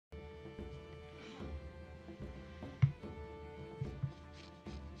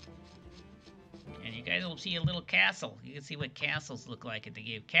you guys will see a little castle. You can see what castles look like at the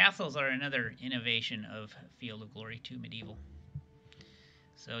game. Castles are another innovation of Field of Glory 2 Medieval.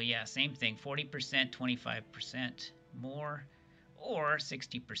 So yeah, same thing, 40%, 25% more, or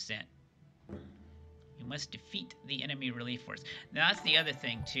 60%. You must defeat the enemy relief force. Now that's the other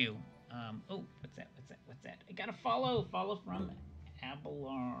thing too. Oh, what's that? What's that? What's that? I got a follow from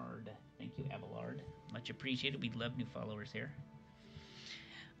Abelard. Thank you, Abelard. Much appreciated. We love new followers here.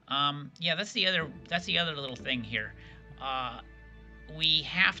 Yeah, that's the other little thing here. We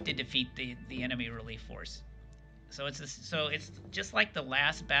have to defeat the enemy relief force. So it's just like the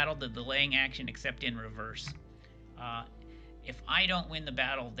last battle, the delaying action, except in reverse. If I don't win the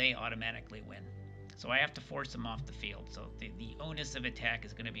battle, they automatically win. So I have to force them off the field. So the onus of attack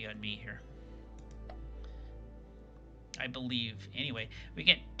is going to be on me here. I believe. Anyway, we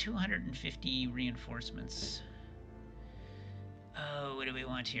get 250 reinforcements. Oh, what do we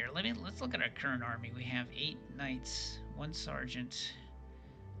want here? Let's look at our current army. We have 8 knights, 1 sergeant,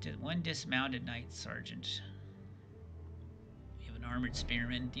 1 dismounted knight sergeant. We have an armored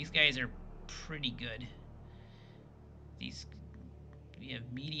spearman. These guys are pretty good. We have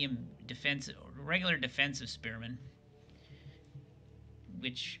medium defensive, regular defensive spearmen,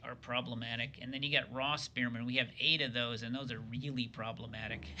 which are problematic. And then you got raw spearmen. We have 8 of those, and those are really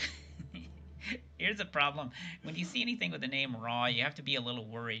problematic. Here's a problem. When you see anything with the name raw, you have to be a little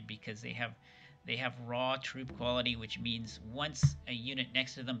worried because they have raw troop quality, which means once a unit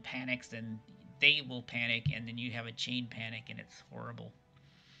next to them panics, then they will panic, and then you have a chain panic, and it's horrible.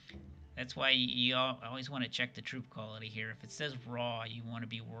 That's why you always want to check the troop quality here. If it says raw, you want to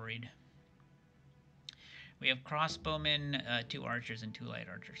be worried. We have crossbowmen, 2 archers, and 2 light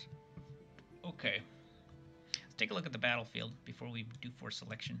archers. Okay. Let's take a look at the battlefield before we do force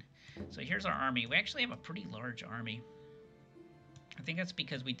selection. So here's our army. We actually have a pretty large army. I think that's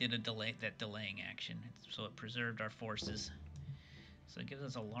because we did that delaying action, so it preserved our forces. So it gives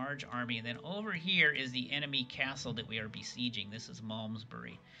us a large army. And then over here is the enemy castle that we are besieging. This is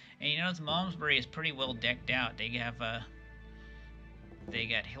Malmesbury. And you notice Malmesbury is pretty well decked out. They got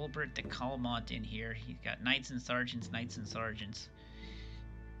Hilbert the Calmont in here. He's got knights and sergeants, knights and sergeants.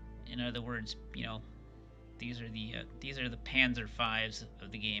 In other words, you know, these are the Panzer Vs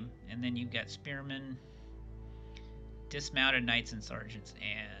of the game. And then you've got spearmen, dismounted knights and sergeants,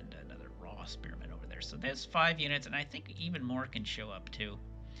 and another raw spearman over there. So there's 5 units, and I think even more can show up too.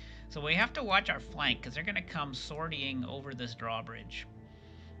 So we have to watch our flank because they're going to come sortying over this drawbridge.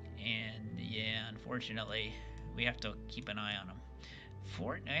 And yeah, unfortunately, we have to keep an eye on them.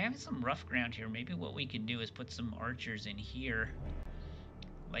 I have some rough ground here. Maybe what we can do is put some archers in here,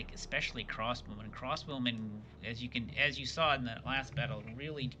 like especially crossbowmen. Crossbowmen, as you saw in the last battle,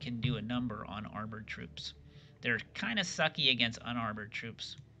 really can do a number on armored troops. They're kind of sucky against unarmored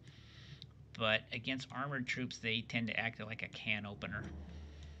troops, but against armored troops, they tend to act like a can opener.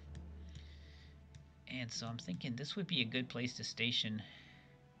 And so I'm thinking this would be a good place to station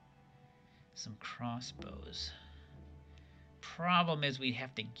some crossbows. Problem is we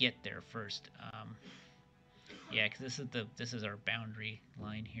have to get there first. Yeah, because this is our boundary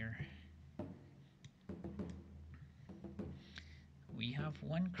line here. We have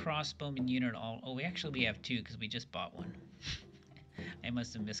 1 crossbowman unit. We have 2 because we just bought one. I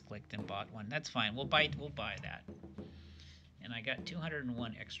must have misclicked and bought one. That's fine. We'll buy that. And I got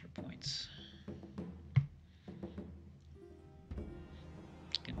 201 extra points.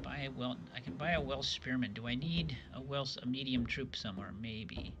 I can buy a Welsh spearman. Do I need a medium troop somewhere?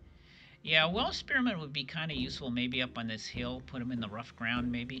 Maybe. Yeah, a Welsh spearman would be kind of useful. Maybe up on this hill. Put them in the rough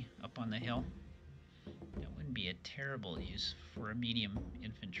ground. Maybe up on the hill. That wouldn't be a terrible use for a medium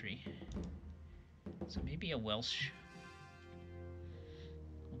infantry. So maybe a Welsh.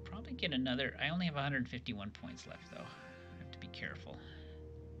 We'll probably get another. I only have 151 points left though. I have to be careful.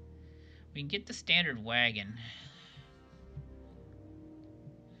 We can get the standard wagon.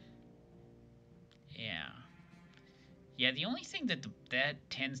 Yeah, the only thing that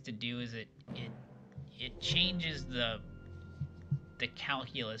tends to do is it changes the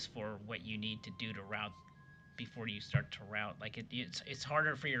calculus for what you need to do to route before you start to route. Like it's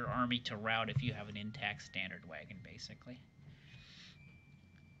harder for your army to route if you have an intact standard wagon, basically.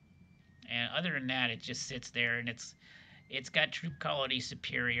 And other than that, it just sits there, and it's got troop quality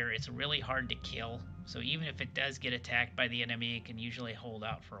superior. It's really hard to kill, so even if it does get attacked by the enemy, it can usually hold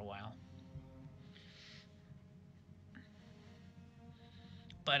out for a while.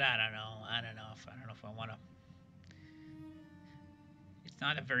 But I don't know if I want to. It's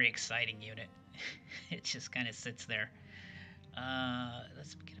not a very exciting unit. It just kind of sits there.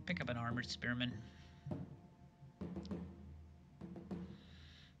 Let's pick up an armored spearman.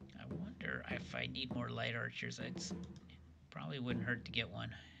 if I need more light archers, it probably wouldn't hurt to get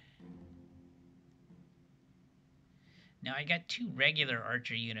one. Now I got 2 regular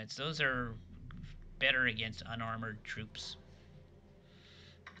archer units. Those are better against unarmored troops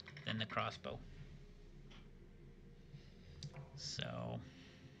than the crossbow. So,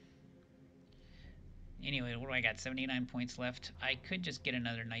 anyway, what do I got? 79 points left. I could just get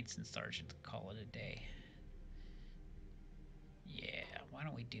another Knights and Sergeant to call it a day. Yeah, why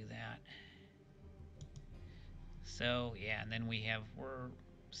don't we do that? So, yeah, and then we're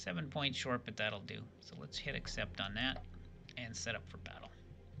 7 points short, but that'll do. So let's hit accept on that and set up for battle.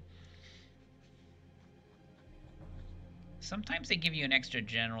 Sometimes they give you an extra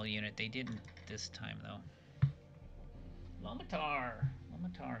general unit. They didn't this time, though. Lomatar,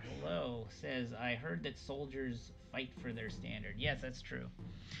 hello, says, I heard that soldiers fight for their standard. Yes, that's true.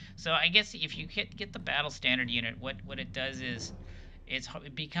 So I guess if you get the battle standard unit, what it does is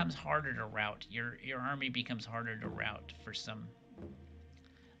it becomes harder to route. Your army becomes harder to route for some.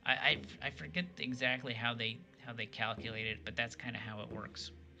 I forget exactly how they calculate it, but that's kind of how it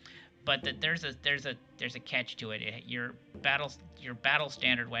works. But there's a catch to it. Your battle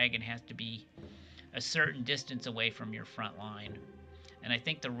standard wagon has to be a certain distance away from your front line, and I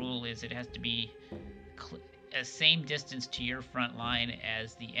think the rule is it has to be a same distance to your front line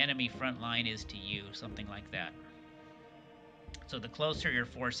as the enemy front line is to you, something like that. So the closer your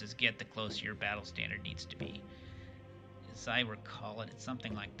forces get, the closer your battle standard needs to be. As I recall it, it's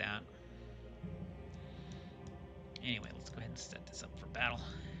something like that. Anyway, let's go ahead and set this up for battle.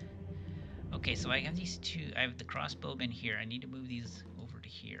 Okay, so I have these 2. I have the crossbowmen here. I need to move these over to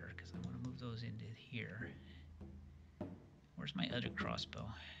here because I want to move those into here. Where's my other crossbow?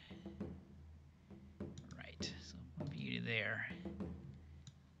 Right, so move you to there.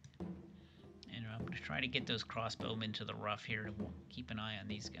 And I'm going to try to get those crossbowmen to the rough here to keep an eye on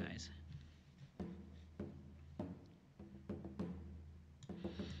these guys.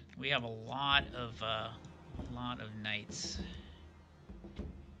 We have a lot of knights.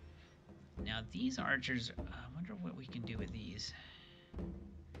 Now these archers, I wonder what we can do with these.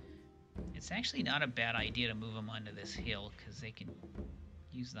 It's actually not a bad idea to move them onto this hill because they can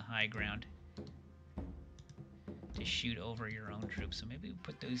use the high ground to shoot over your own troops. So maybe we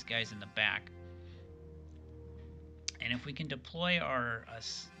put those guys in the back. And if we can deploy our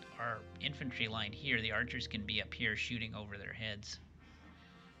infantry line here, the archers can be up here shooting over their heads,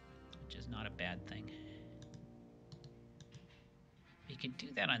 which is not a bad thing. You could do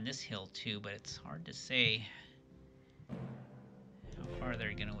that on this hill too, but it's hard to say how far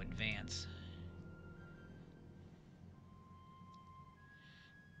they're going to advance.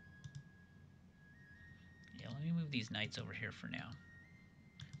 Yeah, let me move these knights over here for now.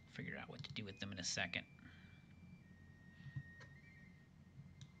 Figure out what to do with them in a second.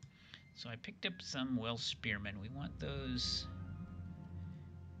 So I picked up some Welsh spearmen. We want those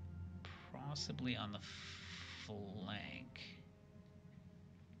possibly on the flank.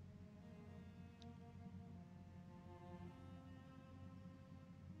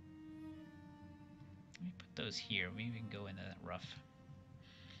 Let me put those here. Maybe we can go into that rough.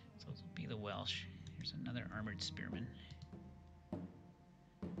 So those will be the Welsh. Here's another armored spearman.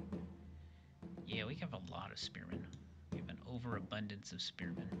 Yeah, we have a lot of spearmen. We have an overabundance of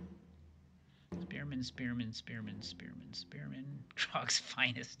spearmen. Spearman, spearman, spearman, spearman, spearman. Trog's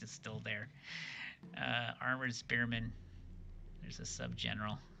finest is still there. Armored spearman. There's a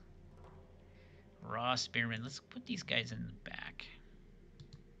sub-general. Raw spearmen. Let's put these guys in the back.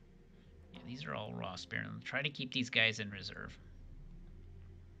 Yeah, these are all raw spearmen. Try to keep these guys in reserve.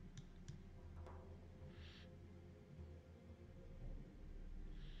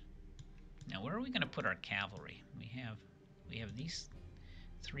 Now, where are we going to put our cavalry? We have these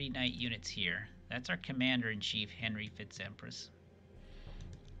 3 knight units here. That's our commander-in-chief, Henry Fitzempress.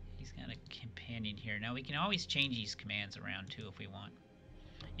 He's got a companion here. Now, we can always change these commands around, too, if we want.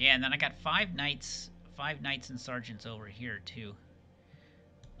 Yeah, and then I got 5 knights and sergeants over here, too.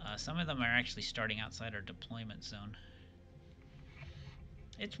 Some of them are actually starting outside our deployment zone.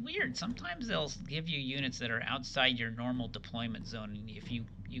 It's weird. Sometimes they'll give you units that are outside your normal deployment zone. And if you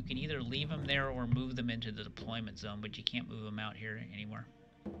can either leave them there or move them into the deployment zone, but you can't move them out here anymore.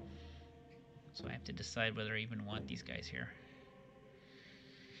 So I have to decide whether I even want these guys here.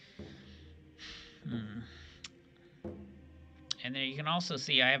 And then you can also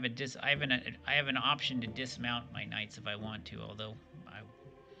see I have an option to dismount my knights if I want to, although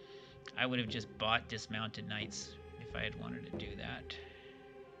I would have just bought dismounted knights if I had wanted to do that.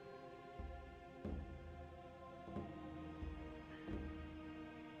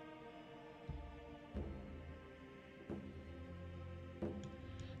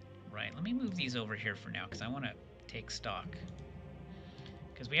 Right, let me move these over here for now because I want to take stock.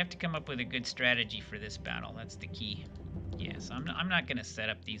 Because we have to come up with a good strategy for this battle. That's the key. Yeah, so I'm not going to set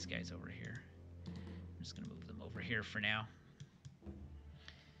up these guys over here. I'm just going to move them over here for now.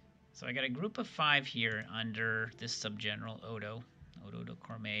 So I got a group of 5 here under this subgeneral Odo de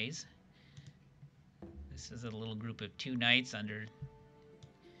Cormez. This is a little group of 2 knights under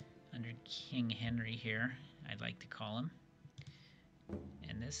King Henry here, I'd like to call him.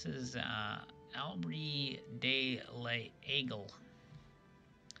 And this is Albry de l'Aigle.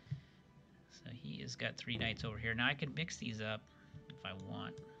 So he has got 3 knights over here. Now I could mix these up if I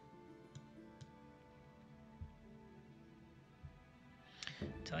want.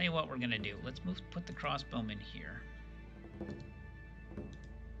 Tell you what we're gonna do. Let's put the crossbowmen here.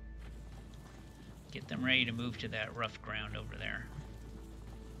 Get them ready to move to that rough ground over there.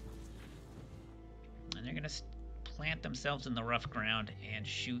 And they're gonna plant themselves in the rough ground and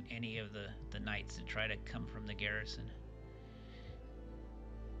shoot any of the knights that try to come from the garrison.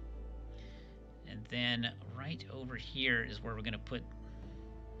 And then right over here is where we're gonna put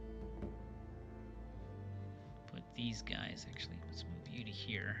these guys. Actually, let's move you to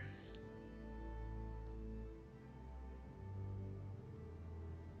here.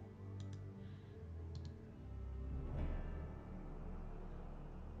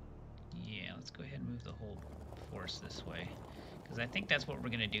 Yeah, let's go ahead and move the whole force this way, because I think that's what we're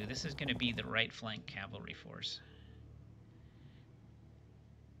going to do. This is going to be the right flank cavalry force.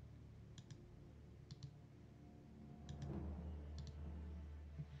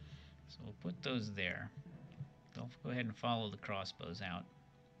 So we'll put those there. They'll go ahead and follow the crossbows out.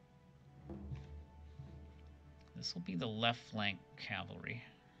 This will be the left flank cavalry.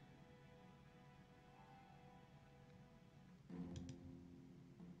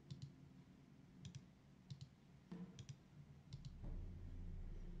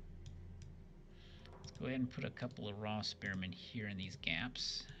 Let's go ahead and put a couple of raw spearmen here in these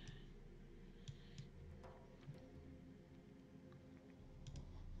gaps.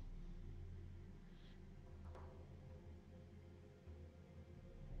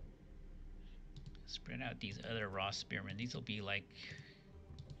 Spread out these other raw spearmen. These will be like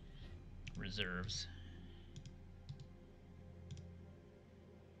reserves.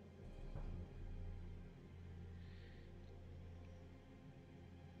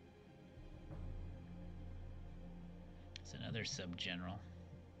 It's another subgeneral.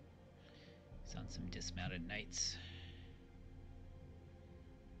 He's on some dismounted knights.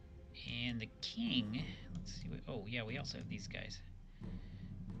 And the king, let's see what, oh yeah, we also have these guys.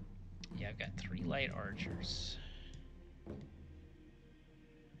 Yeah, I've got 3 light archers. Yeah,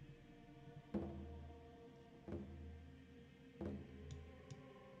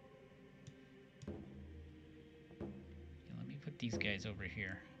 let me put these guys over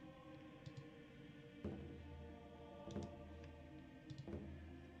here.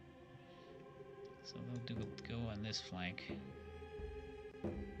 So they'll go on this flank.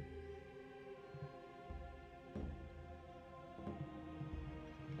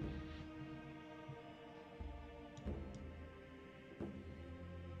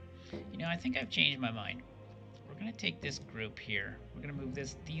 You know, I think I've changed my mind. We're going to take this group here. We're going to move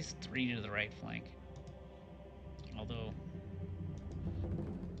these 3 to the right flank. Although,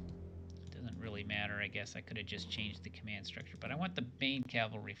 it doesn't really matter, I guess. I could have just changed the command structure. But I want the main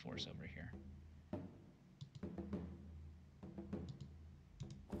cavalry force over here.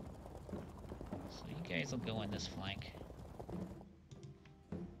 So you guys will go on this flank.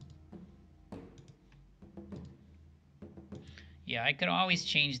 Yeah, I could always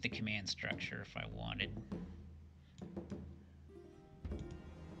change the command structure if I wanted.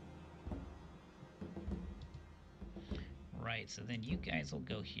 Right, so then you guys will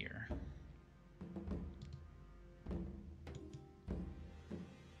go here.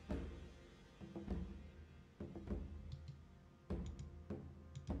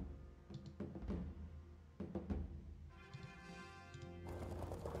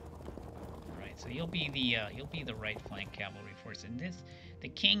 So you'll be the right flank cavalry force, and the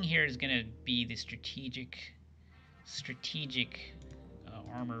king here is going to be the strategic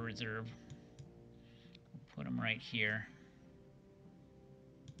armor reserve. We'll put him right here.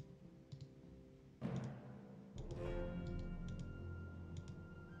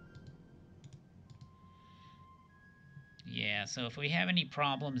 Yeah, so if we have any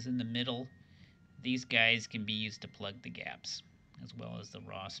problems in the middle, these guys can be used to plug the gaps, as well as the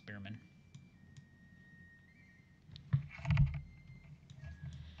raw spearmen.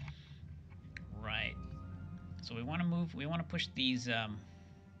 Right. So we want to move. We want to push the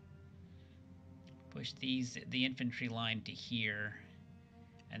infantry line to here,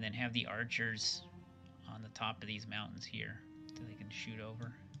 And then have the archers on the top of these mountains here so they can shoot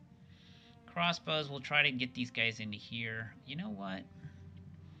over. Crossbows, we'll try to get these guys into here. You know what?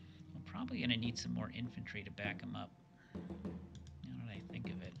 We're probably going to need some more infantry to back them up. Now that I think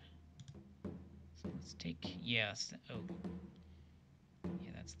of it. So let's take... Yes. Oh.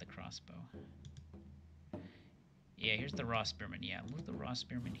 Yeah, that's the crossbow. Yeah, here's the raw spearmen. Yeah, move the raw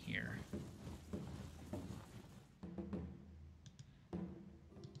spearmen here.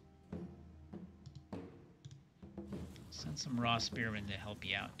 Send some raw spearmen to help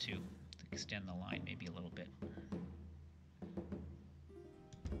you out, too. To extend the line maybe a little bit.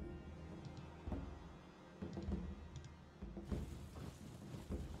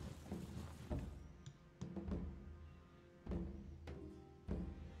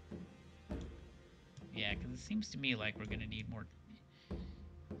 Yeah, because it seems to me like we're going to need more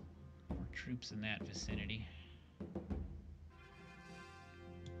troops in that vicinity.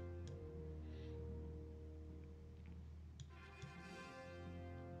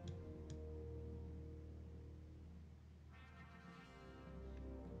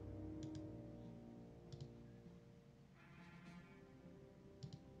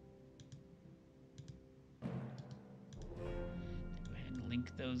 Go ahead and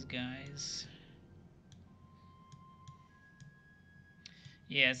link those guys.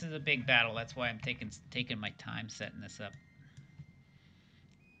 Yeah, this is a big battle. That's why I'm taking my time setting this up.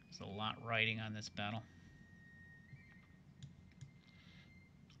 There's a lot riding on this battle.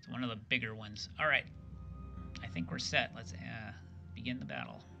 It's one of the bigger ones. All right, I think we're set. Let's begin the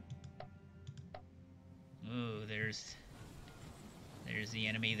battle. Ooh, there's the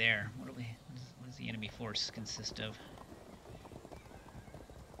enemy there. What does the enemy force consist of?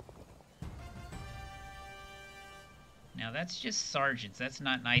 Now that's just sergeants. That's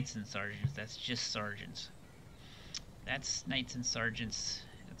not knights and sergeants. That's just sergeants. That's knights and sergeants.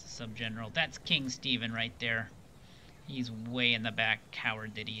 That's a subgeneral. That's King Stephen right there. He's way in the back,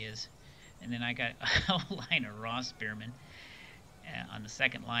 coward that he is. And then I got a line of raw spearmen. On the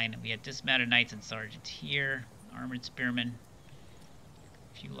second line, we had dismounted knights and sergeants here. Armored spearmen.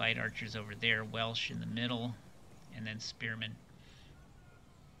 A few light archers over there. Welsh in the middle. And then spearmen.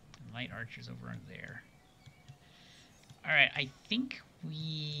 And light archers over there. Alright, I think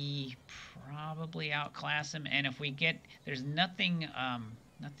we probably outclass them, and if we get... There's nothing...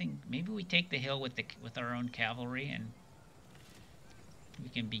 Maybe we take the hill with our own cavalry, and we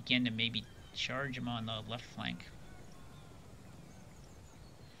can begin to maybe charge them on the left flank.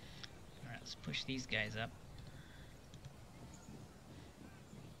 Alright, let's push these guys up.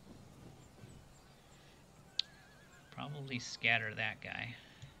 Probably scatter that guy.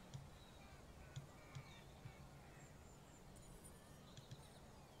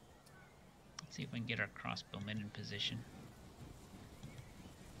 See if we can get our crossbowmen in position.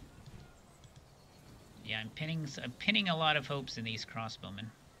 Yeah, I'm pinning a lot of hopes in these crossbowmen.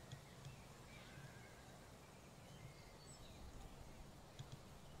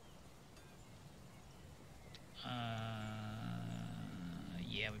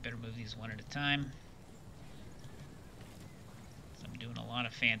 Yeah, we better move these one at a time. So I'm doing a lot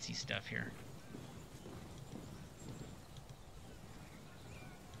of fancy stuff here.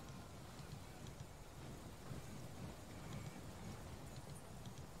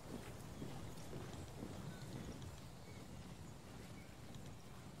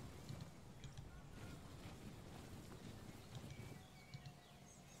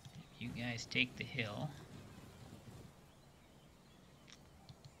 You guys take the hill.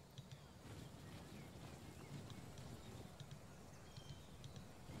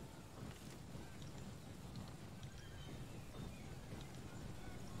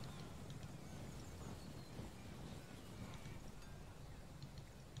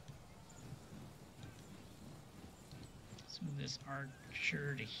 Let's move this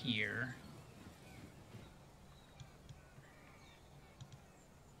archer to here.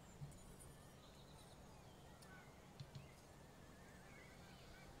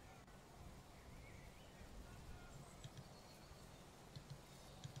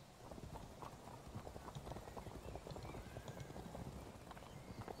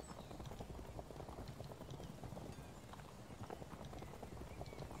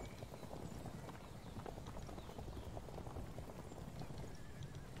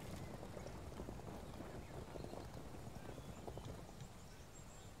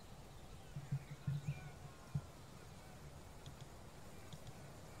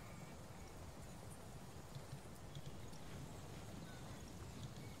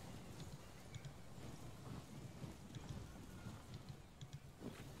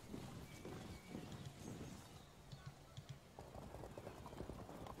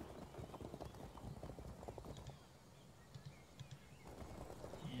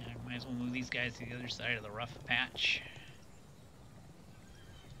 We'll move these guys to the other side of the rough patch.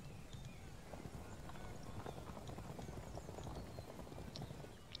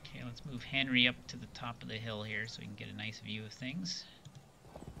 Okay, let's move Henry up to the top of the hill here so we can get a nice view of things.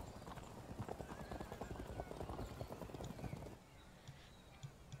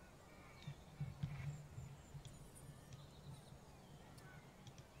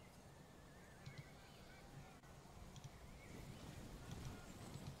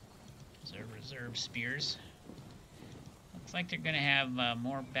 Reserve spears. Looks like they're going to have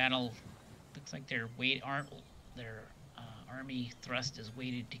more battle. Looks like their army thrust is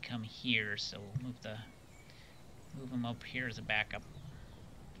weighted to come here, so we'll move them up here as a backup.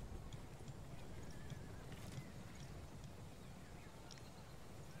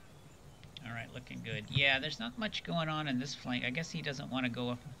 All right, looking good. Yeah, there's not much going on in this flank. I guess he doesn't want to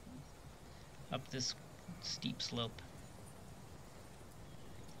go up this steep slope.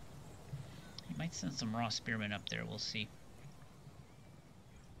 He might send some raw spearmen up there, we'll see.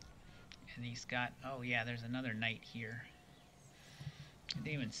 And he's got, oh yeah, there's another knight here. I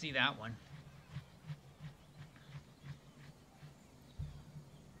didn't even see that one.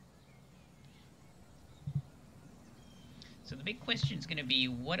 So the big question is going to be,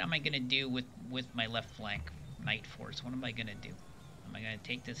 what am I going to do with my left flank knight force? What am I going to do? Am I going to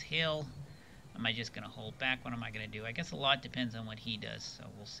take this hill? Am I just going to hold back? What am I going to do? I guess a lot depends on what he does, so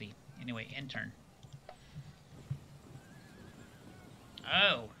we'll see. Anyway, end turn.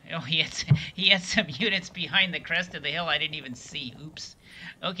 Oh, he had some units behind the crest of the hill I didn't even see. Oops.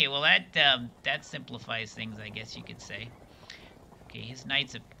 Okay, well that simplifies things, I guess you could say. Okay, his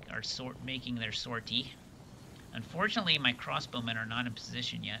knights are making their sortie. Unfortunately, my crossbowmen are not in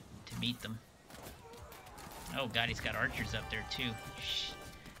position yet to meet them. Oh god, he's got archers up there too.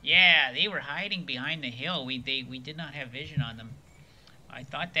 Yeah, they were hiding behind the hill. We did not have vision on them. I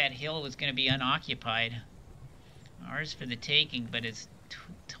thought that hill was going to be unoccupied. Ours for the taking, but it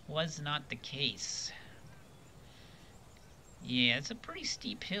was not the case. Yeah, it's a pretty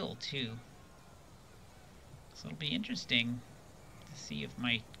steep hill, too. So it'll be interesting to see if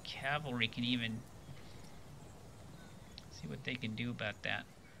my cavalry can even see what they can do about that.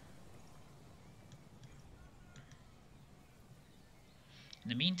 In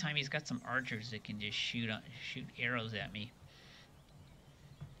the meantime, he's got some archers that can just shoot arrows at me.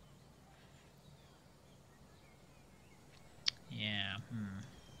 Yeah,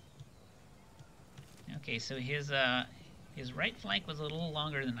 Okay, so his right flank was a little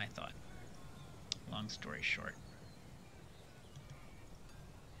longer than I thought. Long story short.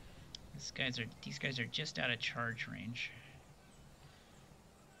 These guys are just out of charge range.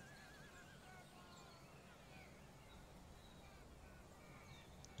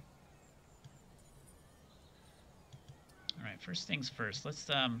 All right, first things first. Let's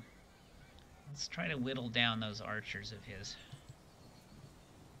try to whittle down those archers of his.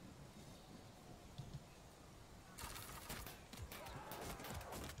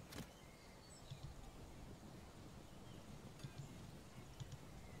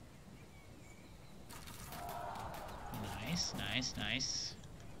 Nice.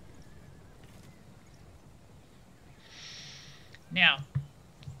 Now,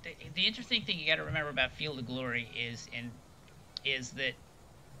 the interesting thing you got to remember about Field of Glory is that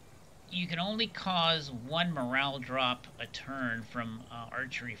you can only cause one morale drop a turn from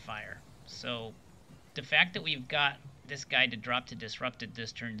archery fire. So the fact that we've got this guy to drop to disrupted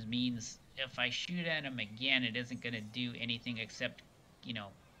this turn means if I shoot at him again, it isn't going to do anything except, you know,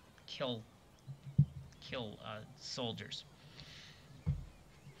 kill soldiers.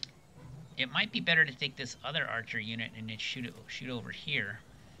 It might be better to take this other archer unit and then shoot over here,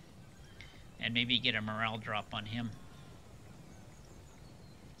 and maybe get a morale drop on him.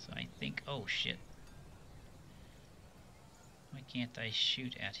 So I think, oh shit. Why can't I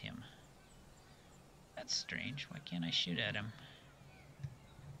shoot at him? That's strange. Why can't I shoot at him?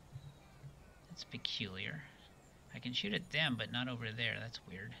 That's peculiar. I can shoot at them, but not over there. That's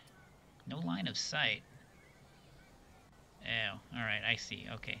weird. No line of sight. Oh, alright, I see.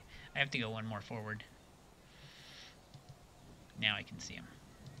 Okay. I have to go one more forward. Now I can see him.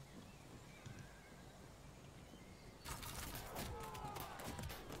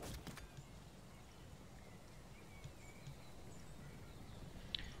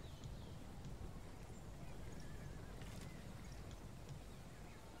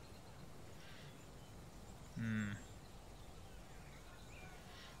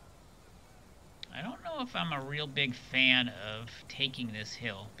 I don't know if I'm a real big fan of taking this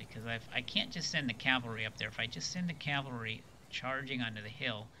hill, because I can't just send the cavalry up there. If I just send the cavalry charging onto the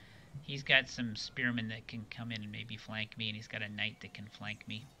hill, He's got some spearmen that can come in and maybe flank me, and he's got a knight that can flank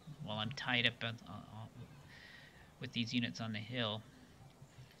me while I'm tied up with these units on the hill.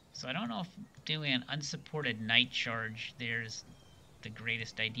 So I don't know if doing an unsupported knight charge there's the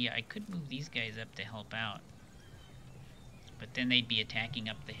greatest idea. I could move these guys up to help out, but then they'd be attacking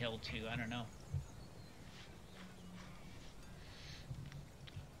up the hill too. I don't know.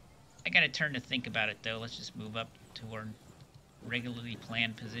 I got a turn to think about it though. Let's just move up to our regularly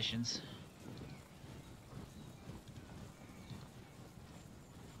planned positions.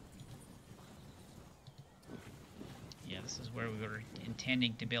 Yeah, this is where we were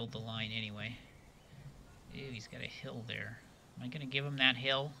intending to build the line anyway. Ew, he's got a hill there. Am I going to give him that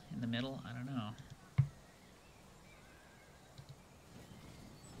hill in the middle? I don't know.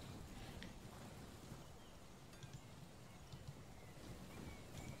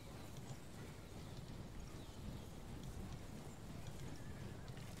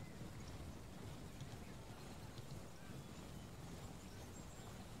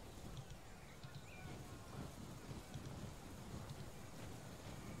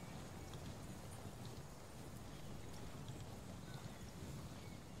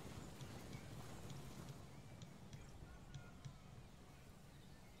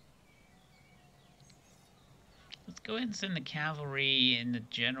 Let's go ahead and send the cavalry in the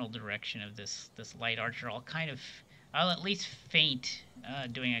general direction of this light archer. I'll at least feint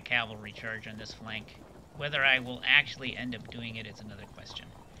doing a cavalry charge on this flank. Whether I will actually end up doing it is another question.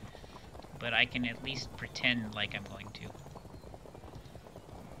 But I can at least pretend like I'm going to.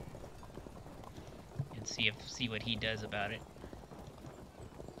 And see what he does about it.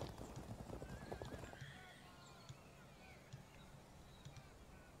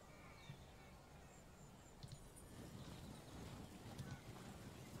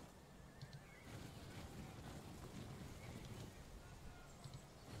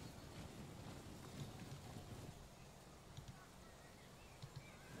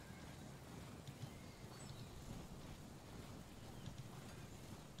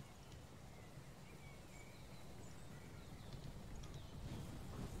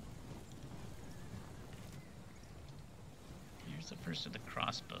 The first of the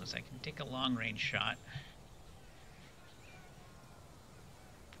crossbows. I can take a long-range shot,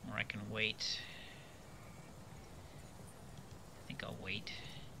 or I can wait. I think I'll wait.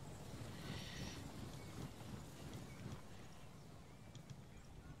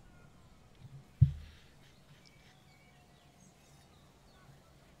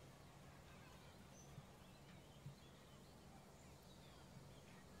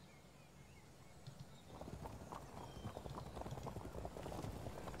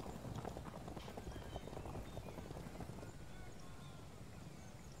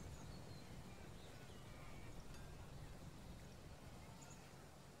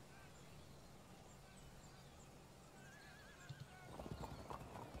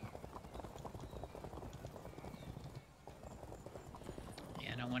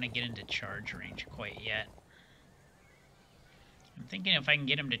 I don't want to get into charge range quite yet. I'm thinking if I can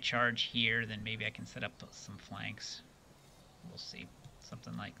get him to charge here, then maybe I can set up some flanks. We'll see.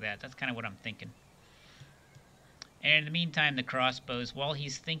 Something like that. That's kind of what I'm thinking. And in the meantime, the crossbows, while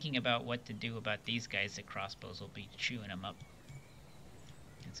he's thinking about what to do about these guys, the crossbows will be chewing them up.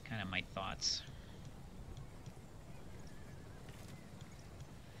 That's kind of my thoughts.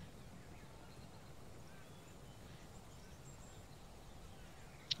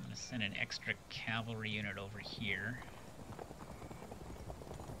 I'm going to send an extra cavalry unit over here.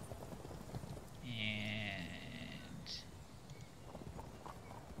 And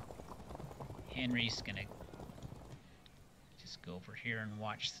Henry's going to just go over here and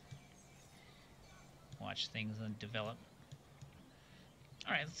watch things develop.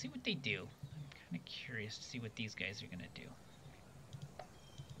 Alright, let's see what they do. I'm kind of curious to see what these guys are going to do.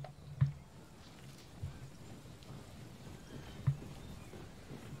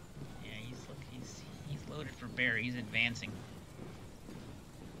 He's loaded for bear. He's advancing.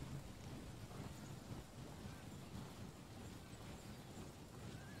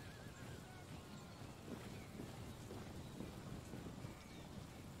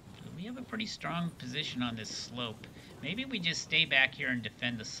 We have a pretty strong position on this slope. Maybe we just stay back here and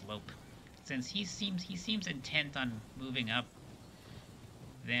defend the slope. Since he seems intent on moving up,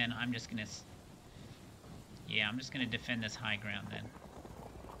 then I'm just gonna defend this high ground then.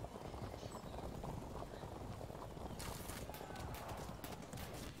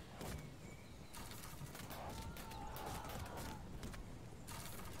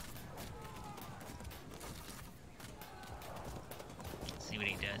 See what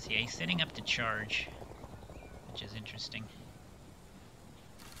he does. Yeah, he's setting up to charge, which is interesting.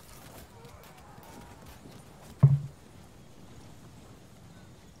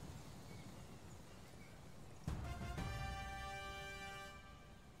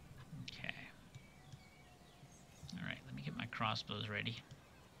 crossbows ready.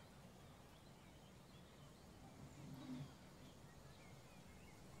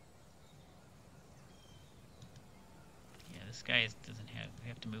 Yeah, this guy doesn't have... We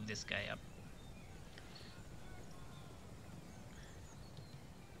have to move this guy up.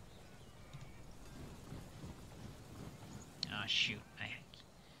 Ah, shoot. I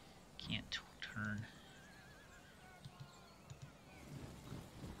can't turn.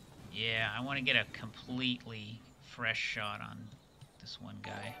 Yeah, I want to get a completely fresh shot on this one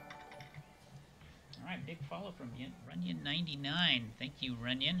guy. Alright, big follow from Runyon99. Thank you,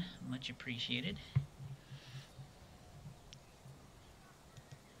 Runyon. Much appreciated.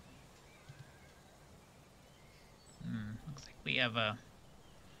 Looks like we have a...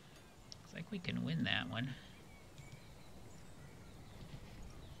 Looks like we can win that one.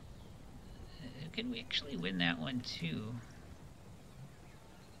 Can we actually win that one too?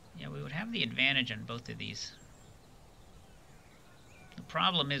 Yeah, we would have the advantage on both of these. The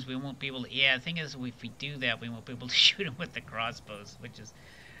problem is we won't be able to... Yeah, the thing is, if we do that, we won't be able to shoot him with the crossbows, which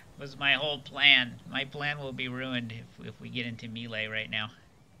was my whole plan. My plan will be ruined if we get into melee right now.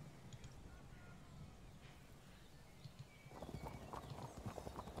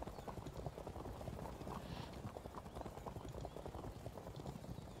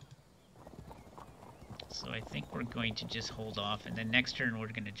 So I think we're going to just hold off, and then next turn we're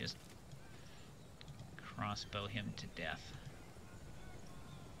going to just crossbow him to death.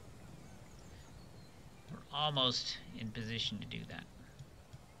 We're almost in position to do that.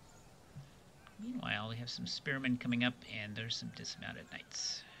 Meanwhile, we have some spearmen coming up, and there's some dismounted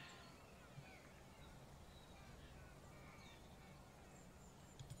knights.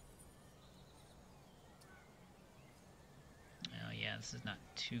 Oh yeah, this is not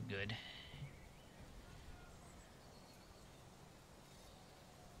too good.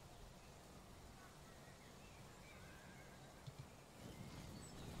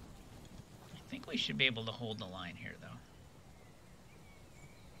 I think we should be able to hold the line here, though.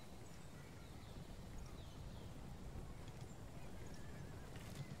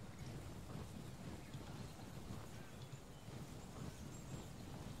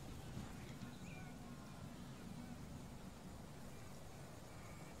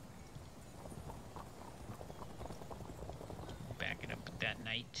 Back it up with that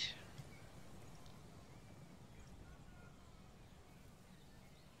knight.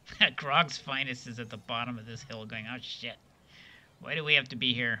 Grog's Finest is at the bottom of this hill going, oh shit, why do we have to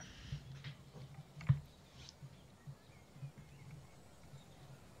be here?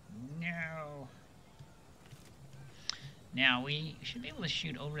 No. Now, we should be able to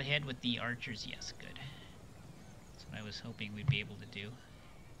shoot overhead with the archers. Yes, good. That's what I was hoping we'd be able to do.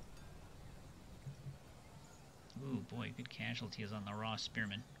 Ooh, boy, good casualties on the raw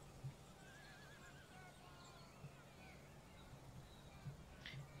spearmen.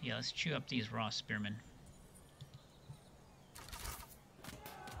 Yeah, let's chew up these raw spearmen.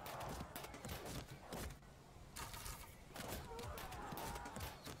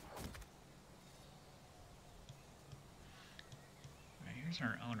 Alright, here's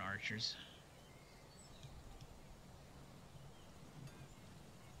our own archers.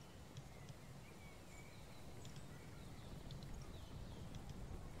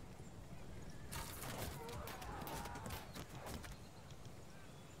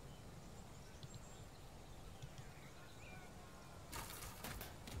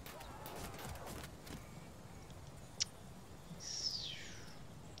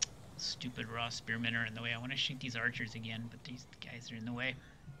 Stupid raw spearmen are in the way. I want to shoot these archers again, but these guys are in the way.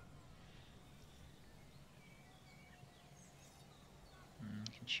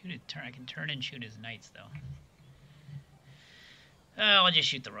 I can turn and shoot his knights, though. I'll just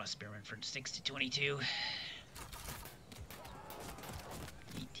shoot the raw spearmen for 6 to 22.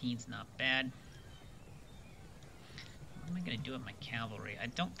 18's not bad. What am I going to do with my cavalry? I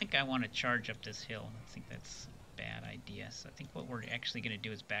don't think I want to charge up this hill. I think that's a bad idea. So I think what we're actually going to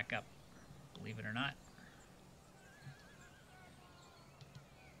do is back up. Believe it or not.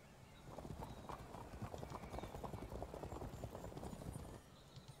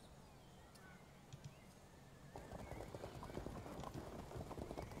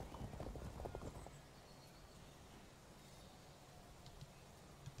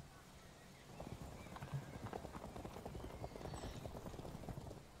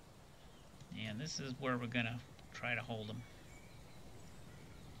 And this is where we're going to try to hold them.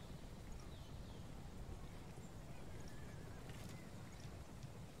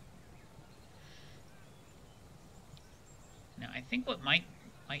 Now, I think what might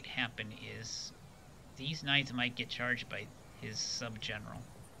happen is these knights might get charged by his sub-general.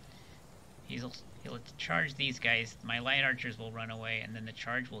 He'll charge these guys. My light archers will run away, and then the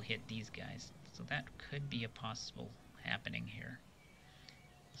charge will hit these guys. So that could be a possible happening here.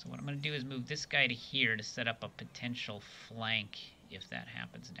 So what I'm going to do is move this guy to here to set up a potential flank if that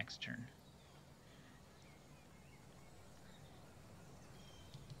happens next turn.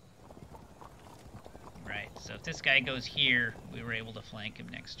 Right, so if this guy goes here, we were able to flank him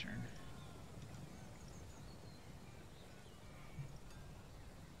next turn.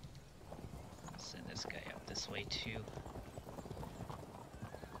 Send this guy up this way too.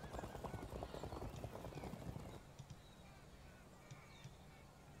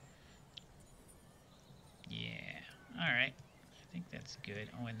 Yeah, alright. I think that's good.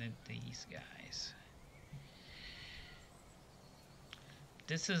 Oh, and then these guys.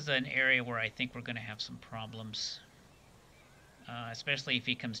 This is an area where I think we're going to have some problems. Especially if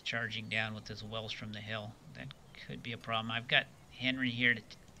he comes charging down with his Welsh from the hill. That could be a problem. I've got Henry here to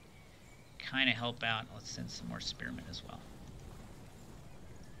kind of help out. Let's send some more spearmen as well.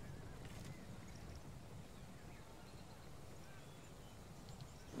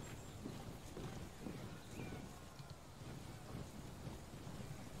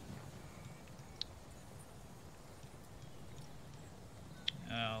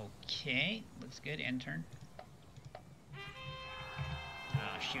 Okay, looks good. End turn.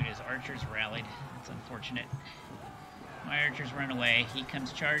 Oh, shoot, his archers rallied. That's unfortunate. My archers run away. He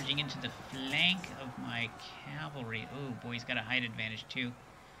comes charging into the flank of my cavalry. Oh, boy, he's got a height advantage, too.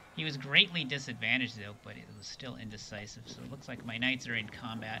 He was greatly disadvantaged, though, but it was still indecisive. So it looks like my knights are in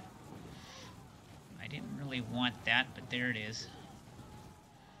combat. I didn't really want that, but there it is.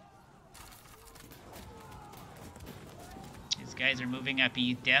 These guys are moving up.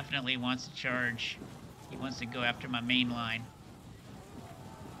 He definitely wants to charge. He wants to go after my main line.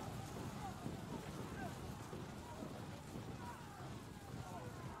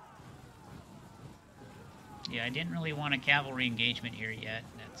 Yeah, I didn't really want a cavalry engagement here yet.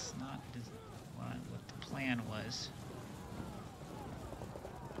 That's not what the plan was.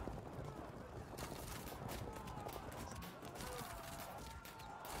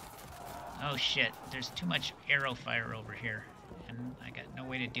 Oh shit, there's too much arrow fire over here, and I got no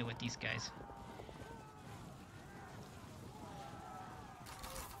way to deal with these guys.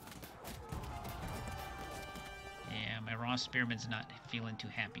 Yeah, my raw spearman's not feeling too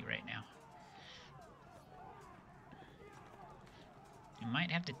happy right now. I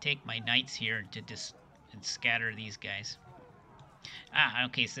might have to take my knights here to and scatter these guys. Ah,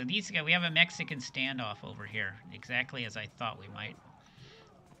 okay, so these guys, we have a Mexican standoff over here, exactly as I thought we might.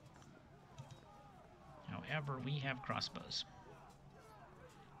 However, we have crossbows.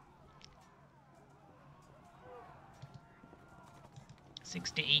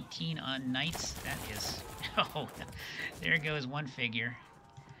 Six to 18 on knights. That is... Oh, there goes one figure.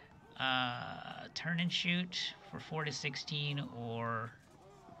 Turn and shoot for 4 to 16, or...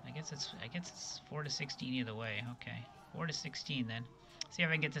 I guess it's 4 to 16 either way. Okay. 4 to 16 then. See if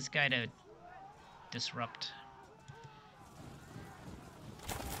I can get this guy to disrupt.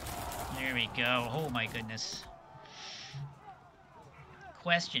 There we go. Oh my goodness.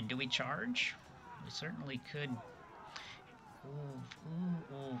 Question, do we charge? We certainly could.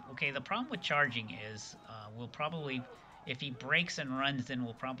 Ooh. Okay, the problem with charging is we'll probably, if he breaks and runs, then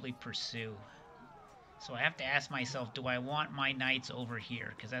we'll probably pursue. So I have to ask myself, do I want my knights over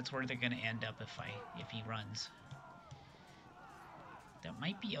here? Because that's where they're going to end up if he runs. That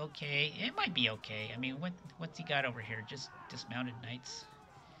might be okay. It might be okay. I mean, what's he got over here? Just dismounted knights.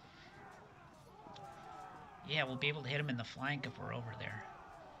 Yeah, we'll be able to hit him in the flank if we're over there.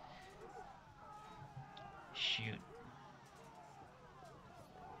 Shoot.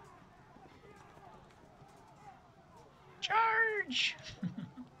 Charge!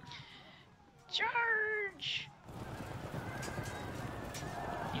 Charge!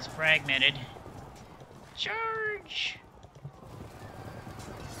 He's fragmented. Charge!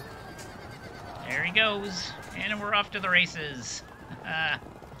 There he goes. And we're off to the races.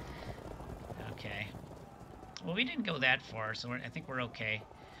 Okay. Well, we didn't go that far, so I think we're okay.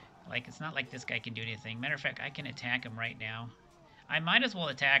 Like, it's not like this guy can do anything. Matter of fact, I can attack him right now. I might as well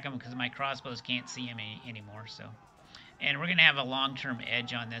attack him because my crossbows can't see him anymore, so... And we're going to have a long-term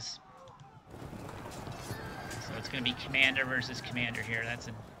edge on this. So it's going to be commander versus commander here. That's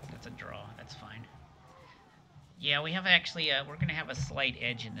a draw. That's fine. Yeah, we have actually... we're going to have a slight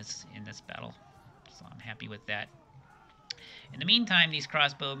edge in this battle. So I'm happy with that. In the meantime, these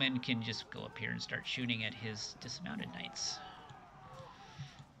crossbowmen can just go up here and start shooting at his dismounted knights.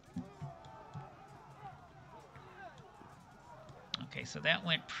 Okay, so that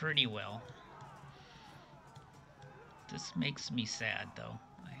went pretty well. This makes me sad, though.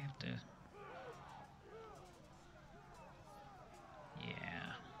 I have to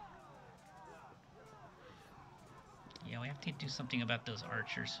Yeah, we have to do something about those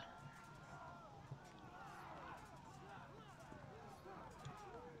archers.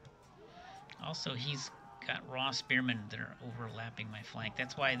 Also, he's got raw spearmen that are overlapping my flank.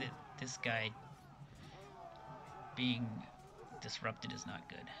 That's why this guy being disrupted is not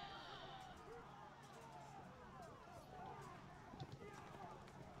good.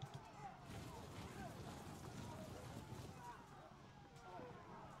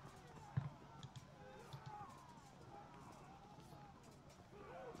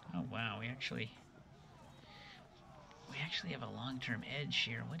 Oh wow, we actually have a long-term edge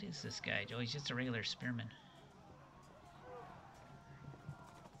here. What is this guy? Oh, he's just a regular spearman.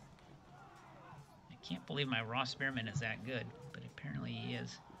 I can't believe my raw spearman is that good, but apparently he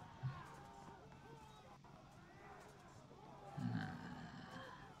is.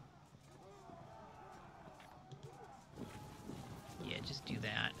 Yeah, just do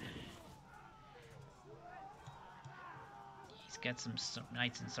that. He's got some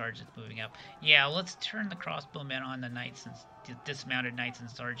knights and sergeants moving up. Yeah, let's turn the crossbowmen on the knights and dismounted knights and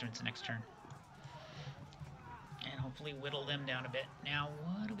sergeants next turn. And hopefully whittle them down a bit. Now,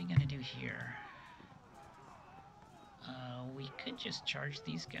 what are we going to do here? We could just charge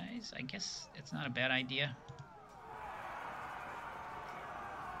these guys. I guess it's not a bad idea.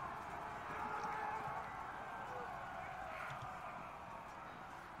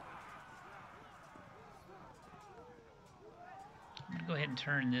 I'm going to go ahead and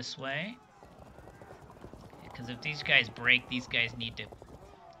turn this way. Because if these guys break, these guys need to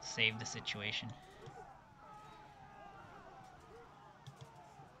save the situation.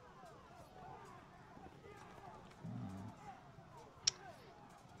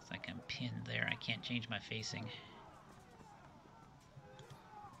 Looks like I'm pinned there. I can't change my facing.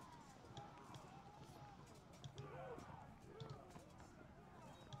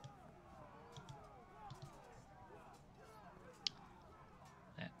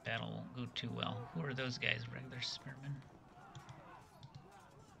 That battle won't go too well. Who are those guys? Regular spearmen?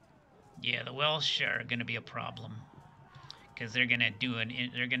 Yeah, the Welsh are going to be a problem because they're going to do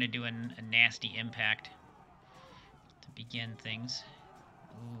a nasty impact to begin things.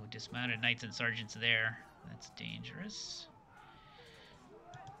 Ooh, dismounted knights and sergeants there. That's dangerous.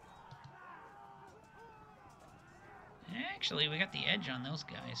 Actually, we got the edge on those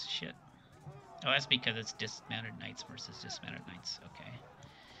guys. Shit. Oh, that's because it's dismounted knights versus dismounted knights. Okay.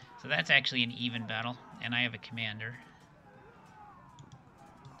 So that's actually an even battle, and I have a commander.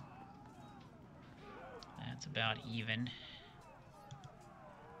 That's about even.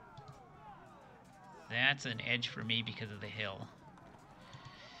 That's an edge for me because of the hill.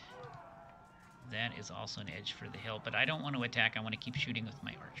 That is also an edge for the hill, but I don't want to attack. I want to keep shooting with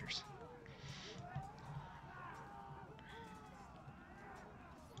my archers.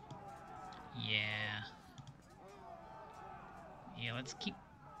 Yeah. Yeah, let's keep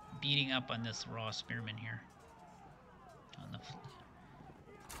beating up on this raw spearman here. On the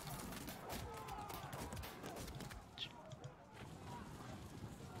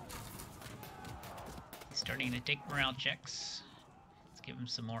He's starting to take morale checks. Let's give him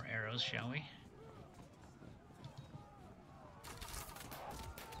some more arrows, shall we?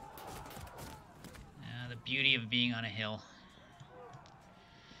 The beauty of being on a hill.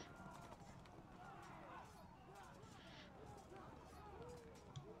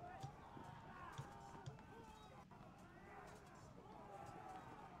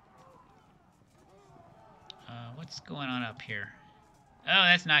 What's going on up here? Oh,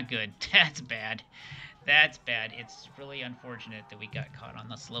 that's not good. That's bad. That's bad. It's really unfortunate that we got caught on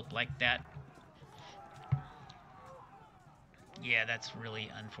the slope like that. Yeah, that's really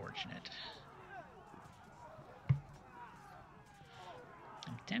unfortunate.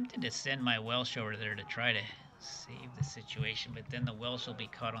 I'm tempted to send my Welsh over there to try to save the situation, but then the Welsh will be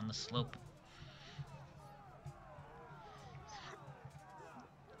caught on the slope.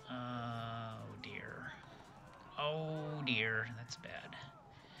 Oh dear. Oh dear, that's bad.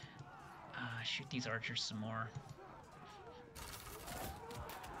 Shoot these archers some more.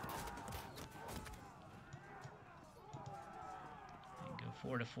 And go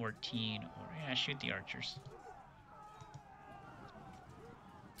 4 to 14, or yeah, shoot the archers.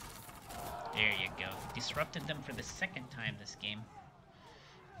 There you go. Disrupted them for the second time this game.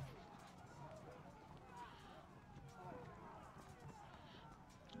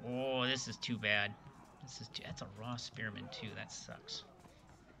 Oh, this is too bad. That's a raw spearman too. That sucks.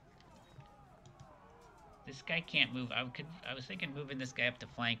 This guy can't move. I was thinking moving this guy up to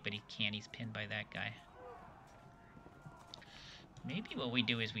flank, but he can't. He's pinned by that guy. Maybe what we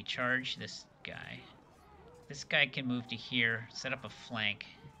do is we charge this guy. This guy can move to here, set up a flank.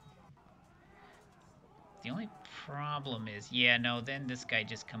 The only problem is, yeah, no, then this guy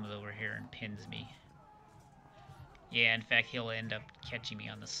just comes over here and pins me. Yeah, in fact, he'll end up catching me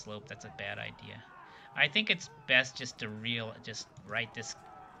on the slope. That's a bad idea. I think it's best just to just write this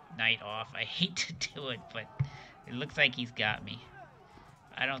knight off. I hate to do it, but it looks like he's got me.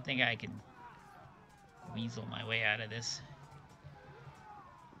 I don't think I can weasel my way out of this.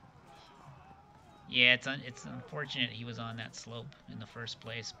 Yeah, it's unfortunate he was on that slope in the first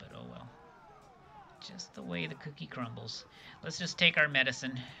place, but oh well. Just the way the cookie crumbles. Let's just take our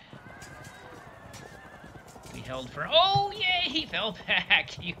medicine. We held for... Oh, yay! He fell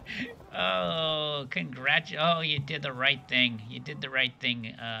back! Oh, oh, you did the right thing. You did the right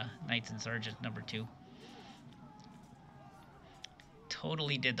thing, Knights and Sergeants number 2.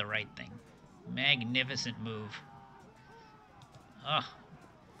 Totally did the right thing. Magnificent move. Oh.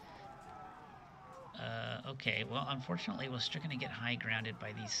 Okay, well, unfortunately, we're still going to get high grounded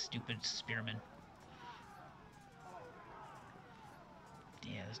by these stupid spearmen.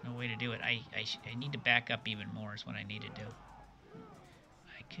 Yeah, there's no way to do it. I need to back up even more is what I need to do.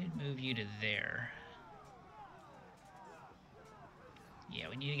 I could move you to there. Yeah,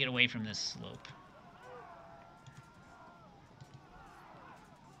 we need to get away from this slope.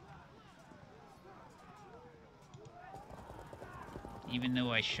 Even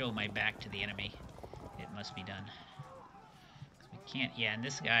though I show my back to the enemy, it must be done. We can't, yeah, and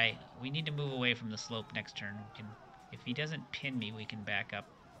this guy, we need to move away from the slope next turn. We can, if he doesn't pin me, we can back up.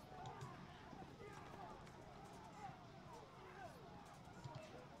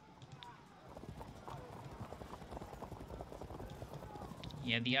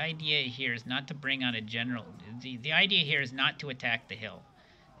 Yeah, the idea here is not to bring on a general. The idea here is not to attack the hill.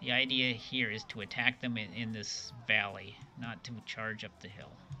 The idea here is to attack them in this valley, not to charge up the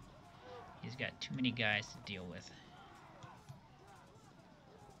hill. He's got too many guys to deal with.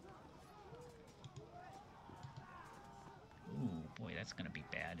 Ooh, boy, that's going to be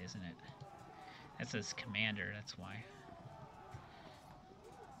bad, isn't it? That's his commander, that's why.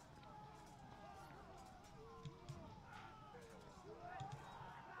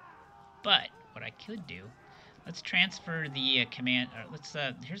 But what I could do, let's transfer the command.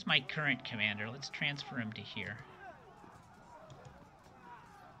 Here's my current commander. Let's transfer him to here.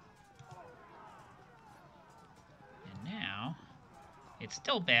 And now, it's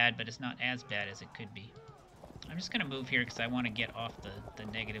still bad, but it's not as bad as it could be. I'm just going to move here because I want to get off the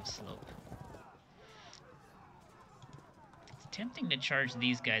negative slope. It's tempting to charge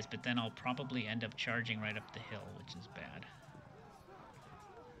these guys, but then I'll probably end up charging right up the hill, which is bad.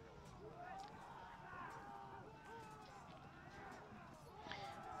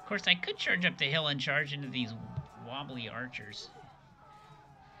 Of course, I could charge up the hill and charge into these wobbly archers.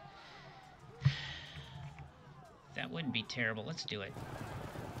 That wouldn't be terrible. Let's do it.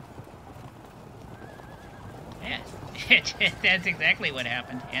 Yeah, that's exactly what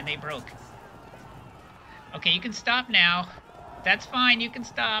happened, and they broke. Okay, you can stop now. That's fine, you can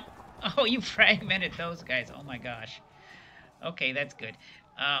stop. Oh, you fragmented those guys. Oh my gosh. Okay, that's good.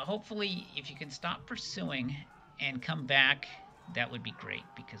 Hopefully, if you can stop pursuing and come back, that would be great,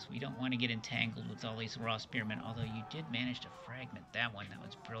 because we don't want to get entangled with all these raw spearmen, although you did manage to fragment that one. That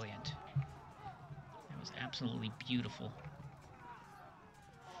was brilliant. That was absolutely beautiful.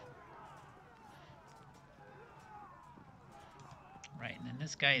 Right, and then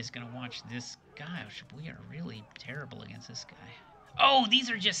this guy is going to watch this. Gosh, we are really terrible against this guy. Oh,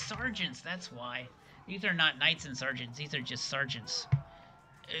 these are just sergeants, that's why. These are not knights and sergeants, these are just sergeants.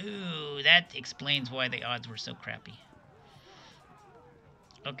 Ooh, that explains why the odds were so crappy.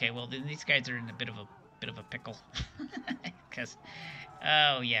 Okay, well then these guys are in a bit of a pickle. Because,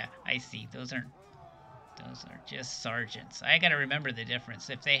 oh yeah, I see. Those are just sergeants. I gotta remember the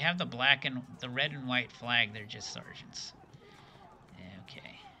difference. If they have the red and white flag, they're just sergeants.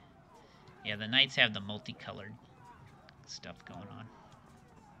 Okay. Yeah, the knights have the multicolored stuff going on.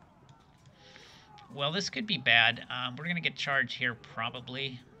 Well, this could be bad. We're gonna get charged here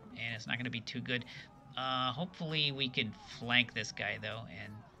probably, and it's not gonna be too good. Hopefully we can flank this guy, though,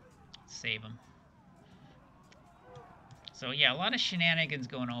 and save him. So, yeah, a lot of shenanigans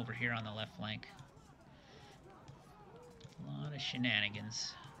going over here on the left flank. A lot of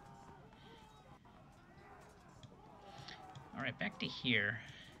shenanigans. Alright, back to here.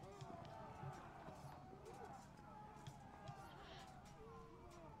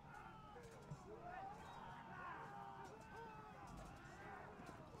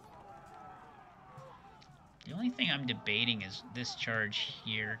 The only thing I'm debating is this charge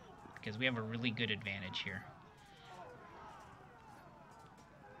here, because we have a really good advantage here.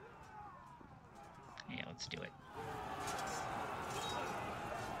 Yeah, let's do it.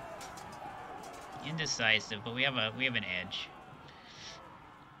 Indecisive, but we have an edge.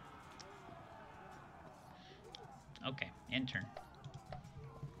 Okay, end turn.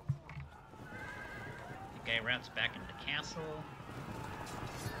 The guy routes back into the castle.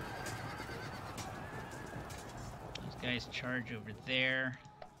 Those guys charge over there.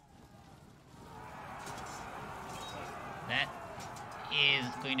 That is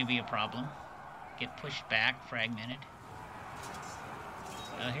going to be a problem. Get pushed back, fragmented.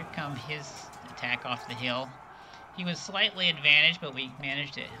 Here come his attack off the hill. He was slightly advantaged, but we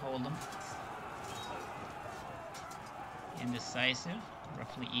managed to hold him. Indecisive,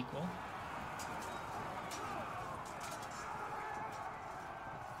 roughly equal.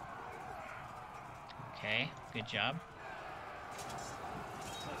 Okay, good job.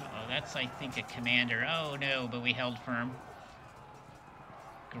 Uh-oh, that's, I think, a commander. Oh, no, but we held firm.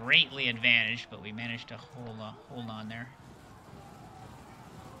 Greatly advantaged, but we managed to hold on there.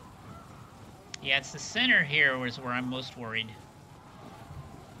 Yeah, it's the center here is where I'm most worried.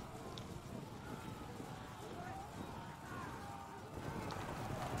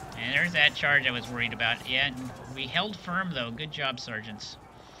 And there's that charge I was worried about. Yeah, we held firm, though. Good job, sergeants.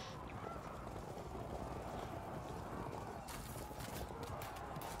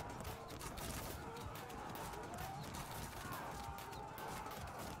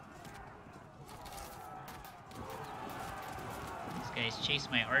 Chase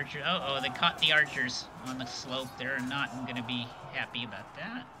my archer. Oh, they caught the archers on the slope. They're not going to be happy about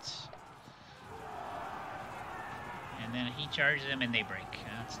that. And then he charges them and they break.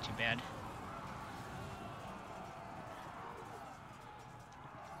 That's too bad.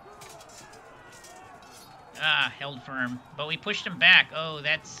 Ah, held firm. But we pushed them back. Oh,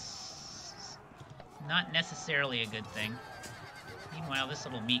 that's not necessarily a good thing. Meanwhile, this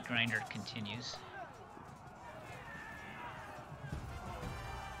little meat grinder continues.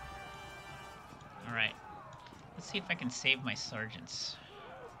 Alright. Let's see if I can save my sergeants.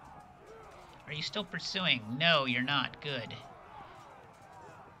 Are you still pursuing? No, you're not. Good.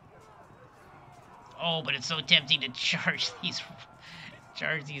 Oh, but it's so tempting to charge these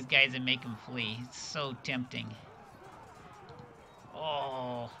guys and make them flee. It's so tempting.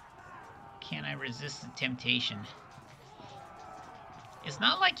 Oh. Can I resist the temptation? It's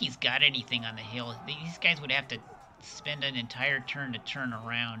not like he's got anything on the hill. These guys would have to spend an entire turn to turn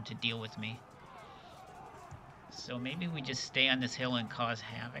around to deal with me. So maybe we just stay on this hill and cause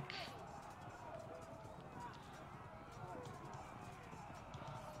havoc.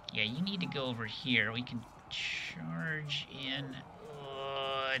 Yeah, you need to go over here. We can charge in.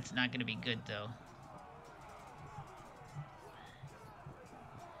 Oh, it's not going to be good, though.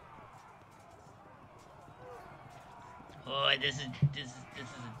 Oh, this is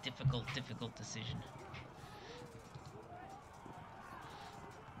a difficult decision.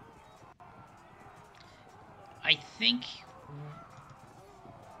 I think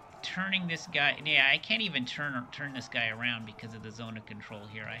turning this guy... Yeah, I can't even turn this guy around because of the zone of control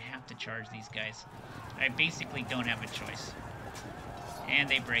here. I have to charge these guys. I basically don't have a choice. And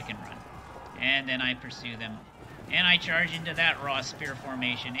they break and run. And then I pursue them. And I charge into that raw spear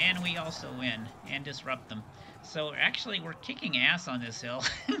formation. And we also win. And disrupt them. So actually, we're kicking ass on this hill.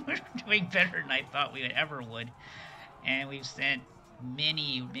 We're doing better than I thought we ever would. And we've sent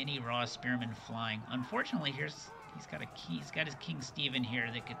many raw spearmen flying. Unfortunately, he's got his King Stephen here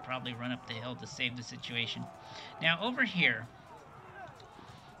that could probably run up the hill to save the situation. Now over here,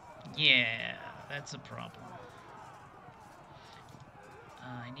 yeah, that's a problem.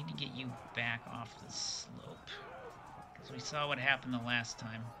 I need to get you back off the slope because we saw what happened the last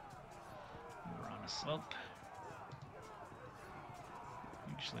time we were on a slope.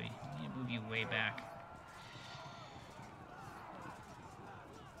 Actually, I need to move you way back.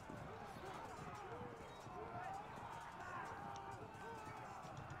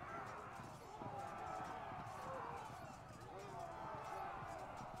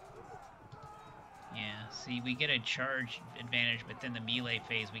 See, we get a charge advantage, but then the melee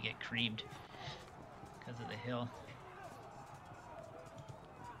phase we get creamed because of the hill.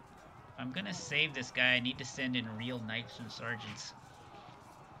 If I'm gonna save this guy, I need to send in real knights and sergeants,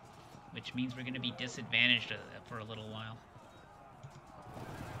 which means we're gonna be disadvantaged for a little while.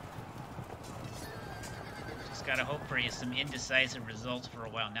 Just gotta hope for some indecisive results for a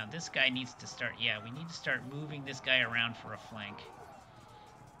while. Now this guy needs to start, yeah, we need to start moving this guy around for a flank.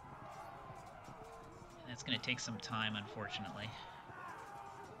 It's going to take some time, unfortunately.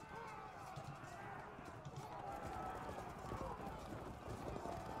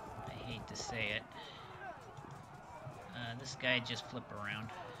 I hate to say it. This guy just flip around.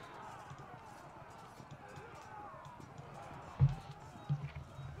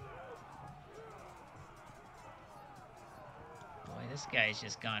 this guy's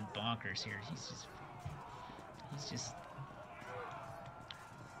just gone bonkers here. He's just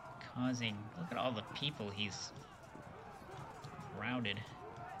causing... Look at all the people he's routed.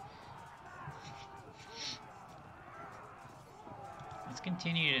 Let's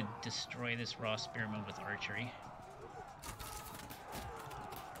continue to destroy this raw spearman with archery.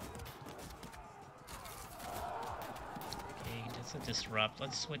 Okay, that's a disrupt.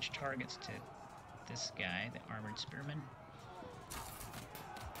 Let's switch targets to this guy, the armored spearman.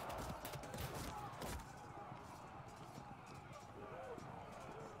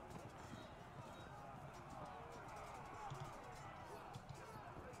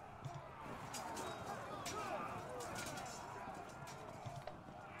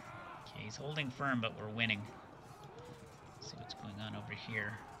 He's holding firm, but we're winning. Let's see what's going on over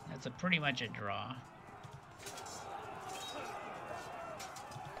here. That's pretty much a draw.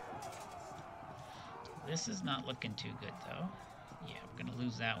 This is not looking too good, though. Yeah, we're going to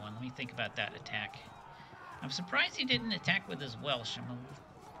lose that one. Let me think about that attack. I'm surprised he didn't attack with his Welsh. I'm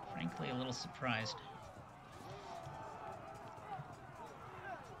frankly a little surprised.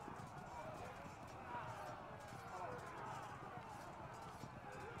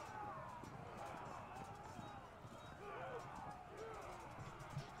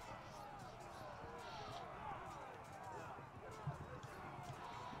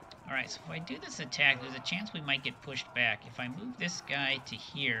 Alright, so if I do this attack, there's a chance we might get pushed back. If I move this guy to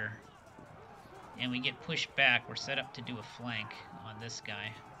here, and we get pushed back, we're set up to do a flank on this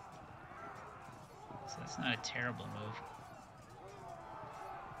guy. So that's not a terrible move.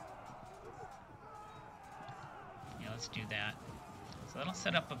 Yeah, let's do that. So that'll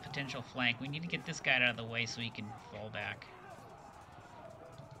set up a potential flank. We need to get this guy out of the way so he can fall back.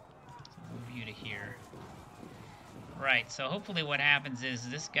 So move you to here. Right, so hopefully what happens is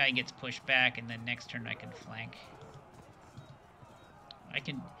this guy gets pushed back, and then next turn I can flank.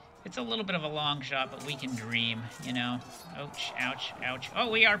 It's a little bit of a long shot, but we can dream, you know? Ouch, ouch, ouch. Oh,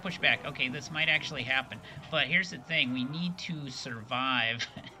 we are pushed back. Okay, this might actually happen. But here's the thing, we need to survive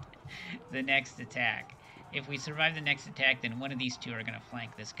the next attack. If we survive the next attack, then one of these two are going to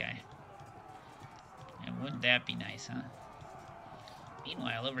flank this guy. And wouldn't that be nice, huh?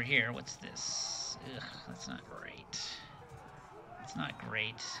 Meanwhile, over here, what's this? Ugh, that's not great. It's not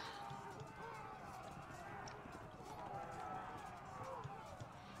great.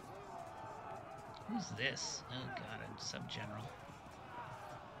 Who's this? Oh god, I'm sub-general.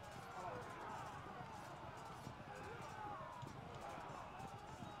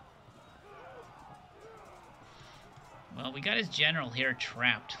 Well, we got his general here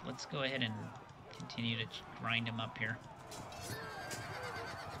trapped. Let's go ahead and continue to grind him up here.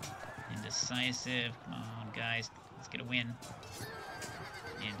 Indecisive. Come on, guys. Let's get a win.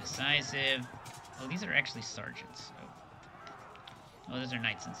 Indecisive. Oh, these are actually sergeants. Oh, those are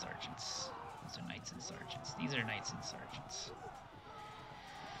knights and sergeants. Those are knights and sergeants. These are knights and sergeants.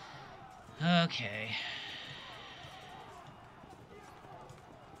 Okay.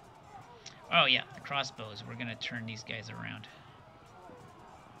 Oh, yeah, the crossbows. We're going to turn these guys around.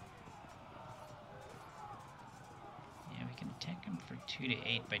 Yeah, we can attack them for 2 to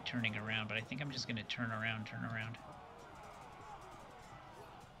 8 by turning around, but I think I'm just going to turn around.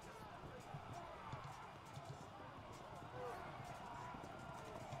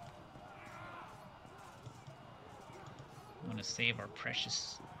 I want to save our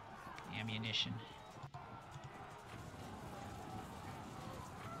precious ammunition.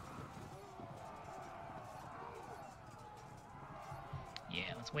 Yeah,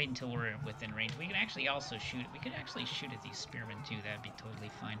 let's wait until we're within range. We can actually also shoot. We could actually shoot at these spearmen too. That'd be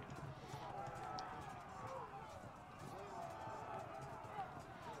totally fine.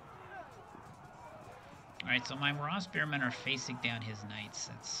 Alright, so my raw spearmen are facing down his knights.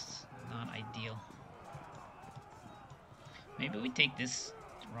 That's not ideal. Maybe we take this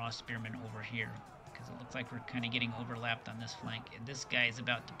raw spearman over here, because it looks like we're kind of getting overlapped on this flank, and this guy is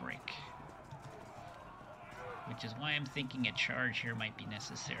about to break. Which is why I'm thinking a charge here might be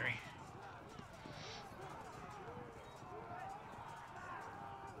necessary.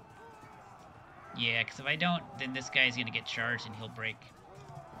 Yeah, because if I don't, then this guy's going to get charged and he'll break.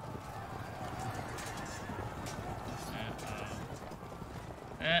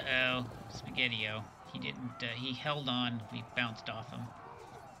 Uh-oh. Uh-oh. Spaghetti-o. He didn't, he held on. We bounced off him.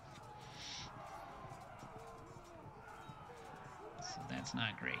 So that's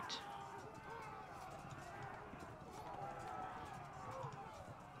not great.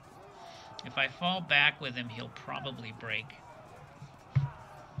 If I fall back with him, he'll probably break.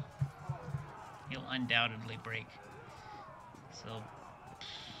 He'll undoubtedly break. So,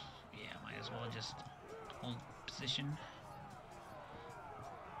 yeah, might as well just hold position.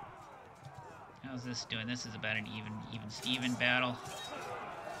 How's this doing? This is about an even Steven battle.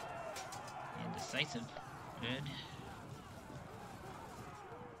 Indecisive. Good.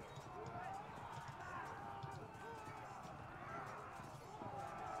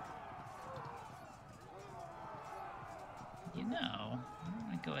 You know, I'm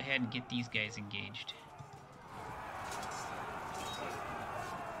going to go ahead and get these guys engaged.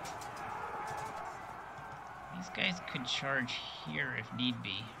 These guys could charge here if need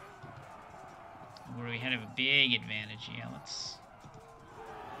be. Where we had a big advantage. Yeah, let's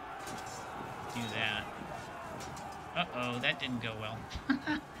do that. Uh-oh, that didn't go well.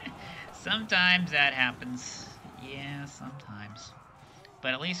 Sometimes that happens. Yeah, sometimes.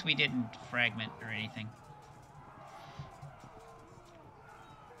 But at least we didn't fragment or anything.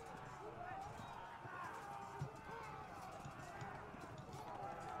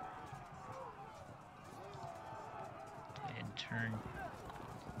 And turn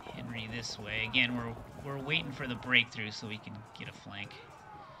Henry this way. Again, we're waiting for the breakthrough so we can get a flank.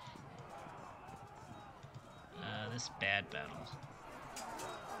 This bad battle.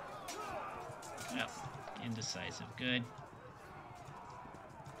 Yep, indecisive. Good.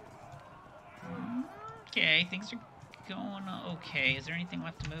 Okay, things are going okay. Is there anything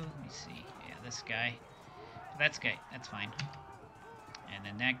left to move? Let me see. Yeah, this guy. That's guy. That's fine. And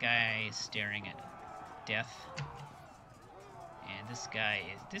then that guy is staring at death. And this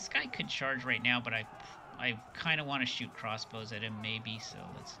guy could charge right now, but I kind of want to shoot crossbows at him maybe, so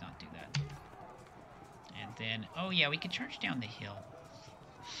let's not do that. And then, oh yeah, we could charge down the hill.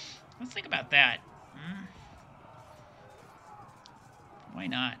 Let's think about that. Why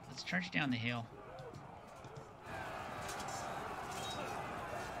not? Let's charge down the hill.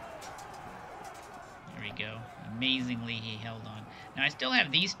 There we go. Amazingly, he held on. Now, I still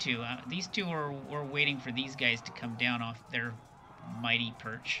have these two. These two we're waiting for these guys to come down off their mighty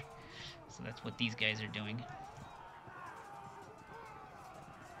perch. So that's what these guys are doing.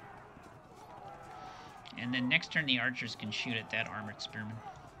 And then next turn, the archers can shoot at that armored spearman.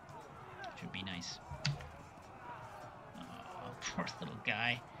 Which would be nice. Oh, poor little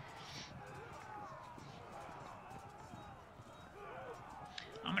guy.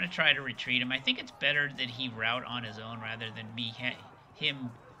 I'm going to try to retreat him. I think it's better that he rout on his own rather than him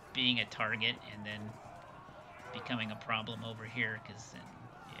being a target and then becoming a problem over here. Because then,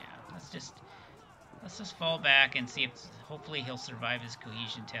 yeah, let's just fall back and see if hopefully he'll survive his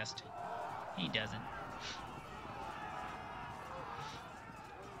cohesion test. He doesn't.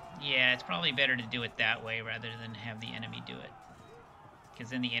 Yeah, it's probably better to do it that way rather than have the enemy do it. Because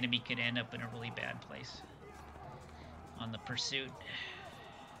then the enemy could end up in a really bad place on the pursuit.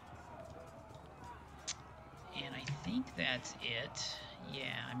 And I think that's it.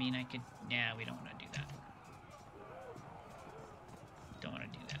 Yeah, I mean, I could... Yeah, we don't want to do that. Don't want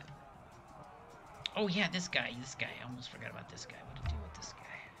to do that. Oh, yeah, this guy. I almost forgot about this guy. What to do with this guy?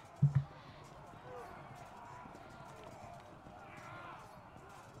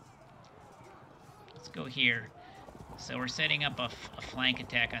 Let's go here. So we're setting up a flank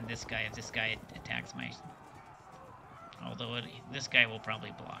attack on this guy if this guy attacks my... Although this guy will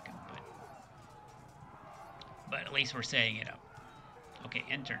probably block him, but at least we're setting it up. Okay,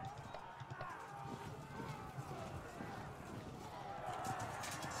 end turn.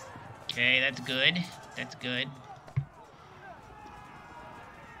 Okay, that's good. That's good.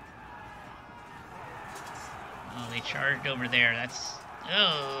 Oh, they charged over there. That's...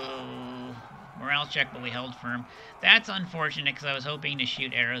 Oh... Morale check, but we held firm. That's unfortunate, because I was hoping to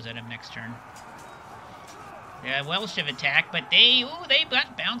shoot arrows at him next turn. The Welsh have attacked, but they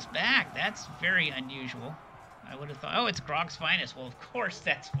got bounced back. That's very unusual. I would have thought, oh, it's Grog's finest. Well, of course,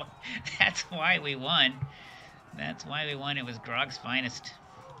 that's why we won. That's why we won. It was Grog's finest.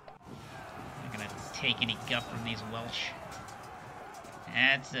 I'm not going to take any guff from these Welsh.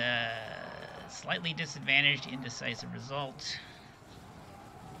 That's a slightly disadvantaged, indecisive result.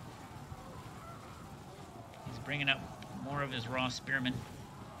 He's bringing up more of his raw spearmen.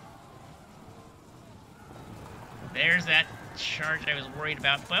 There's that charge I was worried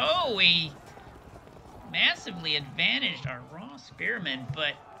about. But, oh, we massively advantaged our raw spearmen,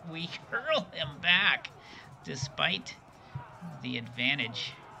 but we hurl him back despite the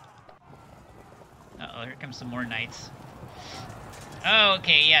advantage. Uh-oh, here comes some more knights. Oh,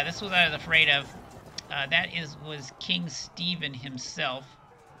 okay, yeah, this was what I was afraid of. Was King Stephen himself.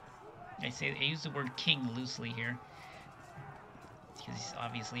 I use the word king loosely here, because he's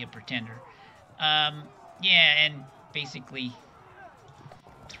obviously a pretender. Yeah, and basically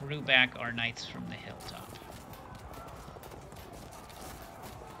threw back our knights from the hilltop.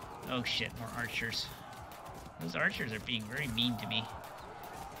 Oh shit, more archers. Those archers are being very mean to me.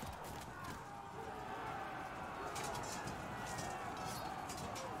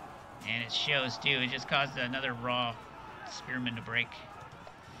 And it shows too. It just caused another raw spearman to break.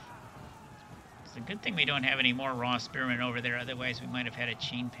 It's a good thing we don't have any more raw spearmen over there. Otherwise, we might have had a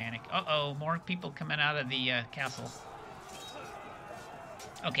chain panic. Uh-oh, more people coming out of the castle.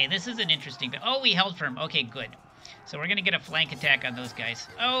 Okay, this is an interesting... Oh, we held firm. Okay, good. So we're going to get a flank attack on those guys.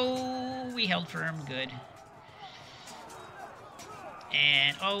 Oh, we held firm. Good.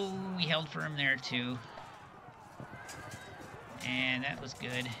 And, oh, we held firm there, too. And that was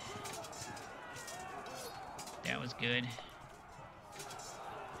good. That was good.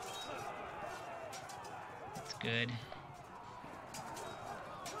 That's good.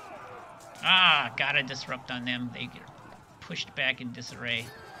 Ah, gotta disrupt on them. They get pushed back in disarray.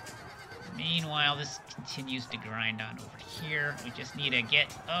 Meanwhile, this continues to grind on over here. We just need to get...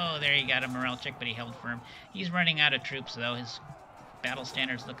 Oh, there he got a morale check, but he held firm. He's running out of troops, though. His battle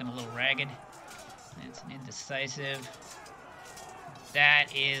standard's looking a little ragged. That's an indecisive. That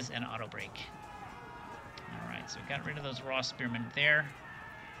is an auto break. Alright, so we got rid of those raw spearmen there.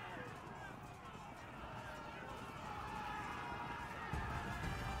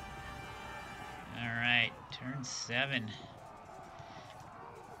 Alright, turn 7.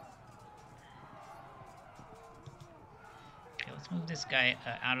 Okay, let's move this guy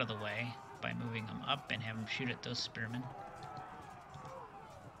out of the way by moving him up and have him shoot at those spearmen.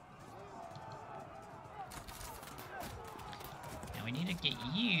 Now we need to get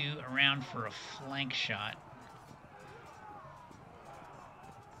you around for a flank shot.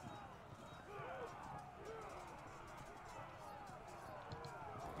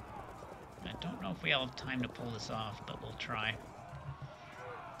 I don't know if we have time to pull this off, but we'll try.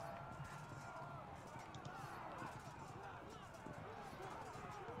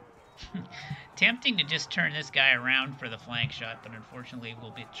 Tempting to just turn this guy around for the flank shot, but unfortunately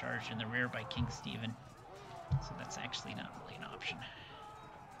we'll be charged in the rear by King Stephen. So that's actually not really an option.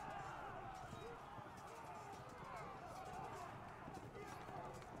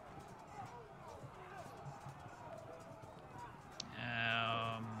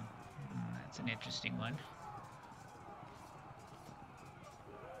 That's an interesting one.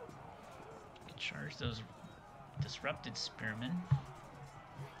 Charge those disrupted spearmen.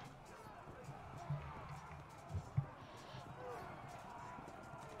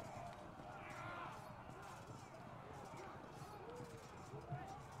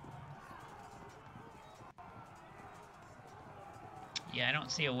 Yeah, I don't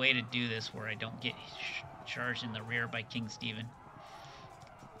see a way to do this where I don't get charged in the rear by King Stephen.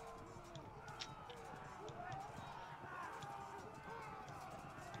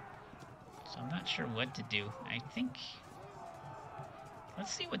 So I'm not sure what to do. I think...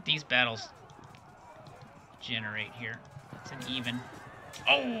 Let's see what these battles generate here. It's an even.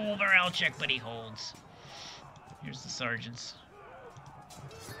 Oh, morale check, but he holds. Here's the sergeants.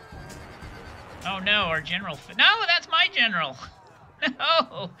 Oh no, our general... No, that's my general!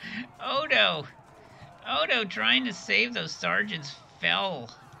 No! Odo! Odo trying to save those sergeants fell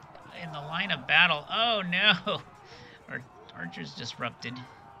in the line of battle. Oh no! Our archers disrupted.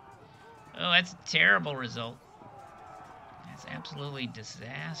 Oh, that's a terrible result. That's absolutely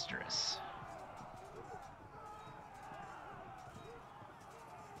disastrous.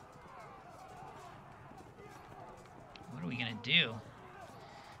 What are we gonna do?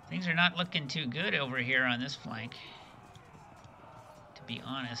 Things are not looking too good over here on this flank. To be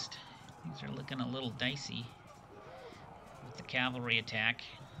honest, things are looking a little dicey with the cavalry attack.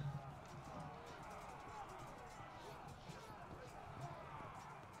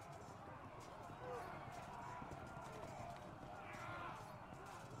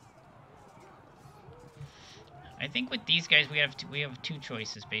 I think with these guys we have two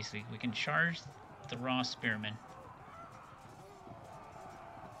choices basically. We can charge the raw spearmen,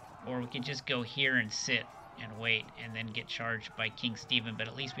 or we can just go here and sit and wait and then get charged by King Stephen, but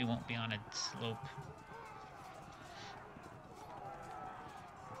at least we won't be on a slope.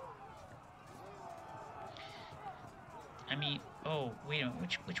 I mean, oh, wait a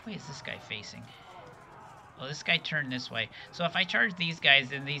minute, which way is this guy facing? Oh, this guy turned this way. So if I charge these guys,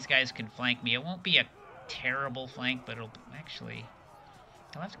 then these guys can flank me. It won't be a terrible flank, but it'll actually...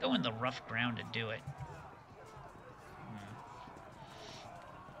 I'll have to go in the rough ground to do it.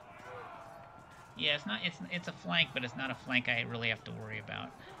 Yeah, it's a flank, but it's not a flank I really have to worry about,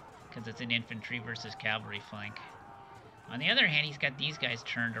 because it's an infantry versus cavalry flank. On the other hand, he's got these guys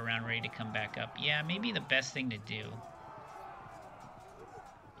turned around, ready to come back up. Yeah, maybe the best thing to do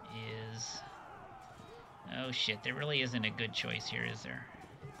is... Oh shit, there really isn't a good choice here, is there?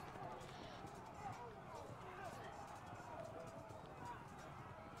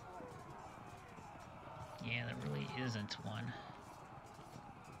 Yeah, there really isn't one.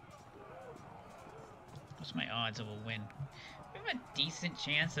 What's my odds of a win? We have a decent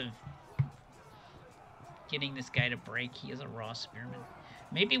chance of getting this guy to break. He is a raw spearman.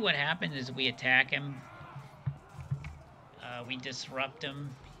 Maybe what happens is we attack him. We disrupt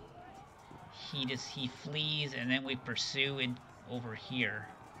him. He flees, and then we pursue over here.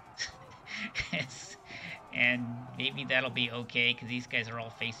 And maybe that'll be okay, because these guys are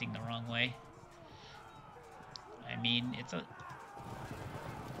all facing the wrong way. I mean, it's a...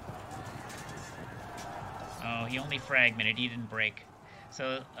 Oh, he only fragmented. He didn't break.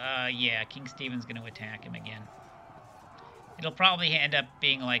 So, yeah, King Stephen's going to attack him again. It'll probably end up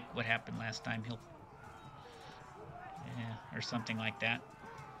being like what happened last time. Yeah, or something like that.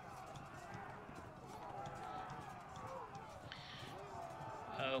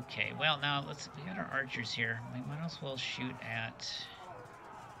 Okay, well, now we got our archers here. We might as well shoot at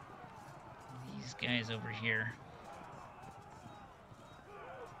these guys over here.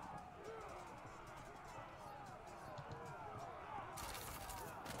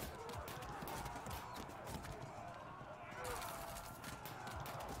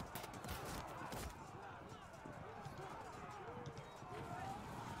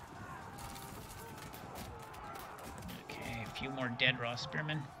 Few more dead raw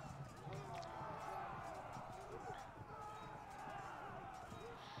spearmen.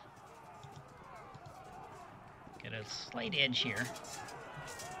 Get a slight edge here.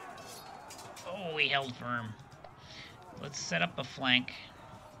 Oh, we held firm. Let's set up a flank.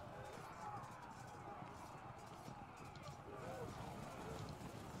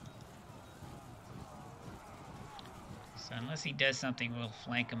 So unless he does something, we'll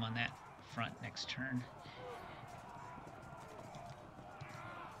flank him on that front next turn.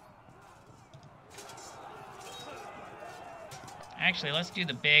 Actually, let's do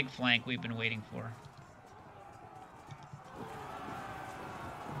the big flank we've been waiting for.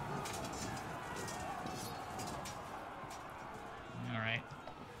 Alright.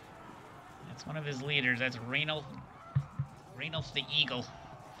 That's one of his leaders. That's Rainulf the Eagle.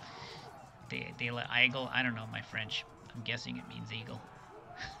 De la Eagle. I don't know my French. I'm guessing it means eagle.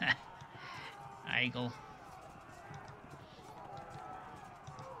 Eagle.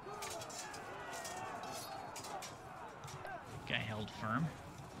 Guy held firm.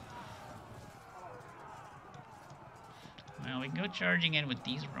 Well, we can go charging in with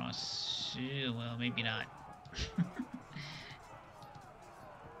these Ross. Well, maybe not.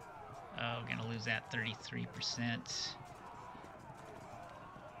 Oh, we're gonna lose that 33%.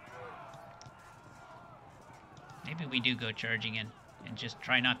 Maybe we do go charging in and just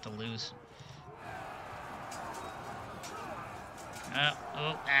try not to lose.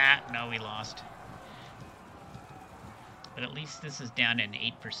 No, we lost. But at least this is down to an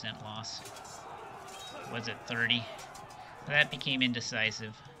 8% loss. Was it 30? So that became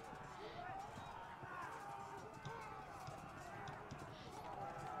indecisive.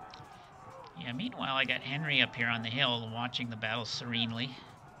 Yeah, meanwhile, I got Henry up here on the hill watching the battle serenely,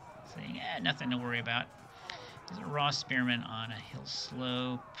 saying, nothing to worry about. There's a raw spearman on a hill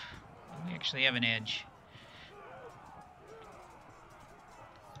slope. We actually have an edge.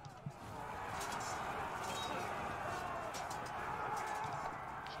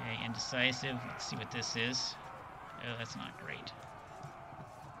 Okay, indecisive. Let's see what this is. Oh, that's not great.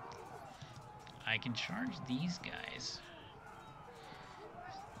 I can charge these guys.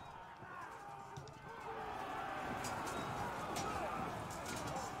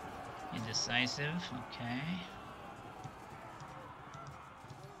 Indecisive, okay.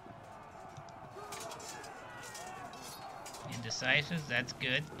 Indecisive, that's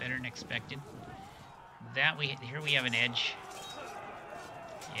good. Better than expected. Here we have an edge.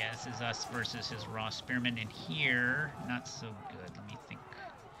 Yeah, this is us versus his raw spearman, and here, not so good. Let me think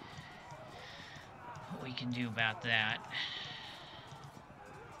what we can do about that.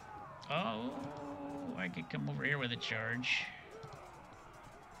 Oh, I could come over here with a charge.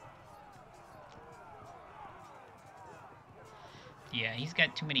 Yeah, he's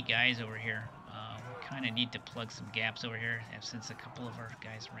got too many guys over here. We kind of need to plug some gaps over here, since a couple of our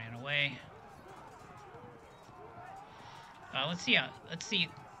guys ran away. Let's see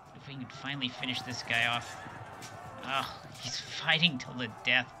if we can finally finish this guy off. Oh, he's fighting till the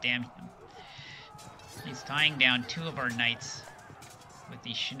death, damn him. He's tying down 2 of our knights with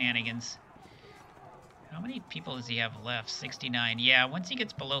these shenanigans. How many people does he have left? 69. Yeah, once he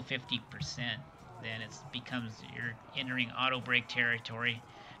gets below 50%, then it becomes, you're entering auto break territory.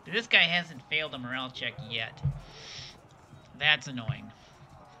 But this guy hasn't failed a morale check yet. That's annoying.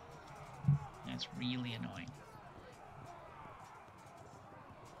 That's really annoying.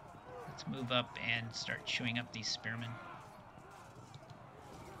 Let's move up and start chewing up these spearmen.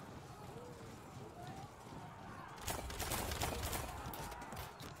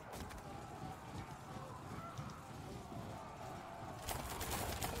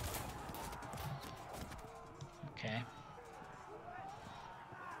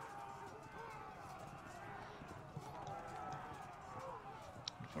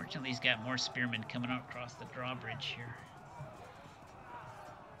 Fortunately, he's got more spearmen coming out across the drawbridge here.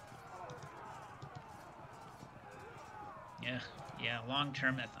 Yeah, long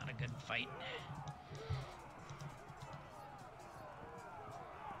term, that's not a good fight.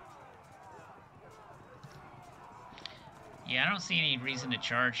 Yeah, I don't see any reason to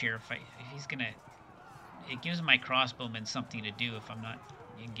charge here. If he's gonna, it gives my crossbowmen something to do if I'm not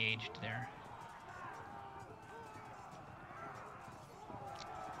engaged there.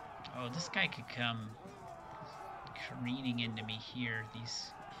 Oh, this guy could come careening into me here.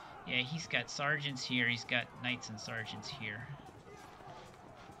 Yeah, he's got sergeants here. He's got knights and sergeants here.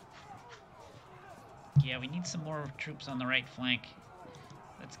 Yeah, we need some more troops on the right flank.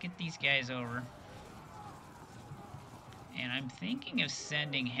 Let's get these guys over. And I'm thinking of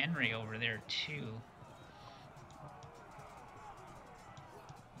sending Henry over there, too.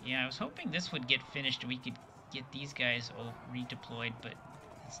 Yeah, I was hoping this would get finished and we could get these guys redeployed, but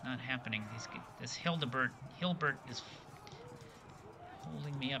it's not happening. This Hilbert is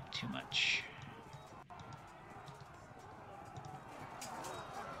holding me up too much.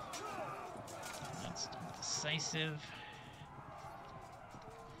 That's decisive.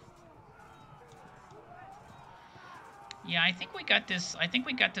 Yeah, I think we got this. I think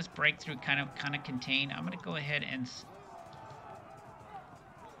we got this breakthrough kind of contained. I'm gonna go ahead and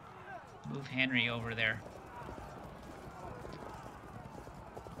move Henry over there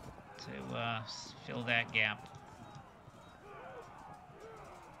to fill that gap.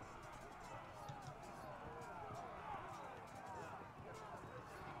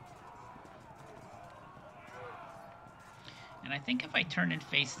 And I think if I turn and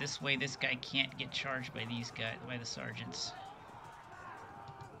face this way, this guy can't get charged by these guys, by the sergeants.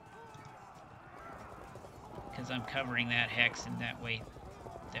 Because I'm covering that hex in that way.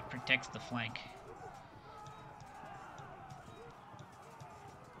 That protects the flank.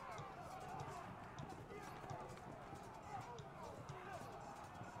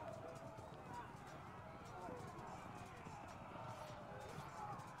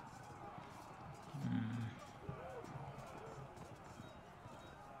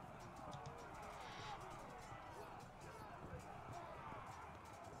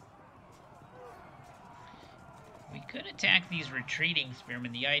 Could attack these retreating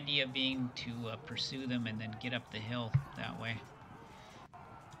spearmen, the idea being to pursue them and then get up the hill that way.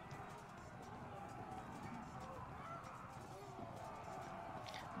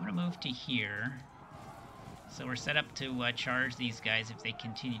 I'm going to move to here. So we're set up to charge these guys if they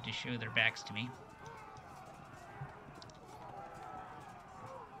continue to show their backs to me.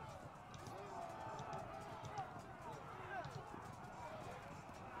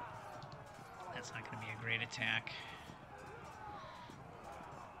 That's not going to be a great attack.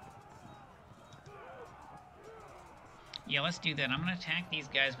 Yeah, let's do that. I'm going to attack these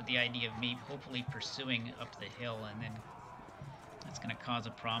guys with the idea of me hopefully pursuing up the hill, and then that's going to cause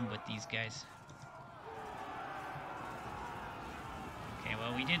a problem with these guys. Okay,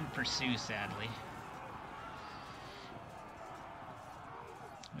 well, we didn't pursue, sadly.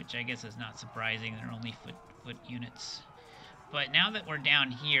 Which I guess is not surprising. They're only foot units. But now that we're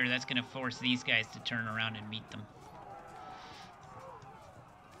down here, that's going to force these guys to turn around and meet them.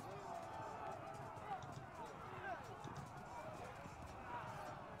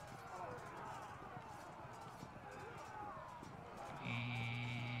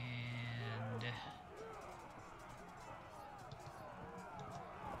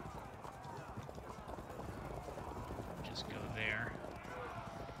 Just go there.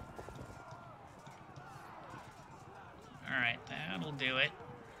 Alright, that'll do it.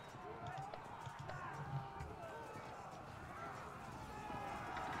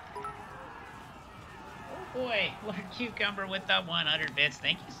 Oh boy, Lord Cucumber with the 100 bits.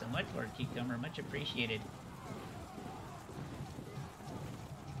 Thank you so much, Lord Cucumber. Much appreciated.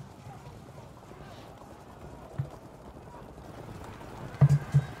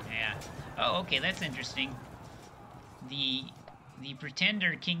 Yeah. Oh, okay, that's interesting. The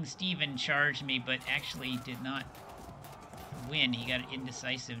pretender King Stephen charged me, but actually did not win. He got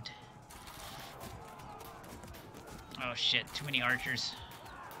indecisive. Oh shit! Too many archers.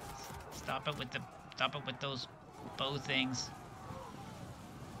 Stop it with those bow things.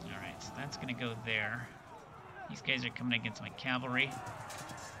 All right, so that's gonna go there. These guys are coming against my cavalry.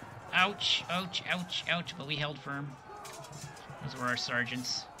 Ouch! Ouch! Ouch! Ouch! But we held firm. Those were our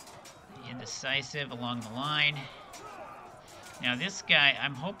sergeants. Indecisive along the line. Now this guy,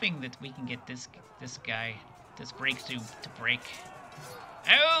 I'm hoping that we can get this guy, this breakthrough to break.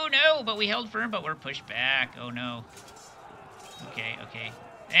 Oh no, but we held firm, but we're pushed back. Oh no. Okay, okay.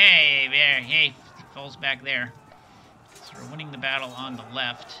 Hey, there, hey, he falls back there. Let's So we're winning the battle on the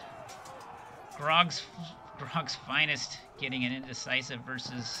left. Grog's finest getting an indecisive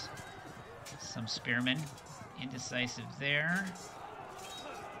versus some spearmen. Indecisive there.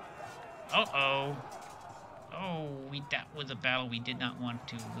 Uh-oh. Oh, that was a battle we did not want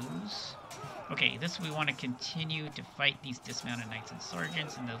to lose. Okay, this we want to continue to fight these dismounted knights and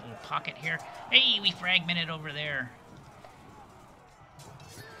sergeants in the little pocket here. Hey, we fragmented over there.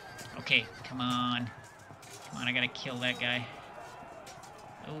 Okay, come on. Come on, I gotta kill that guy.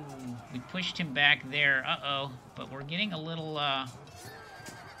 Oh, we pushed him back there. Uh-oh. But we're getting a little, Oh,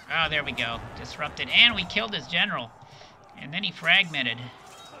 there we go. Disrupted. And we killed his general. And then he fragmented.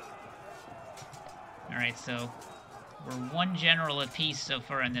 Alright, so we're one general apiece so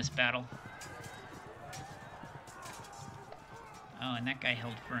far in this battle. Oh, and that guy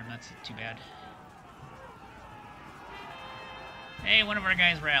held firm. That's too bad. Hey, one of our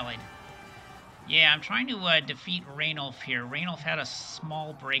guys rallied. Yeah, I'm trying to defeat Rainulf here. Rainulf had a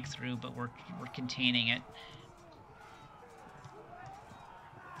small breakthrough, but we're containing it.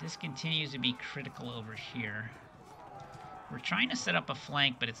 This continues to be critical over here. We're trying to set up a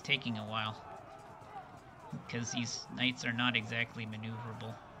flank, but it's taking a while. Because these knights are not exactly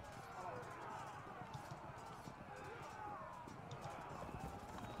maneuverable.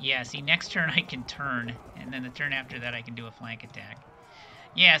 Yeah, see, next turn I can turn, and then the turn after that I can do a flank attack.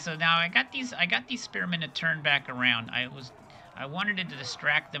 Yeah, so now I got these spearmen to turn back around. I wanted to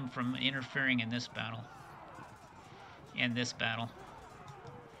distract them from interfering in this battle. And this battle.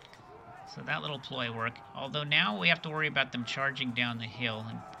 So that little ploy worked. Although now we have to worry about them charging down the hill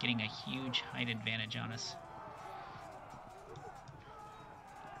and getting a huge height advantage on us.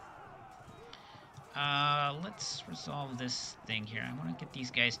 Let's resolve this thing here. I want to get these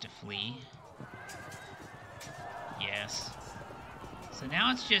guys to flee. Yes. So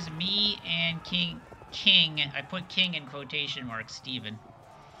now it's just me and King. I put King in quotation marks, Stephen.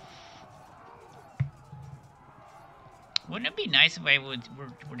 Wouldn't it be nice if I were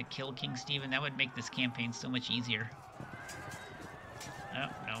to kill King Stephen? That would make this campaign so much easier. Oh,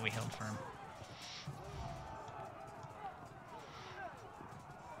 no, we held firm.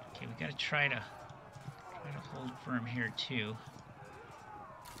 Okay, we gotta try to hold firm here too.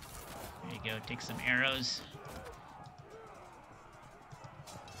 There you go, take some arrows.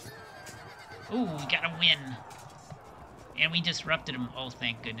 Ooh, we got a win. And we disrupted him. Oh,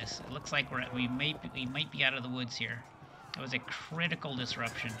 thank goodness. It looks like we might be out of the woods here. That was a critical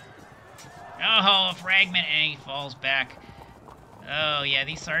disruption. Oh, a fragment, and he falls back. Oh, yeah,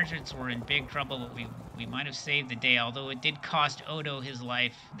 these sergeants were in big trouble, but we might have saved the day, although it did cost Odo his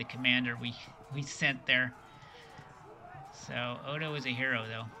life, the commander we sent there. So, Odo is a hero,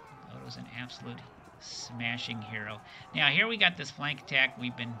 though. Odo's an absolute smashing hero. Now, here we got this flank attack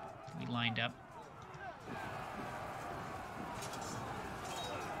we lined up.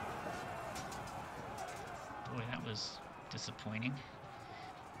 Boy, that was disappointing.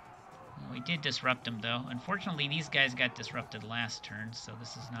 Well, we did disrupt them, though. Unfortunately, these guys got disrupted last turn, so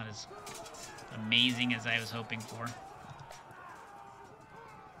this is not as amazing as I was hoping for.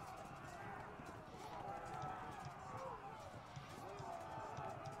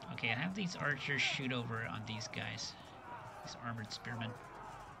 Okay, I have these archers shoot over on these guys. These armored spearmen.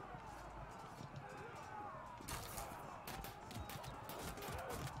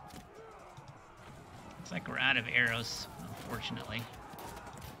 Looks like we're out of arrows, unfortunately.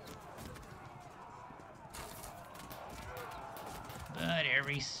 But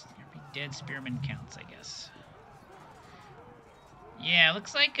every dead spearman counts, I guess. Yeah,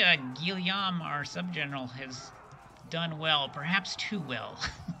 looks like Guillaume, our subgeneral, has done well, perhaps too well.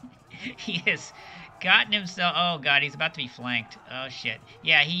 He has gotten himself... Oh, God, he's about to be flanked. Oh, shit.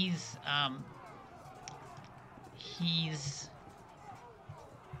 Yeah, he's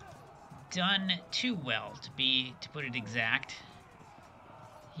done too well, to put it exact.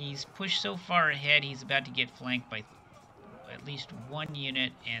 He's pushed so far ahead, he's about to get flanked by at least one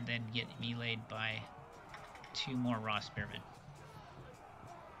unit and then get meleeed by 2 more raw spearmen.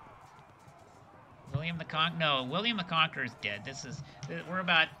 William the Conqueror? No, William the Conqueror is dead. We're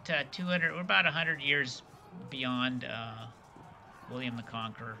about 100 years beyond William the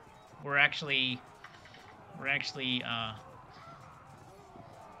Conqueror. We're actually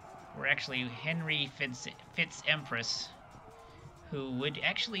Henry Fitz Empress, who would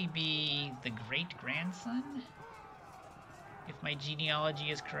actually be the great-grandson, if my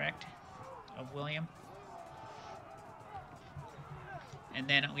genealogy is correct, of William. And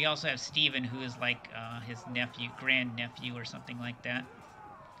then we also have Stephen, who is like his nephew, grand-nephew, or something like that.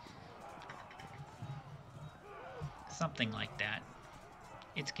 Something like that.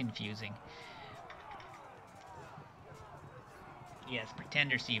 It's confusing. Yes,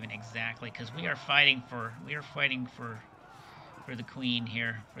 Pretender Steven, exactly, because we are fighting for the Queen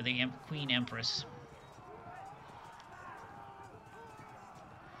here, for the Queen Empress.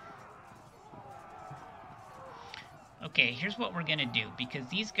 Okay, here's what we're gonna do, because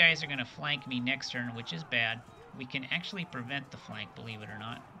these guys are gonna flank me next turn, which is bad. We can actually prevent the flank, believe it or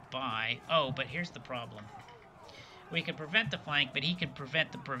not, by... Oh, but here's the problem. We can prevent the flank, but he can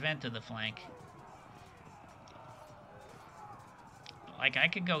prevent the prevent of the flank. Like, I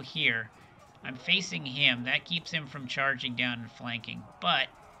could go here. I'm facing him. That keeps him from charging down and flanking. But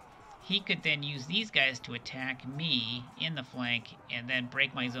he could then use these guys to attack me in the flank and then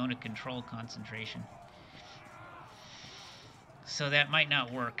break my zone of control concentration. So that might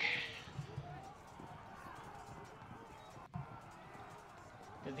not work.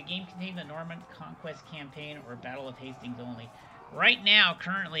 Does the game contain the Norman Conquest campaign or Battle of Hastings only? Right now,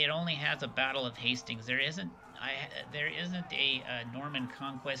 currently, it only has a Battle of Hastings. There isn't a Norman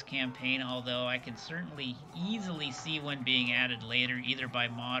Conquest campaign, although I can certainly easily see one being added later, either by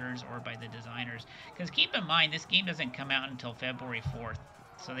modders or by the designers. Because keep in mind, this game doesn't come out until February 4th,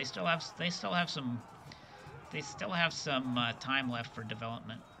 so they still have some time left for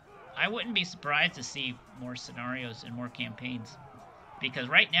development. I wouldn't be surprised to see more scenarios and more campaigns, because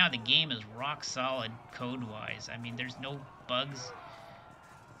right now the game is rock solid code-wise. I mean, there's no bugs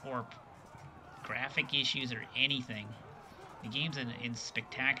or graphic issues or anything. The game's in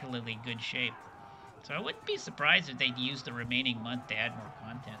spectacularly good shape. So I wouldn't be surprised if they'd use the remaining month to add more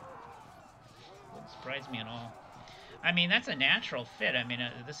content. Wouldn't surprise me at all. I mean, that's a natural fit. I mean,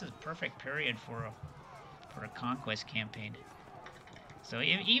 this is a perfect period for a conquest campaign. So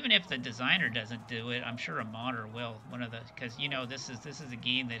even if the designer doesn't do it, I'm sure a modder will. Because you know this is a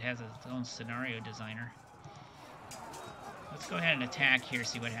game that has its own scenario designer. Let's go ahead and attack here,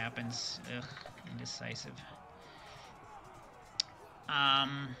 see what happens. Ugh, indecisive.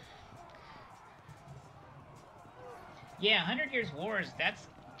 Yeah, 100 Years Wars. That's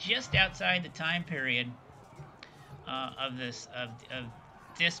just outside the time period of this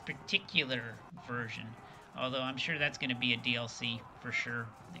particular version. Although I'm sure that's going to be a DLC for sure,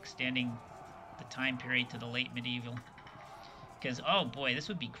 extending the time period to the late medieval. Because, oh boy, this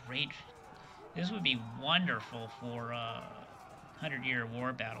would be great. This would be wonderful for 100-year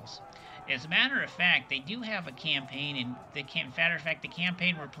war battles. As a matter of fact, they do have a campaign, matter of fact, the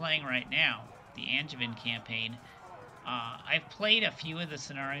campaign we're playing right now, the Angevin campaign, I've played a few of the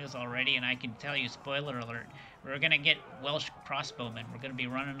scenarios already, and I can tell you, spoiler alert, we're going to get Welsh crossbowmen. We're going to be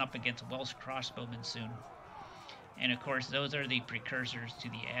running up against Welsh crossbowmen soon. And of course, those are the precursors to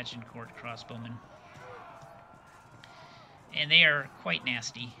the Agincourt crossbowmen. And they are quite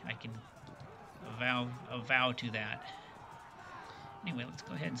nasty. I can avow to that. Anyway, let's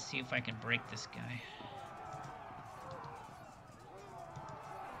go ahead and see if I can break this guy.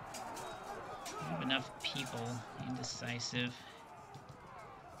 I have enough people. Indecisive.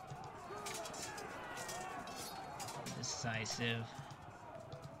 Decisive.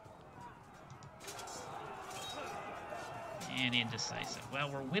 And indecisive.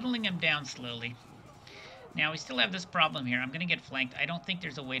 Well, we're whittling him down slowly. Now, we still have this problem here. I'm going to get flanked. I don't think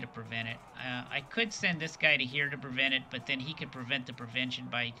there's a way to prevent it. I could send this guy to here to prevent it, but then he could prevent the prevention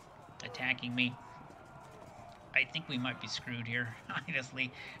by attacking me. I think we might be screwed here,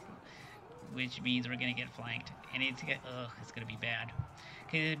 honestly. Which means we're going to get flanked. And it's going to be bad.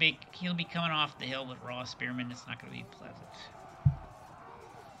 Because he'll be coming off the hill with raw spearmen. It's not going to be pleasant.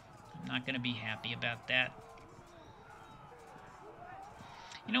 I'm not going to be happy about that.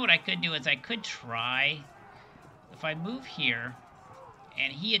 You know what I could do is I could try, if I move here,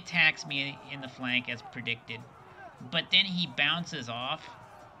 and he attacks me in the flank as predicted, but then he bounces off,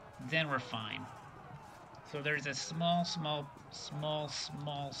 then we're fine. So there's a small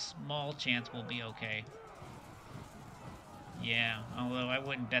chance we'll be okay. Yeah, although I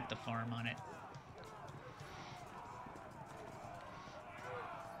wouldn't bet the farm on it.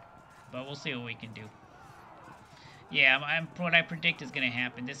 But we'll see what we can do. Yeah, what I predict is going to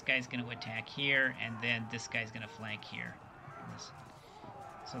happen. This guy's going to attack here, and then this guy's going to flank here.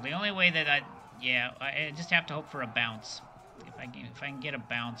 So the only way that I just have to hope for a bounce. If I can get a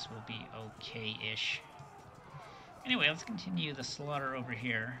bounce, we'll be okay-ish. Anyway, let's continue the slaughter over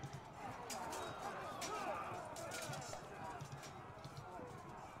here.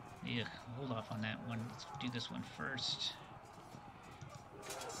 Ugh, hold off on that one. Let's do this one first.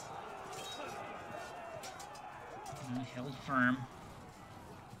 Held firm.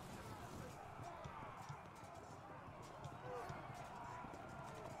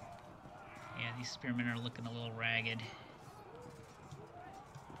 Yeah, these spearmen are looking a little ragged.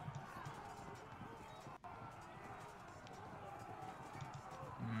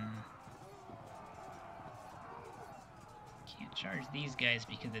 Can't charge these guys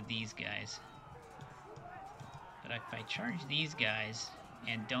because of these guys. But if I charge these guys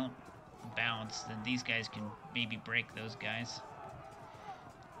and don't bounce, then these guys can maybe break those guys.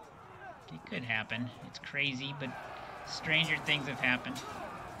 It could happen. It's crazy, but stranger things have happened.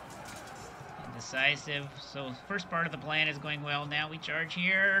 Indecisive. So first part of the plan is going well. Now we charge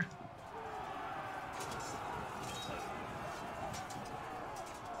here.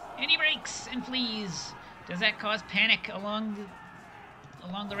 And he breaks and flees. Does that cause panic along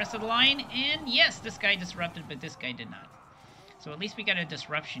the rest of the line? And yes, this guy disrupted, but this guy did not. So at least we got a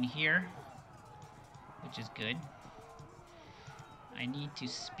disruption here, which is good. I need to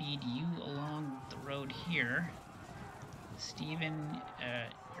speed you along the road here.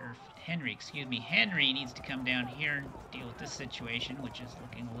 Henry, excuse me. Henry needs to come down here and deal with this situation, which is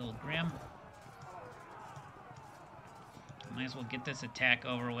looking a little grim. Might as well get this attack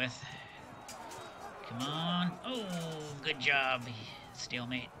over with. Come on. Oh, good job.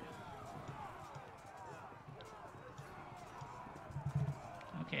 Stalemate.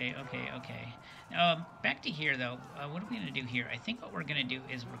 Okay. Back to here, though. What are we going to do here? I think what we're going to do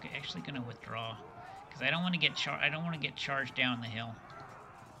is we're actually going to withdraw. Because I don't want to get charged down the hill.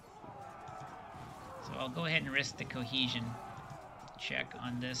 So I'll go ahead and risk the cohesion check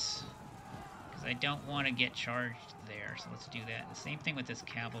on this. Because I don't want to get charged there. So let's do that. The same thing with this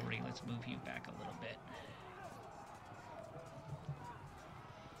cavalry. Let's move you back a little bit.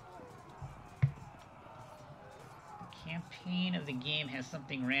 Campaign of the game has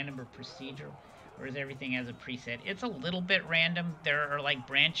something random or procedural, or is everything as a preset? It's a little bit random. There are like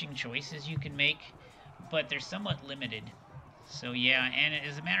branching choices you can make, but they're somewhat limited. So yeah, and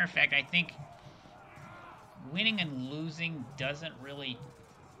as a matter of fact, I think winning and losing doesn't really,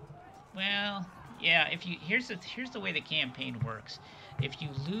 well, yeah, here's the way the campaign works. If you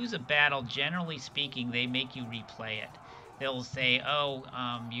lose a battle, generally speaking, they make you replay it. They'll say, oh,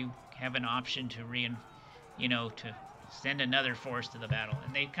 you have an option to to send another force to the battle.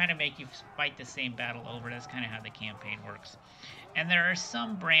 And they kind of make you fight the same battle over. That's kind of how the campaign works. And there are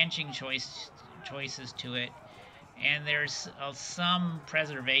some branching choices to it. And there's some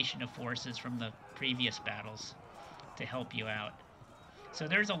preservation of forces from the previous battles to help you out. So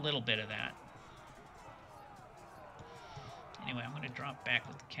there's a little bit of that. Anyway, I'm going to drop back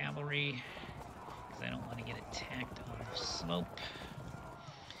with the cavalry because I don't want to get attacked on the slope.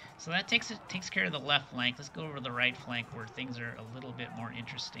 So that takes care of the left flank. Let's go over to the right flank where things are a little bit more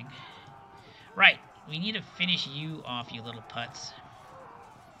interesting. Right, we need to finish you off, you little putz.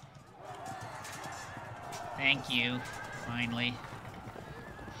 Thank you, finally.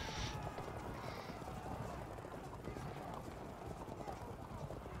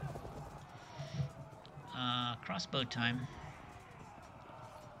 Crossbow time.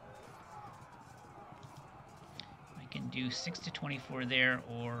 Can do 6 to 24 there,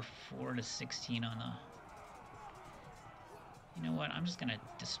 or 4 to 16 on the... You know what? I'm just going to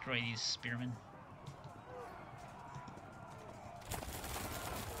destroy these spearmen.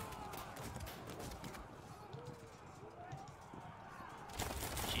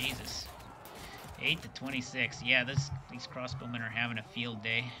 Jesus. 8 to 26. Yeah, these crossbowmen are having a field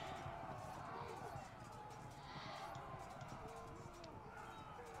day.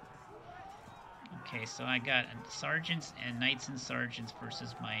 Okay, so I got sergeants and knights and sergeants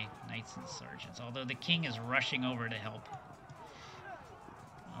versus my knights and sergeants. Although the king is rushing over to help.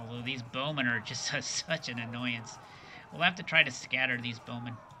 Although these bowmen are just such an annoyance. We'll have to try to scatter these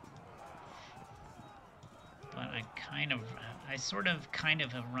bowmen. But I sort of kind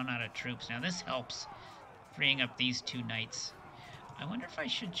of have run out of troops. Now this helps freeing up these two knights. I wonder if I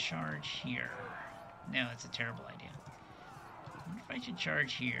should charge here. No, that's a terrible idea. I wonder if I should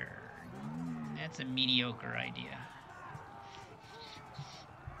charge here. That's a mediocre idea.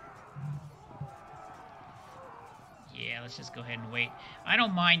 Yeah, let's just go ahead and wait. I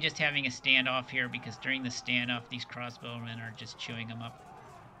don't mind just having a standoff here because during the standoff, these crossbowmen are just chewing them up.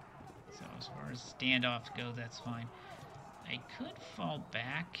 So as far as standoffs go, that's fine. I could fall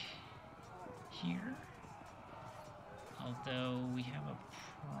back here. Although we have a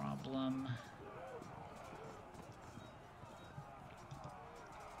problem.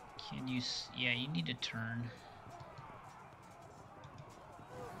 Can you... Yeah, you need to turn.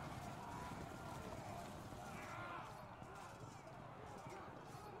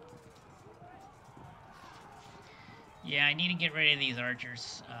 Yeah, I need to get rid of these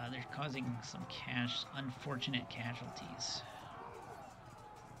archers. They're causing some unfortunate casualties.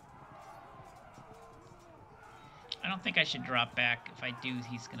 I don't think I should drop back. If I do,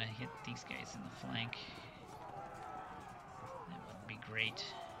 he's going to hit these guys in the flank. That would be great.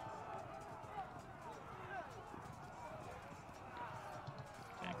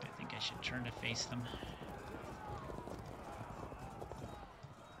 should turn to face them.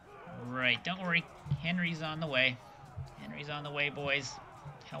 Right, don't worry. Henry's on the way. Henry's on the way, boys.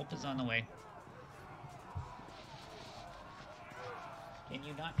 Help is on the way. Can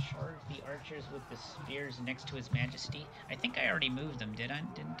you not charge the archers with the spears next to His Majesty? I think I already moved them,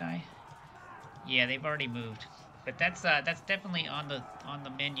 didn't I? Yeah, they've already moved. But that's definitely on the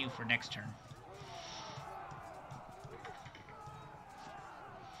menu for next turn.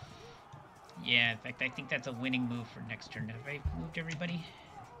 Yeah, in fact, I think that's a winning move for next turn. Have I moved everybody?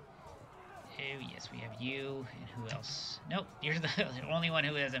 Oh, yes, we have you. And who else? Nope, you're the only one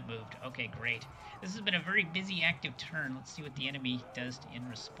who hasn't moved. Okay, great. This has been a very busy, active turn. Let's see what the enemy does in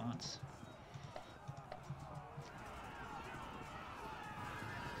response.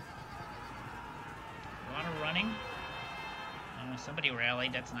 A lot of running. Somebody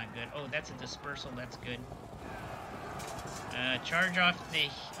rallied. That's not good. Oh, that's a dispersal. That's good. Charge off the...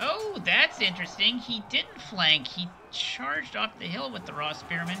 Oh, that's interesting. He didn't flank. He charged off the hill with the raw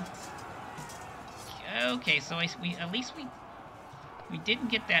spearmen. Okay, so at least we didn't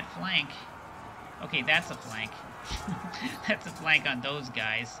get that flank. Okay, that's a flank. That's a flank on those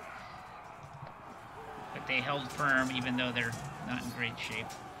guys. But they held firm, even though they're not in great shape.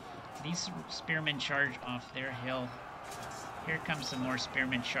 These spearmen charge off their hill. Here comes some more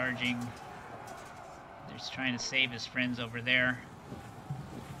spearmen charging. They're just trying to save his friends over there.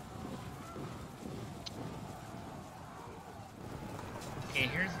 Okay,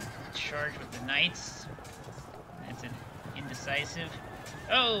 here's the charge with the knights. That's an indecisive.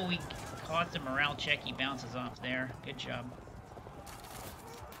 Oh, we caught the morale check. He bounces off there. Good job.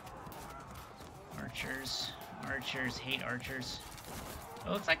 Archers. Archers. Hate archers.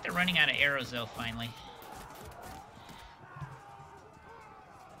 Oh, looks like they're running out of arrows, though, finally.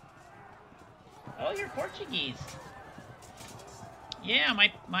 Oh, you're Portuguese. Yeah,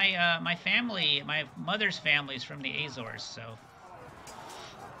 my family, my mother's family is from the Azores, so.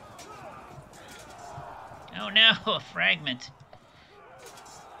 Oh no, a fragment.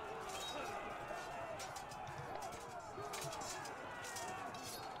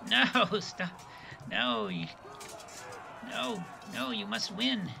 No, stop. No, no, you must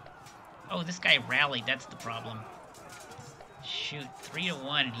win. Oh, this guy rallied, that's the problem. Shoot,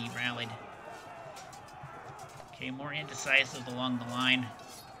 3-1 and he rallied. Okay, more indecisive along the line.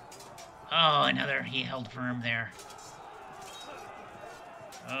 Oh, another, he held firm there.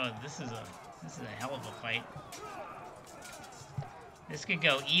 Oh, this is a hell of a fight. This could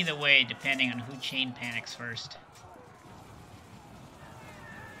go either way depending on who chain panics first.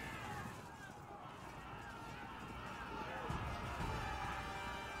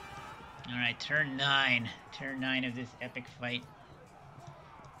 Alright, turn 9. Turn 9 of this epic fight.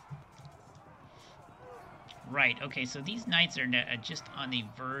 Right, okay, so these knights are just on the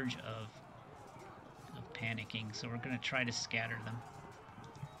verge of panicking, so we're going to try to scatter them.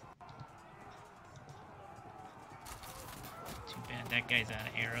 Too bad that guy's out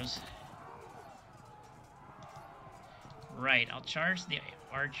of arrows. Right, I'll charge the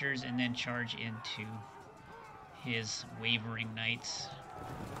archers and then charge into his wavering knights.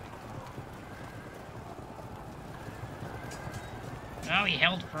 Oh, he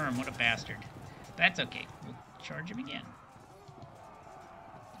held firm. What a bastard. That's okay. We'll charge him again.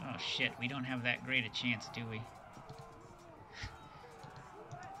 Oh, shit. We don't have that great a chance, do we?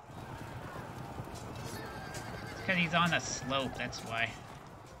 It's because he's on a slope. That's why.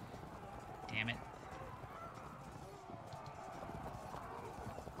 Damn it.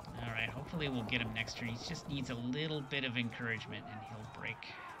 Alright, hopefully we'll get him next turn. He just needs a little bit of encouragement and he'll break.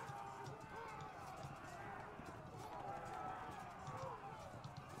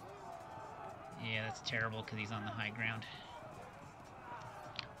 Yeah, that's terrible because he's on the high ground.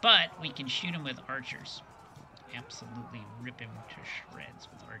 But we can shoot him with archers. Absolutely rip him to shreds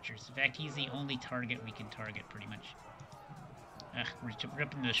with archers. In fact, he's the only target we can target, pretty much.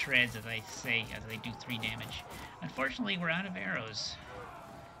 Rip him to shreds, as I say, as I do 3 damage. Unfortunately, we're out of arrows.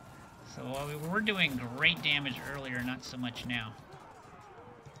 So while we were doing great damage earlier, not so much now.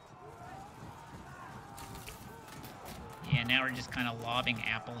 Yeah, now we're just kind of lobbing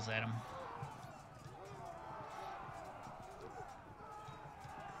apples at him.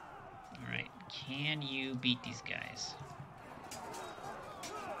 Alright, can you beat these guys?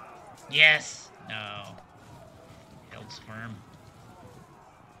 Yes! No. Held firm.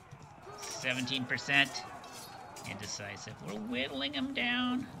 17%. Indecisive. We're whittling him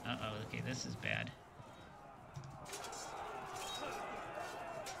down. Uh-oh, okay, this is bad.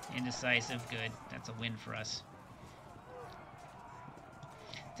 Indecisive, good. That's a win for us.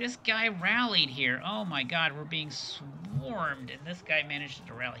 This guy rallied here. Oh my god, we're being swarmed, and this guy managed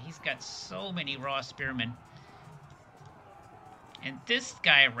to rally. He's got so many raw spearmen. And this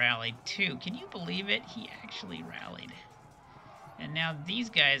guy rallied too. Can you believe it? He actually rallied. And now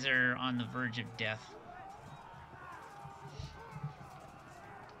these guys are on the verge of death.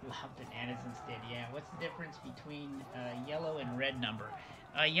 Love bananas instead, yeah. What's the difference between yellow and red number?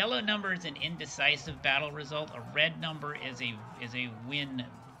 A yellow number is an indecisive battle result. A red number is a win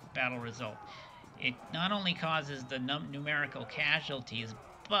battle result. It not only causes the numerical casualties,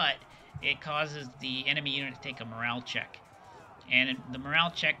 but it causes the enemy unit to take a morale check. And the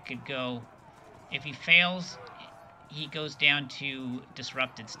morale check could go, if he fails, he goes down to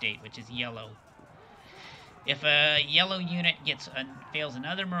disrupted state, which is yellow. If a yellow unit fails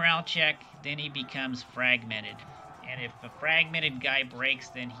another morale check, then he becomes fragmented. And if a fragmented guy breaks,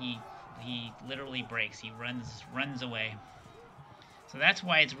 then he literally breaks. He runs away. So that's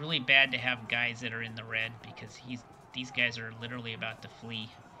why it's really bad to have guys that are in the red, because these guys are literally about to flee.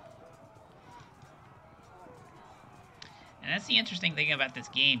 And that's the interesting thing about this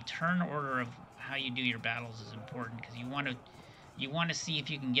game. Turn order of how you do your battles is important, because you want to see if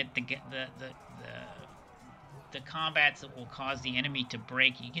you can get the combats that will cause the enemy to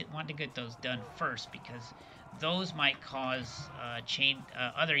break. You want to get those done first, because those might cause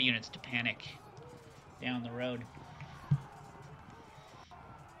other units to panic down the road.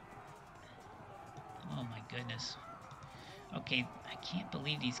 Oh my goodness. Okay, I can't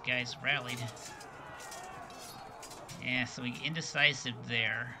believe these guys rallied. Yeah, so we indecisive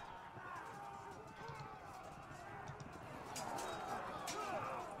there.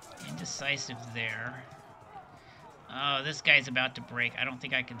 Indecisive there. Oh, this guy's about to break. I don't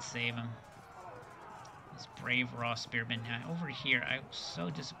think I can save him. This brave raw spearman. Now, over here, I'm so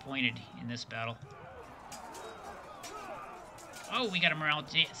disappointed in this battle. Oh, we got a morale.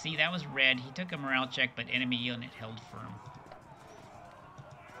 See, that was red. He took a morale check, but enemy unit held firm.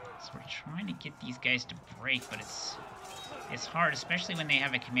 So we're trying to get these guys to break, but it's hard, especially when they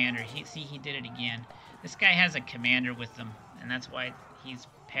have a commander. See, he did it again. This guy has a commander with them, and that's why he's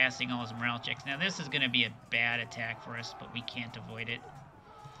passing all his morale checks. Now, this is going to be a bad attack for us, but we can't avoid it.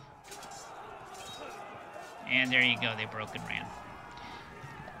 And there you go. They broke and ran.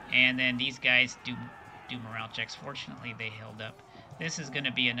 And then these guys do morale checks. Fortunately, they held up. This is going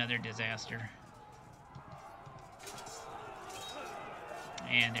to be another disaster.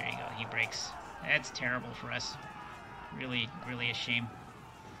 And there you go. He breaks. That's terrible for us. Really, really a shame.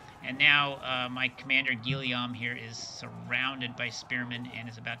 And now my commander Guillaume here is surrounded by spearmen and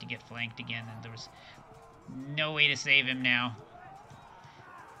is about to get flanked again. And there's no way to save him now.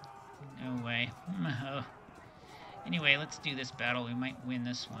 No way. Anyway, let's do this battle. We might win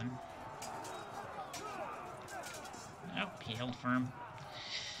this one. Oh, he held firm.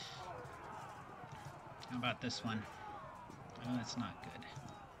 How about this one? Oh, that's not good.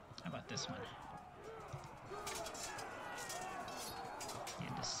 How about this one?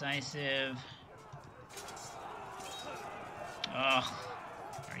 Indecisive. Oh,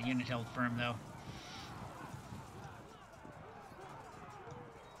 our unit held firm, though.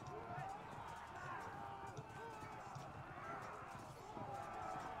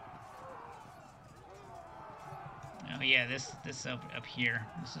 Oh yeah, this up here.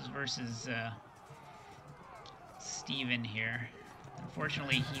 This is versus Steven here.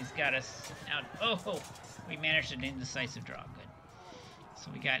 Unfortunately, he's got us out. Oh, we managed an indecisive draw. Good. So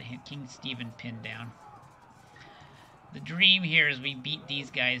we got King Stephen pinned down. The dream here is we beat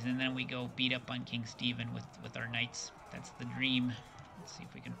these guys and then we go beat up on King Stephen with our knights. That's the dream. Let's see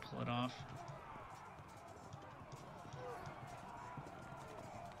if we can pull it off.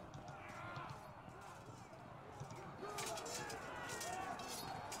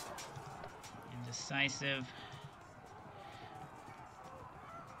 Indecisive.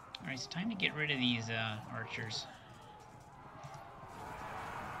 Alright, it's time to get rid of these archers.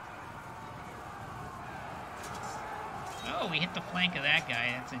 Oh, we hit the flank of that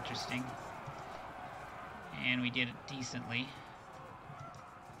guy. That's interesting. And we did it decently.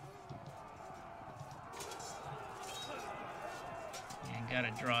 And got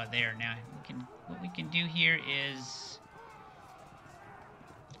a draw there. Now, what we can do here is...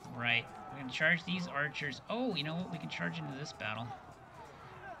 Right. We're going to charge these archers. Oh, you know what? We can charge into this battle.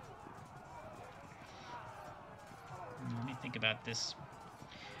 Let me think about this.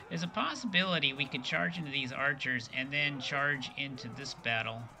 There's a possibility we could charge into these archers and then charge into this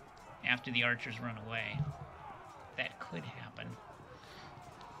battle after the archers run away. That could happen.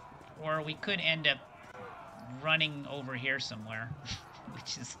 Or we could end up running over here somewhere,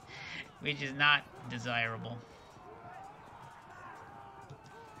 which is not desirable.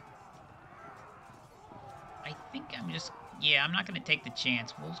 Yeah, I'm not going to take the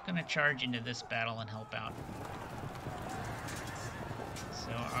chance. We're just going to charge into this battle and help out.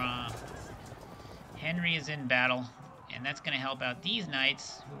 So, Henry is in battle, and that's going to help out these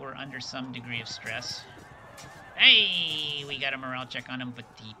knights who are under some degree of stress. Hey, we got a morale check on him, but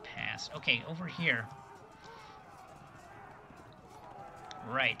he passed. Okay, over here.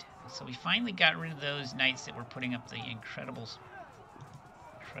 Right. So we finally got rid of those knights that were putting up the incredible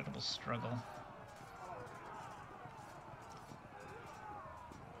struggle.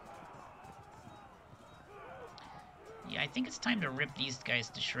 Yeah, I think it's time to rip these guys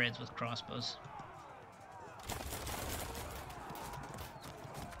to shreds with crossbows.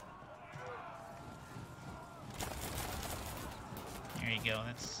 There you go.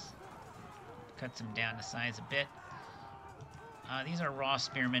 That's cuts them down to size a bit. These are raw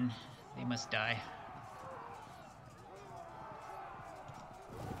spearmen. They must die.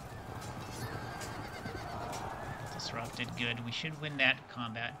 Disrupted. Good. We should win that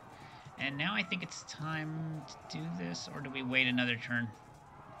combat. And now I think it's time to do this, or do we wait another turn?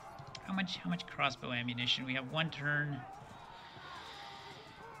 How much crossbow ammunition? We have one turn.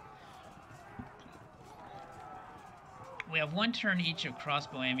 We have one turn each of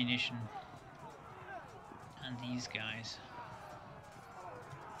crossbow ammunition on these guys.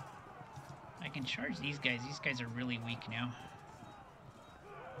 I can charge these guys. These guys are really weak now.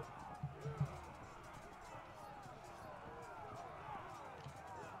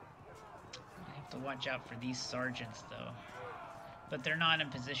 I have to watch out for these sergeants, though. But they're not in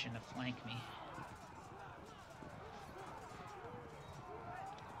position to flank me.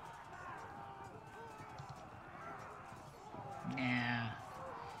 Nah.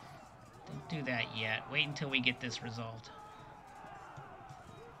 Don't do that yet. Wait until we get this resolved.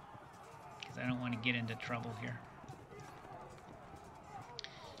 I don't want to get into trouble here.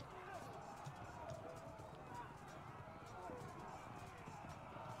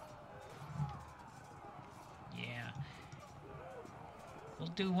 Yeah. We'll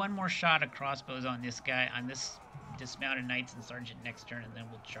do one more shot of crossbows on this guy, on this dismounted knights and sergeant next turn, and then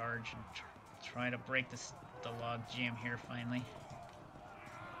we'll charge and try to break the log jam here finally.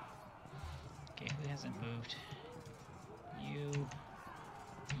 Okay, who hasn't moved? You.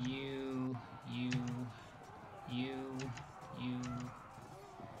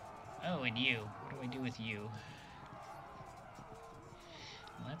 Oh, and you. What do I do with you?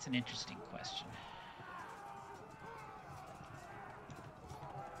 Well, that's an interesting question.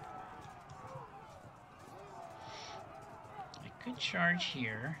 I could charge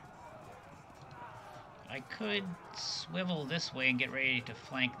here. I could swivel this way and get ready to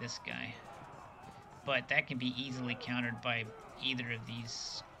flank this guy. But that can be easily countered by either of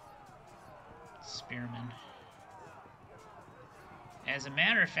these spearmen. As a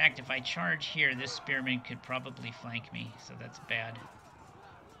matter of fact, if I charge here, this spearman could probably flank me, so that's bad.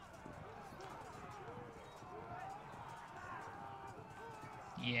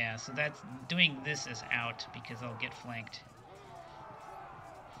 Yeah, so that's doing this is out because I'll get flanked.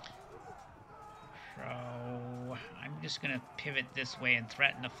 So I'm just gonna pivot this way and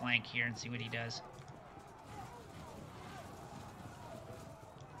threaten the flank here and see what he does.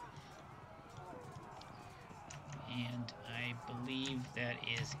 And I believe that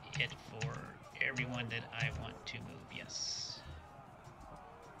is it for everyone that I want to move, yes.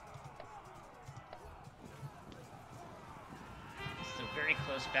 It's a very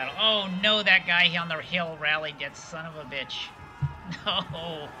close battle. Oh no, that guy on the hill rallied, that son of a bitch.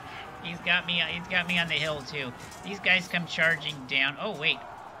 No, he's got me on the hill too. These guys come charging down. Oh wait.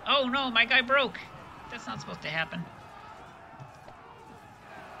 Oh no, my guy broke. That's not supposed to happen.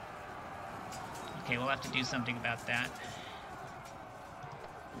 Okay, we'll have to do something about that.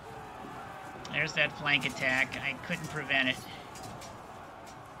 There's that flank attack. I couldn't prevent it.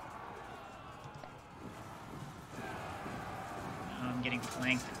 Oh, I'm getting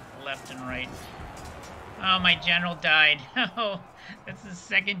flanked left and right. Oh, my general died. Oh, that's the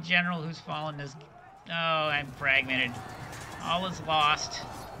second general who's fallen this... Oh, I'm fragmented. All is lost.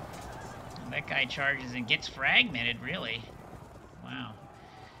 And that guy charges and gets fragmented, really. Wow.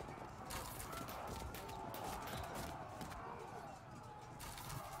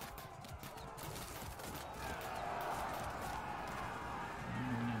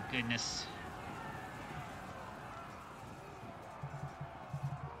 Goodness.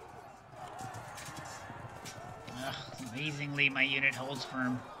 Ugh, amazingly, my unit holds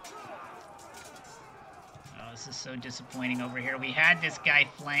firm. Oh, this is so disappointing over here. We had this guy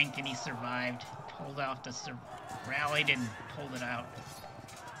flanked and he survived. Pulled off the... rallied and pulled it out.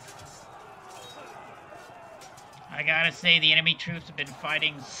 I gotta say, the enemy troops have been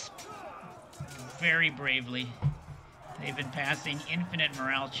fighting very bravely. They've been passing infinite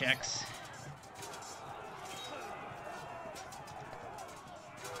morale checks.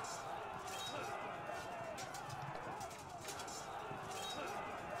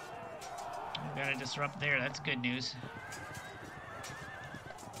 We've got to disrupt there. That's good news.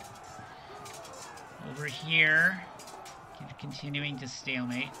 Over here, continuing to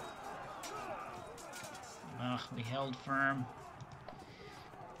stalemate. We held firm.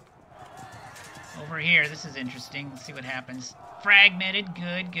 Over here, this is interesting. Let's see what happens. Fragmented.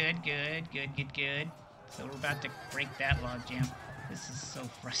 Good, good, good, good, good, good. So we're about to break that logjam. This is so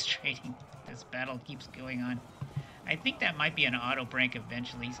frustrating. This battle keeps going on. I think that might be an auto break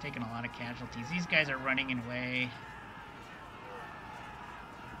eventually. He's taking a lot of casualties. These guys are running away.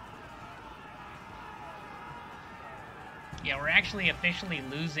 Yeah, we're actually officially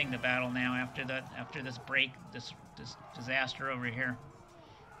losing the battle now after this break, this disaster over here.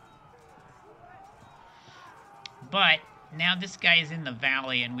 But now this guy is in the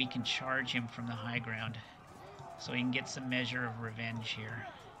valley and we can charge him from the high ground. So we can get some measure of revenge here.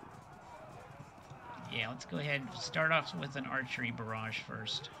 Yeah, let's go ahead and start off with an archery barrage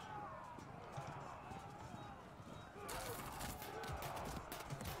first.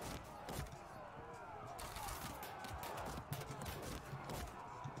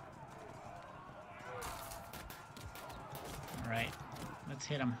 Alright, let's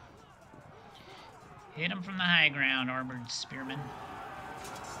hit him. Hit him from the high ground, armored spearman.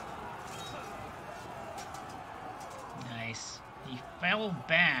 Nice. He fell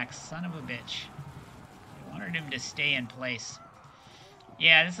back, son of a bitch. I wanted him to stay in place.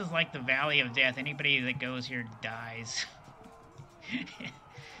 Yeah, this is like the Valley of Death. Anybody that goes here dies.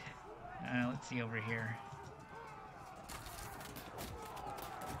 Let's see over here.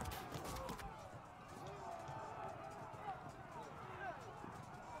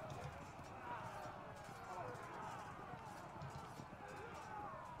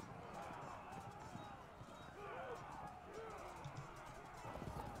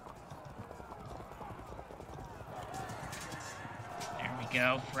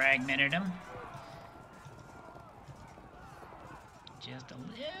 Go, fragmented him. Just a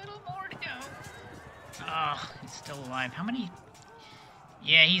little more to go. Oh, he's still alive. How many?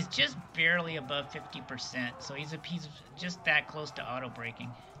 Yeah, he's just barely above 50%, so he's just that close to auto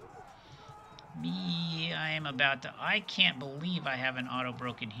breaking. Me, I am about to. I can't believe I haven't auto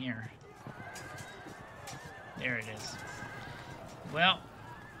broken here. There it is. Well,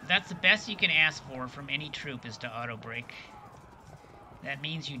 that's the best you can ask for from any troop is to auto break. That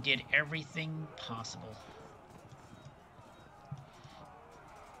means you did everything possible.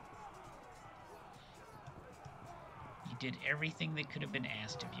 You did everything that could have been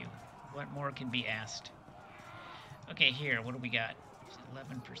asked of you. What more can be asked? Okay, here, what do we got?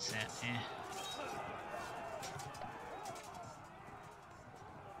 11%.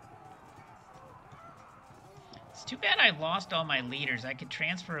 It's too bad I lost all my leaders. I could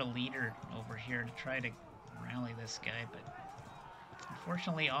transfer a leader over here to try to rally this guy, but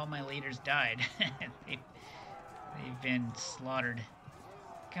unfortunately, all my leaders died. They've been slaughtered.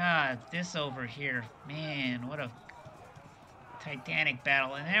 God, this over here, man, what a titanic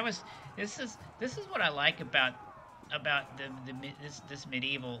battle! And this is what I like about this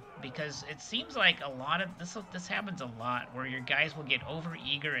medieval, because it seems like a lot of this happens a lot where your guys will get over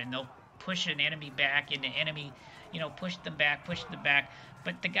eager and they'll push an enemy back into enemy, push them back,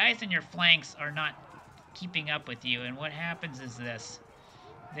 but the guys in your flanks are not keeping up with you, and what happens is this.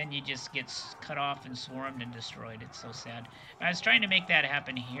 Then you just get cut off and swarmed and destroyed. It's so sad. I was trying to make that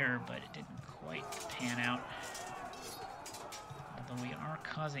happen here, but it didn't quite pan out. Although we are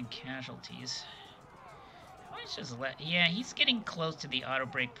causing casualties. Let's just yeah, he's getting close to the auto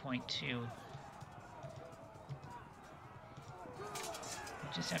break point too.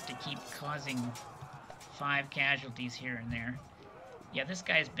 We just have to keep causing 5 casualties here and there. Yeah, this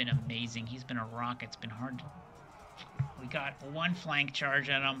guy's been amazing. He's been a rock. It's been hard to... We got 1 flank charge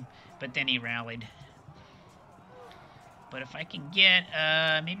on him, but then he rallied. But if I can get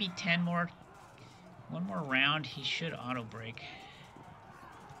maybe 10 more, 1 more round, he should auto break.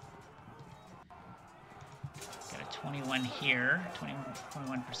 Got a 21 here,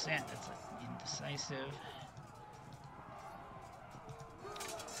 21%. That's indecisive.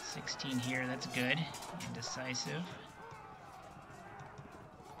 16 here, that's good. Indecisive.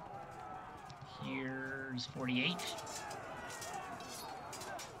 Here's 48.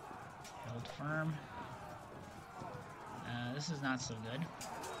 Held firm. This is not so good.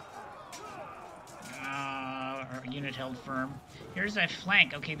 Our unit held firm. Here's a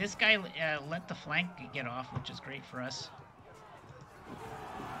flank. Okay, this guy let the flank get off, which is great for us.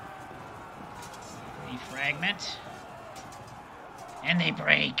 The fragment. And they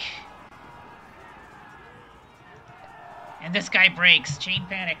break. And this guy breaks. Chain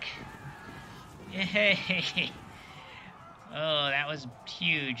panic. Yay! Oh, that was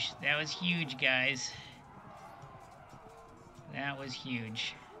huge. That was huge, guys. That was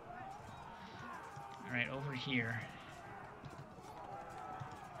huge. Alright, over here.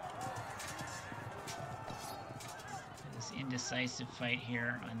 This indecisive fight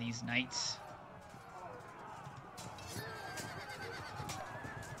here on these knights.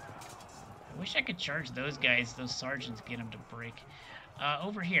 I wish I could charge those guys, those sergeants, get them to break.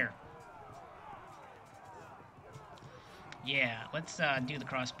 Over here. Yeah, let's do the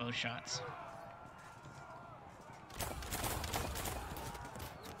crossbow shots.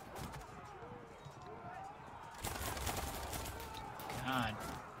 God.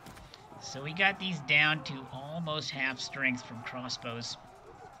 So we got these down to almost half strength from crossbows.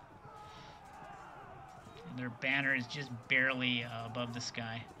 And their banner is just barely above the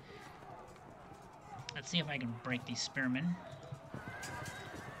sky. Let's see if I can break these spearmen.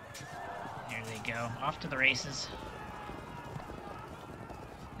 There they go. Off to the races.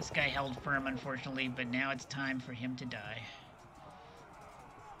 This guy held firm, unfortunately, but now it's time for him to die.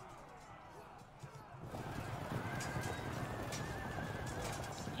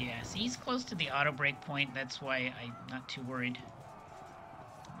 Yeah, see, he's close to the auto break point. That's why I'm not too worried.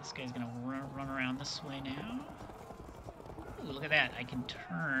 This guy's gonna run around this way now. Ooh, look at that. I can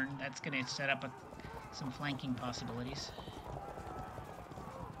turn. That's gonna set up some flanking possibilities.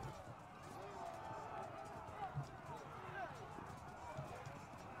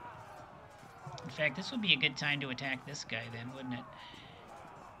 In fact, this would be a good time to attack this guy then, wouldn't it?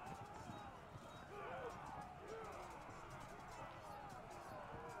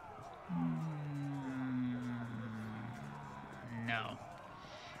 No.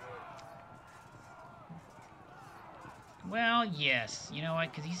 Well, yes. You know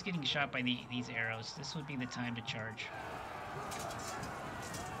what? Because he's getting shot by these arrows. This would be the time to charge.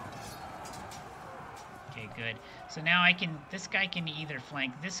 Okay, good. So now this guy can either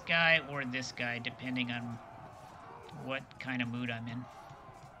flank this guy or this guy, depending on what kind of mood I'm in.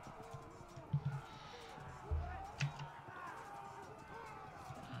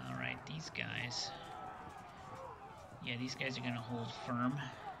 Alright, these guys. Yeah, these guys are going to hold firm.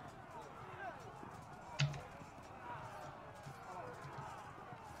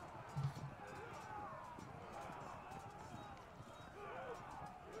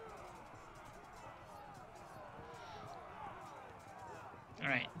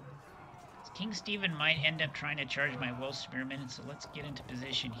 Alright. King Stephen might end up trying to charge my Welsh spearmen, so let's get into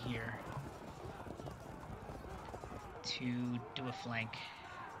position here to do a flank.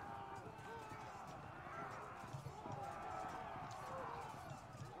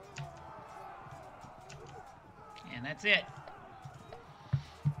 And that's it.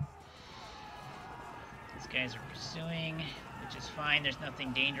 These guys are pursuing, which is fine. There's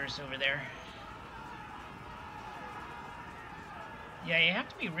nothing dangerous over there. Yeah, you have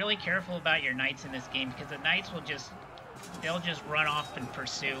to be really careful about your knights in this game, because the knights will they'll just run off and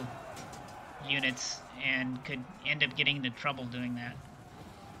pursue units and could end up getting into trouble doing that.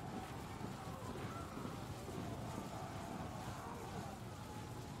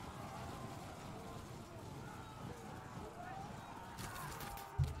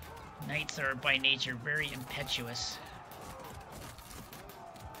 Knights are by nature very impetuous.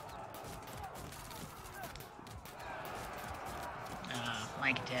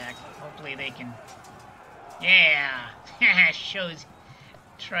 Flank attack. Hopefully they can... Yeah! Shows...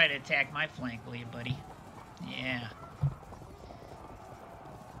 Try to attack my flank, will you, buddy? Yeah.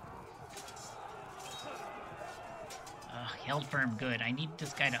 Held firm, good. I need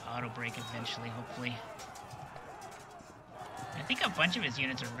this guy to auto-break eventually, hopefully. I think a bunch of his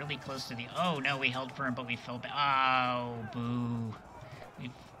units are really close to the... Oh, no, we held firm, but we fell back. Oh, boo.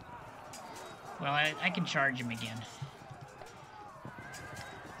 Well, I can charge him again.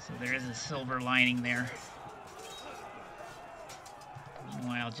 So there is a silver lining there.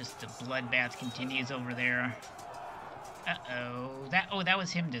 Meanwhile, just the bloodbath continues over there. Uh-oh. That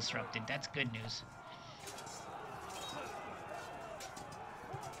was him disrupted. That's good news.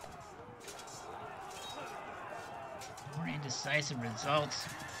 More indecisive results.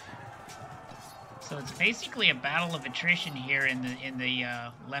 So it's basically a battle of attrition here in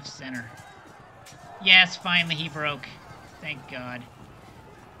the left center. Yes, finally he broke. Thank God.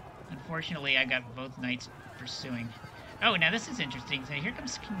 Unfortunately, I got both knights pursuing. Oh, now this is interesting. So here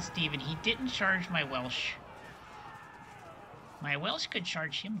comes King Stephen. He didn't charge my Welsh. My Welsh could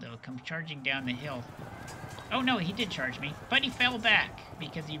charge him, though, come charging down the hill. Oh, no, he did charge me. But he fell back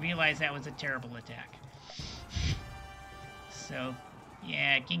because he realized that was a terrible attack. So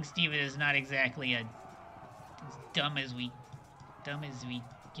Yeah, King Stephen is not exactly as dumb as we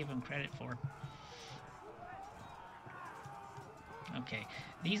give him credit for. Okay,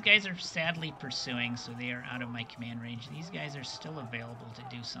 these guys are sadly pursuing, so they are out of my command range. These guys are still available to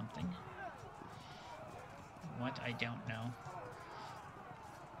do something. What, I don't know.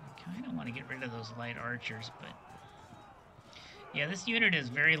 I kind of want to get rid of those light archers, but... Yeah, this unit is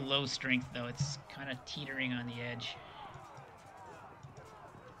very low strength, though. It's kind of teetering on the edge.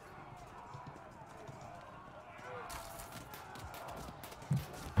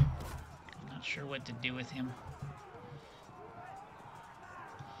 I'm not sure what to do with him.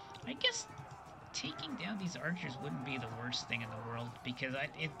 I guess taking down these archers wouldn't be the worst thing in the world, because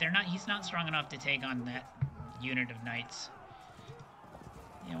he's not strong enough to take on that unit of knights.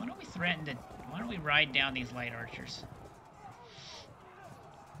 Yeah, why don't we ride down these light archers?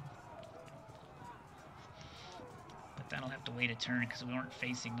 But that'll have to wait a turn because we weren't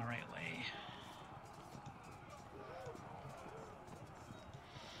facing the right way.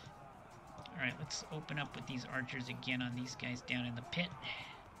 Alright, let's open up with these archers again on these guys down in the pit.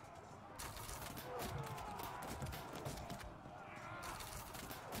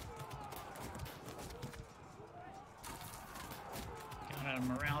 Got a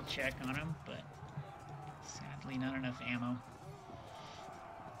morale check on him, but sadly not enough ammo.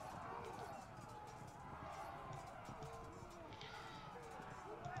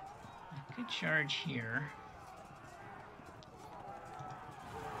 I could charge here.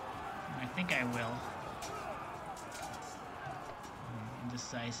 I think I will.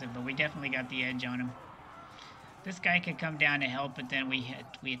 Indecisive, but we definitely got the edge on him. This guy could come down to help, but then we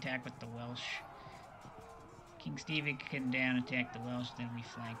attack with the Welsh. King Stevie could come down and attack the Welsh, then we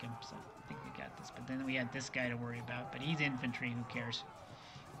flank him. So I think we got this. But then we had this guy to worry about. But he's infantry, who cares?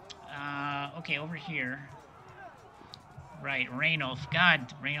 Okay, over here. Right, Rainulf.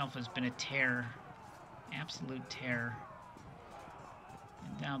 God, Rainulf has been a terror. Absolute terror.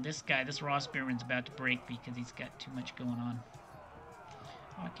 And now this guy, this Raw Spearman's about to break because he's got too much going on.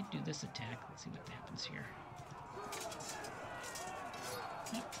 Oh, I could do this attack. Let's see what happens here.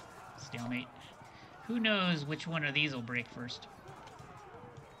 Yep. Stalemate. Who knows which one of these will break first?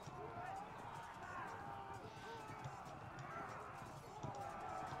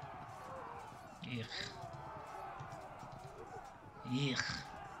 Ugh. Ugh.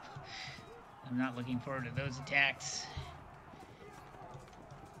 I'm not looking forward to those attacks.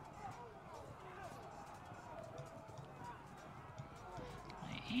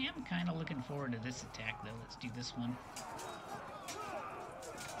 I am kind of looking forward to this attack, though. Let's do this one.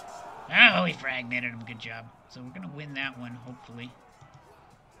 Oh, we fragmented him. Good job. So we're going to win that one, hopefully.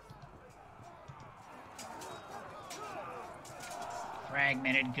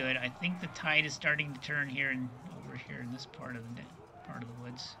 Fragmented, good. I think the tide is starting to turn here and over here in this part of the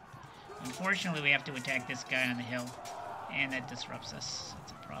woods. Unfortunately, we have to attack this guy on the hill, and that disrupts us.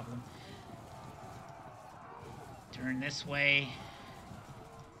 That's a problem. Turn this way.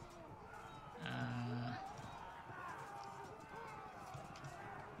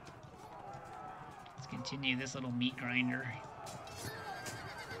 Let's continue this little meat grinder.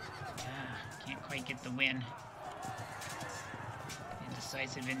 Can't quite get the win.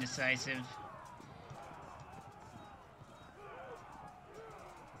 Indecisive, indecisive.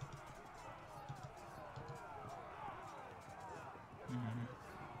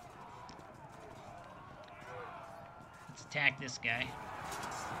 Let's attack this guy.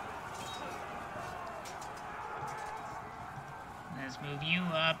 Let's move you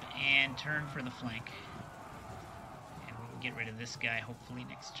up and turn for the flank. And we can get rid of this guy hopefully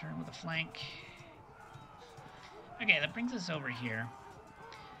next turn with a flank. Okay, that brings us over here.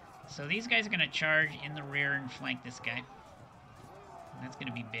 So these guys are going to charge in the rear and flank this guy. And that's going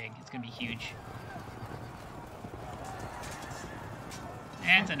to be big. It's going to be huge.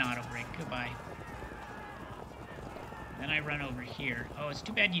 That's an auto break. Goodbye. Then I run over here. Oh, it's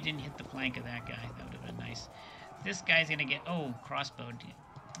too bad you didn't hit the flank of that guy. That would have been nice. This guy's going to get... Oh, crossbowed.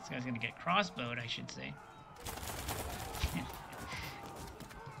 This guy's going to get crossbowed, I should say.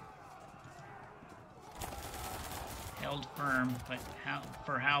 Held firm, but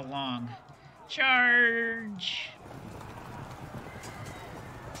for how long? Charge!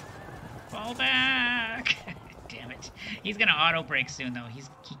 Fall back! Damn it. He's gonna auto break soon though. He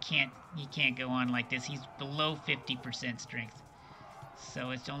can't go on like this. He's below 50% strength.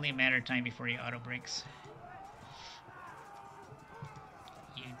 So it's only a matter of time before he auto breaks.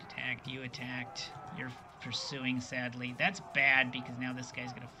 You attacked. You're pursuing, sadly. That's bad because now this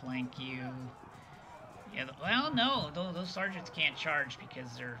guy's gonna flank you. Yeah, well, no, those sergeants can't charge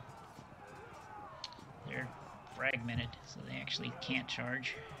because they're fragmented, so they actually can't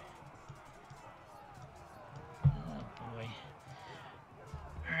charge. Oh boy.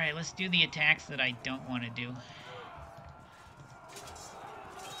 Alright, let's do the attacks that I don't want to do.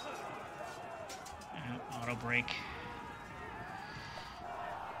 Auto brake.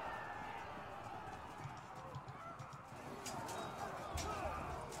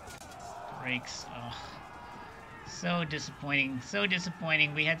 Brakes. Oh. So disappointing. So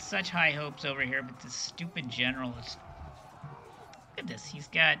disappointing. We had such high hopes over here, but this stupid general is... Look at this. He's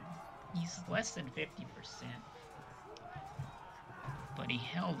less than 50%. But he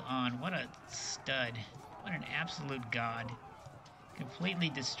held on. What a stud. What an absolute god. Completely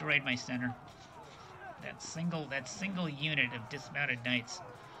destroyed my center. That single unit of dismounted knights.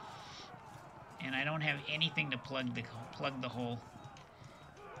 And I don't have anything to plug the hole.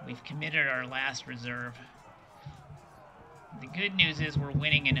 We've committed our last reserve. The good news is we're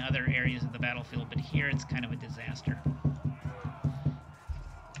winning in other areas of the battlefield, but here it's kind of a disaster.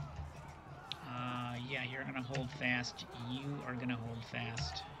 Yeah, you're gonna hold fast. You are gonna hold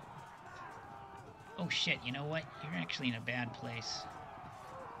fast. Oh shit, you know what? You're actually in a bad place.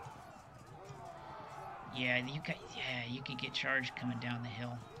 Yeah, you could get charged coming down the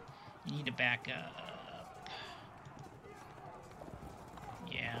hill. You need to back up.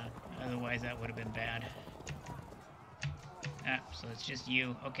 Yeah, otherwise that would have been bad. Ah, so it's just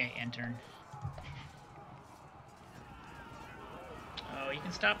you. Okay, end turn. Oh, you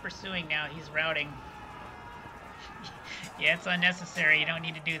can stop pursuing now. He's routing. Yeah, it's unnecessary. You don't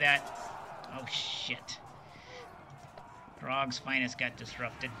need to do that. Oh, shit. Grog's finest got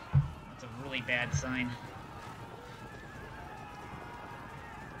disrupted. That's a really bad sign.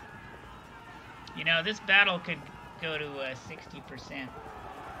 You know, this battle could go to 60%.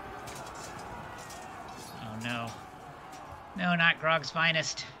 Oh, no. No, not Grog's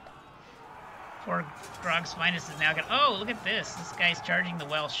finest. Poor Grog's finest is now going to... Oh, look at this. This guy's charging the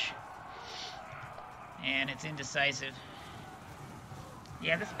Welsh. And it's indecisive.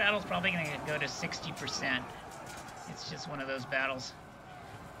 Yeah, this battle's probably going to go to 60%. It's just one of those battles.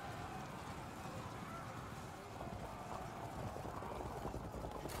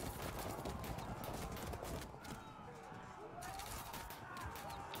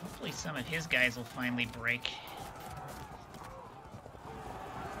 Hopefully some of his guys will finally break.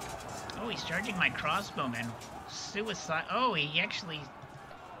 Oh, he's charging my crossbowmen. Suicide. Oh, he actually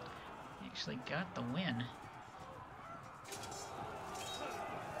got the win.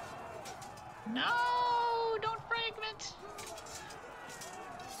 No, don't fragment.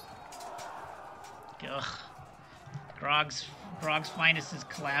 Ugh. Grog's finest is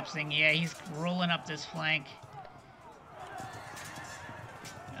collapsing. Yeah, he's rolling up this flank.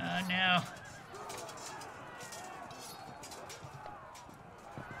 Oh no.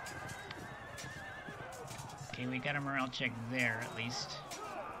 Okay, we got a morale check there at least.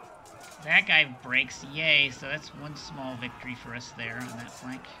 That guy breaks, yay, so that's one small victory for us there on that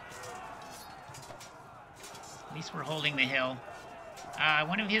flank. At least we're holding the hill.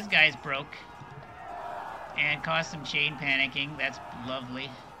 One of his guys broke and caused some chain panicking. That's lovely.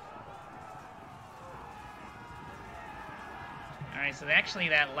 Alright, so actually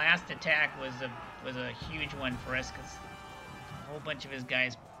that last attack was a huge one for us because a whole bunch of his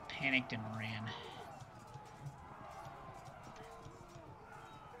guys panicked and ran.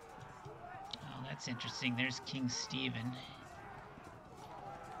 Oh, that's interesting. There's King Stephen.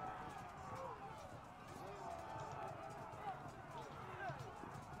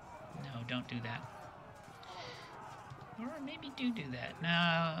 No, don't do that. Or maybe do that.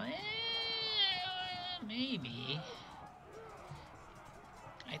 No, maybe.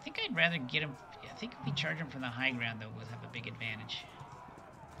 I think I'd rather get him... I think if we charge him from the high ground, though, we'll have a big advantage.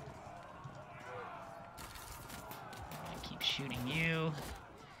 I keep shooting you.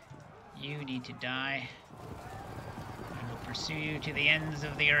 You need to die. I will pursue you to the ends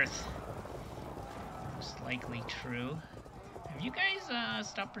of the earth. Most likely true. Have you guys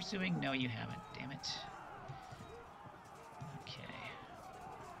stopped pursuing? No, you haven't. Damn it. Okay.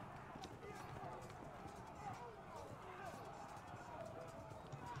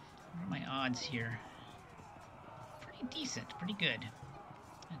 What are my odds here? Pretty decent. Pretty good.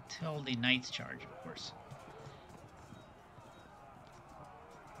 Until the Knights charge, of course.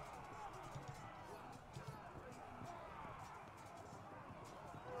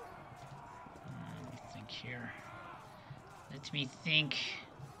 Here. Let me think.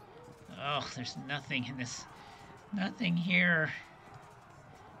 Oh, there's nothing in this. Nothing here.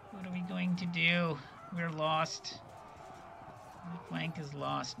 What are we going to do? We're lost. The flank is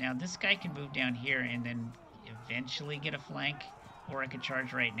lost. Now, this guy can move down here and then eventually get a flank. Or I could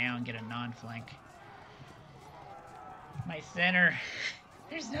charge right now and get a non-flank. My center.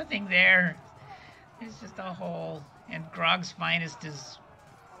 There's nothing there. There's just a hole. And Grog's Finest is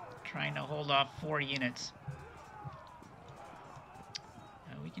trying to hold off 4 units.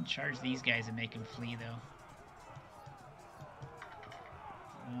 We can charge these guys and make them flee, though.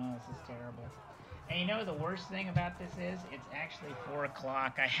 Oh, this is terrible. And you know the worst thing about this is? It's actually 4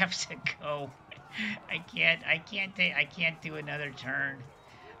 o'clock. I have to go. I can't do another turn.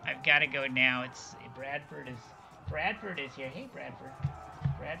 I've got to go now. Bradford is here. Hey, Bradford.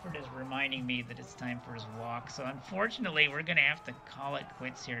 Bradford is reminding me that it's time for his walk. So unfortunately, we're going to have to call it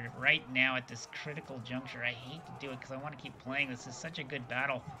quits here right now at this critical juncture. I hate to do it because I want to keep playing. This is such a good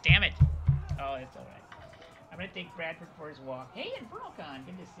battle. Damn it. Oh, it's all right. I'm going to take Bradford for his walk. Hey, and Brocon,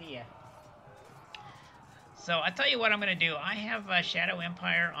 good to see you. So I tell you what I'm going to do. I have Shadow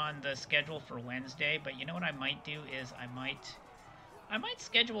Empire on the schedule for Wednesday, but you know what I might do is I might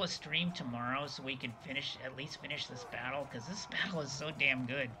schedule a stream tomorrow so we can at least finish this battle, because this battle is so damn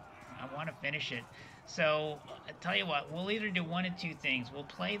good. I want to finish it. So I tell you what, we'll either do one of two things. We'll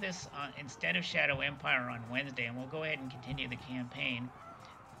play this instead of Shadow Empire on Wednesday, and we'll go ahead and continue the campaign.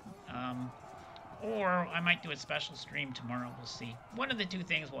 Or I might do a special stream tomorrow. We'll see. One of the two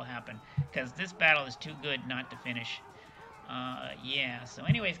things will happen, because this battle is too good not to finish. Yeah, so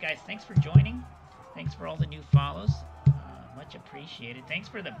anyways, guys, thanks for joining. Thanks for all the new follows. Much appreciated. Thanks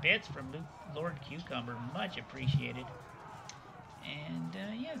for the bits from Lord Cucumber. Much appreciated. And,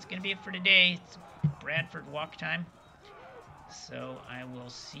 yeah, it's going to be it for today. It's Bradford walk time. So I will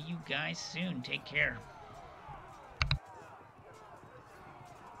see you guys soon. Take care.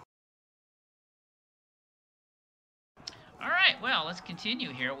 All right, well, let's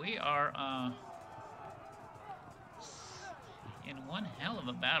continue here. We are in one hell of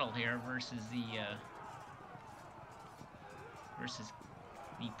a battle here versus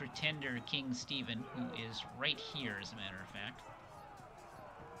the pretender King Stephen, who is right here, as a matter of fact.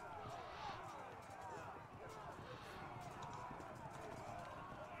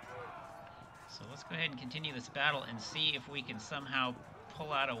 So let's go ahead and continue this battle and see if we can somehow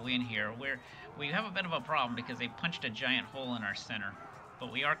pull out a win here. We have a bit of a problem because they punched a giant hole in our center,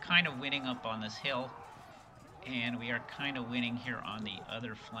 but we are kind of winning up on this hill, and we are kind of winning here on the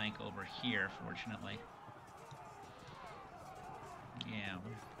other flank over here, fortunately. Yeah,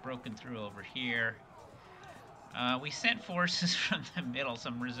 we've broken through over here. We sent forces from the middle,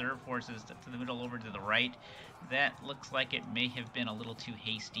 some reserve forces to the middle over to the right. That looks like it may have been a little too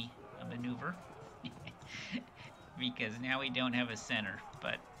hasty a maneuver. Because now we don't have a center,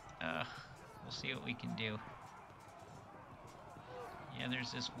 but we'll see what we can do. Yeah,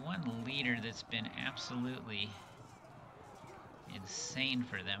 there's this one leader that's been absolutely insane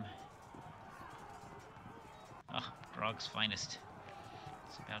for them. Oh, Grog's Finest.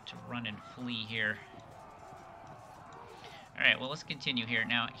 It's about to run and flee here. Alright, well, let's continue here.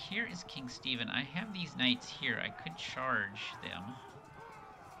 Now, here is King Stephen. I have these knights here. I could charge them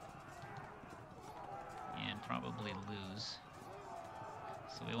and probably lose.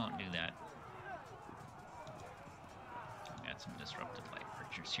 So we won't do that. I've got some disruptive light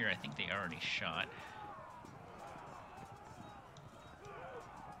archers here. I think they already shot.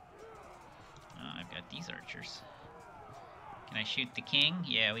 I've got these archers. Can I shoot the king?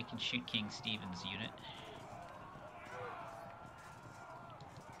 Yeah, we can shoot King Stephen's unit.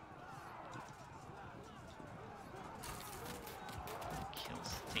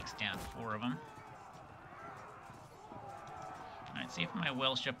 Takes down 4 of them. Alright, see if my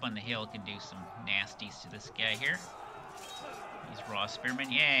Welsh up on the hill can do some nasties to this guy here. These raw spearmen.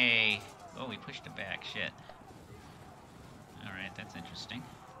 Yay! Oh, we pushed it back. Shit. Alright, that's interesting.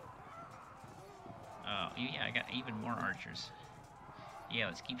 Oh, yeah, I got even more archers. Yeah,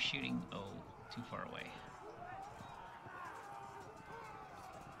 let's keep shooting. Oh, too far away.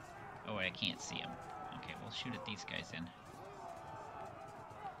 Oh, I can't see him. Okay, we'll shoot at these guys then.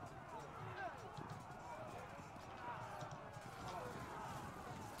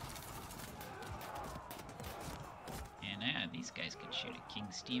 And these guys can shoot at King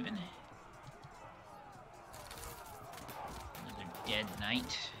Stephen. Another dead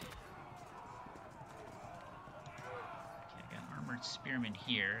knight. Okay, I got armored spearmen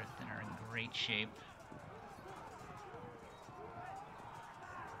here that are in great shape.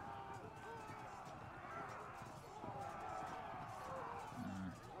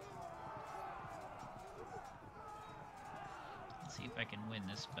 Let's see if I can win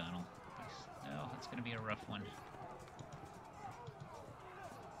this battle. No, it's going to be a rough one.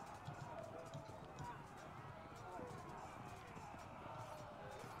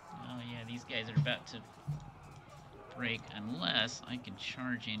 Oh yeah, these guys are about to break unless I can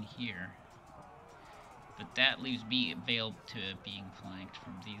charge in here. But that leaves me available to being flanked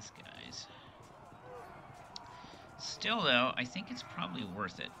from these guys. Still, though, I think it's probably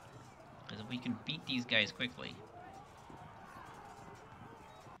worth it. Because if we can beat these guys quickly...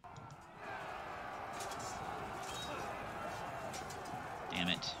 Damn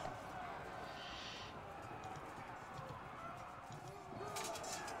it.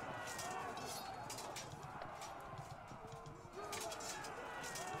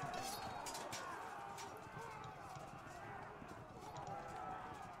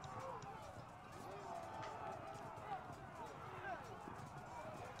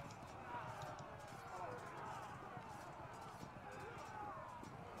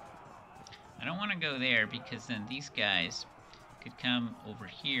 I don't want to go there because then these guys could come over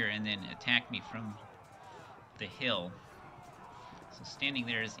here and then attack me from the hill. So standing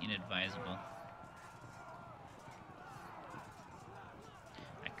there is inadvisable.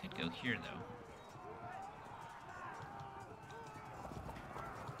 I could go here though.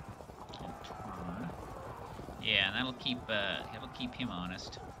 And turn. Yeah, and that'll keep him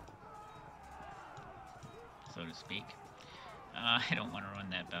honest, so to speak. I don't want to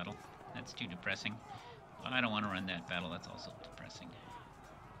run that battle. That's too depressing. I don't want to run that battle. That's also depressing.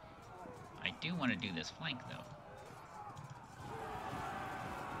 I do want to do this flank, though.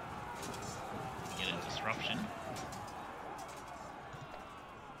 Get a disruption.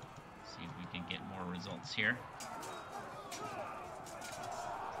 See if we can get more results here.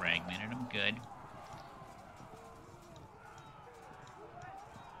 Fragmented them. Good.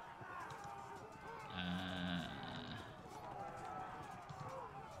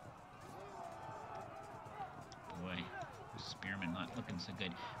 Spearman not looking so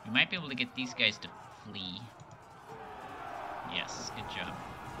good. We might be able to get these guys to flee. Yes, good job.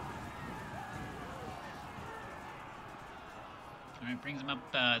 Alright, brings them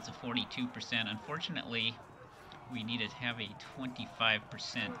up to 42%. Unfortunately, we need to have a 25%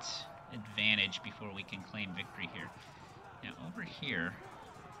 advantage before we can claim victory here. Now, over here...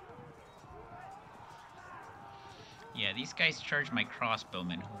 Yeah, these guys charged my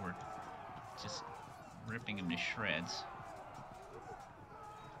crossbowmen, who were just ripping them to shreds.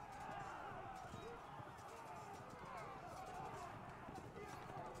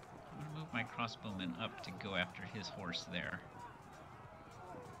 My crossbowmen up to go after his horse there.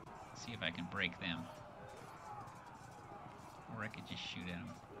 See if I can break them. Or I could just shoot at him.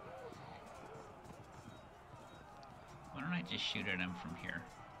 Why don't I just shoot at him from here?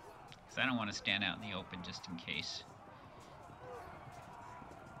 Because I don't want to stand out in the open just in case.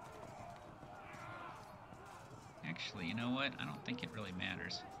 Actually, you know what? I don't think it really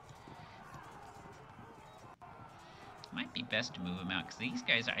matters. Might be best to move them out, because these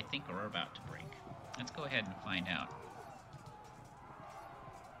guys, I think, are about to break. Let's go ahead and find out.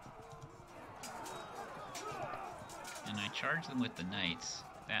 And I charge them with the knights.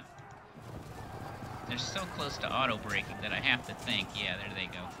 They're so close to auto-breaking that I have to think, yeah, there they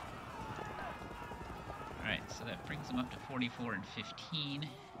go. Alright, so that brings them up to 44 and 15.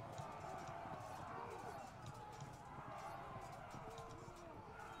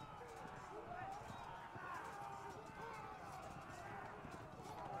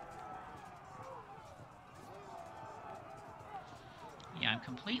 Yeah, I'm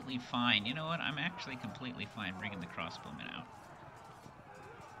completely fine. You know what? I'm actually completely fine bringing the crossbowmen out.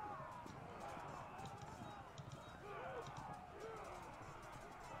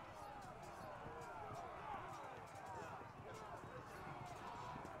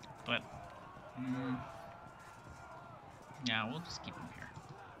 But, yeah, we'll just keep them here.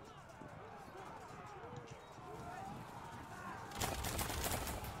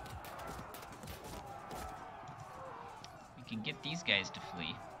 Can get these guys to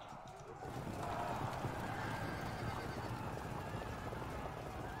flee.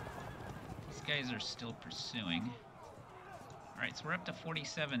 These guys are still pursuing. Alright, so we're up to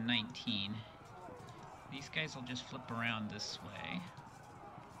 47-19. These guys will just flip around this way.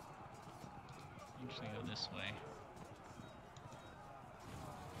 Actually go this way.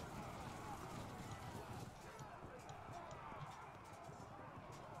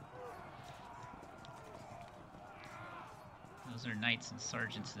 Those are knights and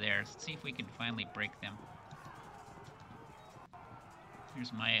sergeants there. Let's see if we can finally break them.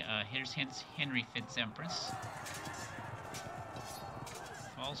 Here's my, here's Henry Fitz-Empress.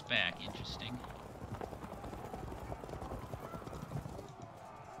 Falls back, interesting.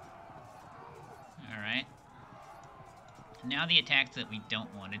 Alright. Now the attacks that we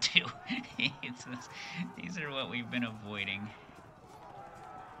don't want to do. These are what we've been avoiding.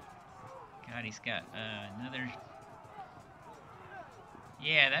 God, he's got another...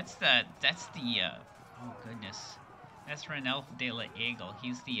 Yeah, that's the Oh, goodness. That's Ranulf de la Eagle.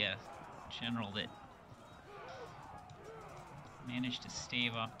 He's the general that managed to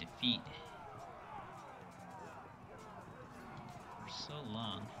stave off defeat for so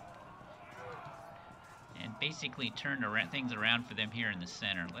long. And basically turned things around for them here in the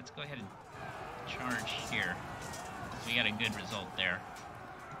center. Let's go ahead and charge here. We got a good result there.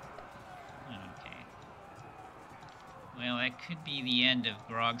 Okay. Well, that could be the end of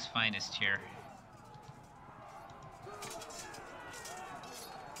Grog's finest here.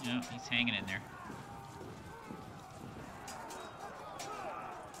 No, he's hanging in there.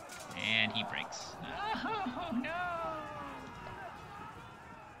 And he breaks. Oh, no!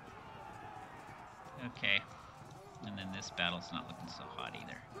 Okay. And then this battle's not looking so hot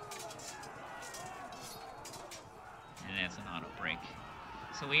either. And that's an auto break.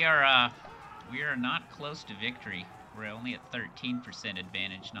 So we are not close to victory. We're only at 13%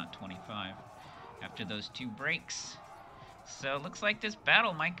 advantage, not 25, after those 2 breaks. So it looks like this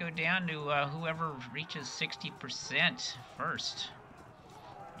battle might go down to whoever reaches 60% first.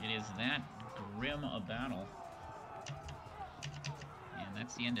 It is that grim a battle. And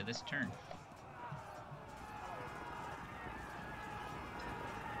that's the end of this turn.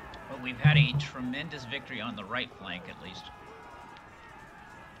 But we've had a tremendous victory on the right flank, at least.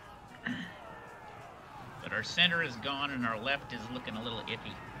 But our center is gone and our left is looking a little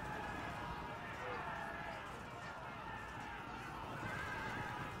iffy.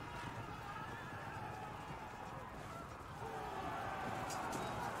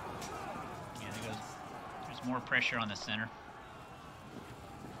 Yeah, there's more pressure on the center.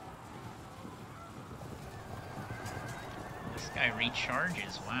 This guy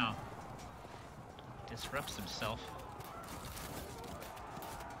recharges, wow. Disrupts himself.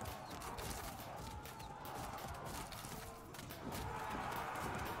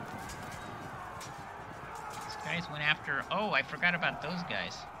 These guys went after... Oh, I forgot about those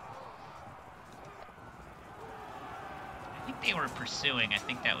guys. I think they were pursuing. I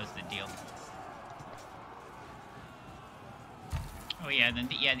think that was the deal. Oh, yeah,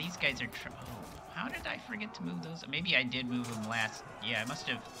 yeah, these guys are... How did I forget to move those? Maybe I did move them last. Yeah, I must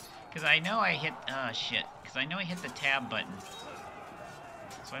have. Because I know I hit. Shit. Because I know I hit the tab button.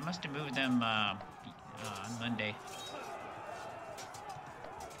 So I must have moved them on Monday.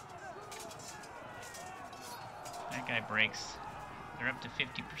 That guy breaks. They're up to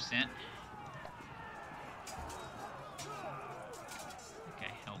 50%.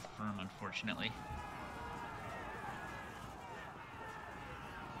 Okay, held firm, unfortunately.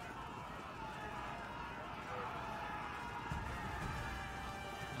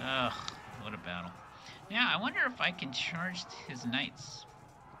 Ugh, what a battle. Now, I wonder if I can charge his knights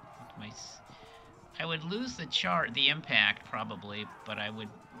with my... I would lose the impact, probably, but I would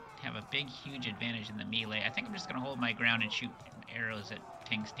have a big, huge advantage in the melee. I think I'm just going to hold my ground and shoot arrows at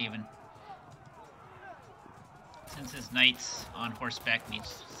King Stephen. Since his knights on horseback need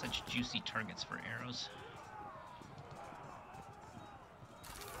such juicy targets for arrows.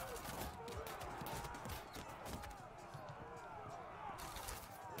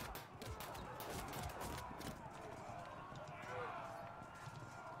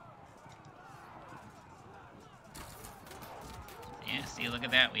 Yeah, see, look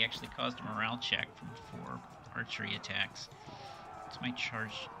at that. We actually caused a morale check from 4 archery attacks. What's my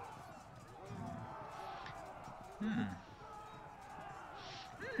charge?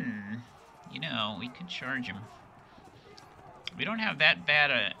 You know, we could charge him. We don't have that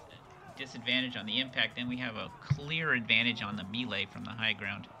bad a disadvantage on the impact, then we have a clear advantage on the melee from the high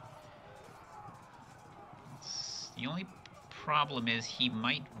ground. The only problem is he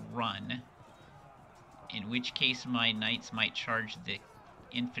might run, in which case my knights might charge the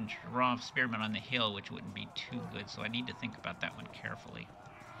infantry raw spearmen on the hill, which wouldn't be too good, so I need to think about that one carefully.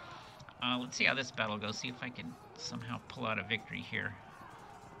 Let's see how this battle goes, see if I can somehow pull out a victory here.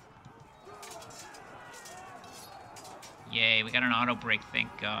 Yay, we got an auto break,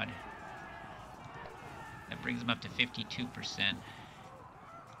 thank God. That brings him up to 52%.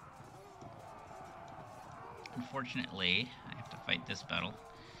 Unfortunately, I have to fight this battle.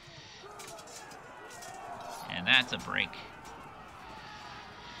 And that's a break.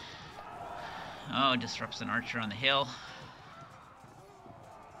 Oh, disrupts an archer on the hill.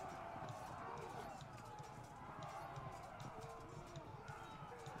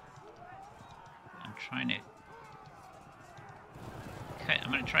 I'm trying to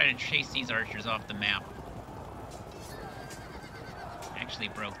I'm going to try to chase these archers off the map. Actually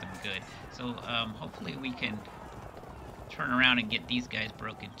broke them good. So hopefully we can turn around and get these guys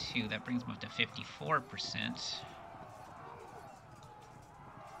broken too. That brings them up to 54%.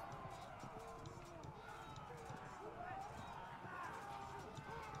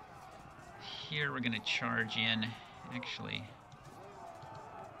 here we're going to charge in. Actually,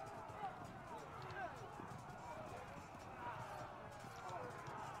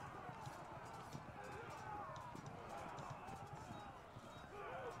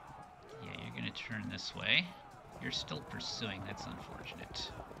 yeah, you're going to turn this way. You're still pursuing. That's unfortunate.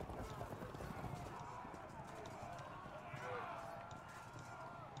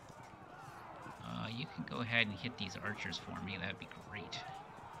 You can go ahead and hit these archers for me. That'd be great.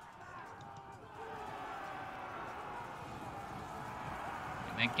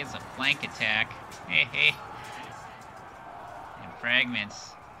 And that gives a flank attack. Hey, hey. And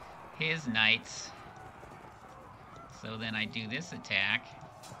fragments his knights. So then I do this attack.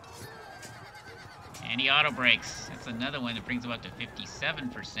 And he auto breaks. That's another one that brings him up to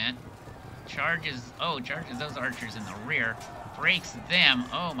 57%. Charges those archers in the rear. Breaks them.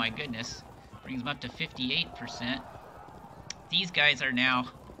 Oh my goodness. Brings them up to 58%. These guys are now...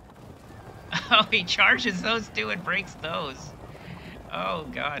 Oh, he charges those two and breaks those. Oh,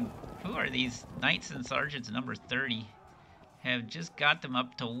 God. Who are these? Knights and Sergeants number 30 have just got them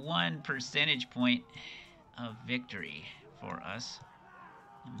up to 1 percentage point of victory for us.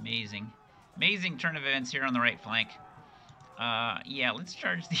 Amazing. Amazing turn of events here on the right flank. Yeah, let's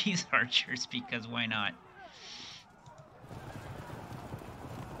charge these archers because why not?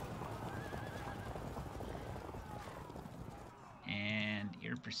 And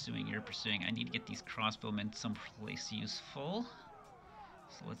you're pursuing. I need to get these crossbowmen someplace useful.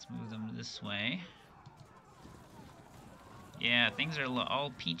 So let's move them this way. Yeah, things are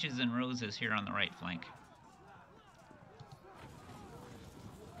all peaches and roses here on the right flank.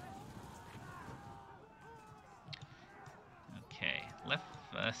 Okay, left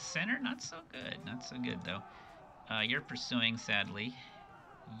center, not so good. Not so good, though. You're pursuing, sadly.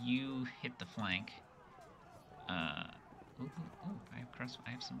 You hit the flank. Ooh, I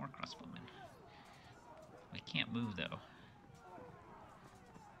have some more crossbowmen. I can't move though.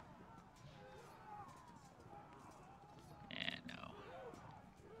 No.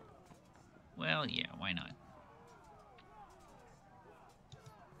 Well, yeah, why not?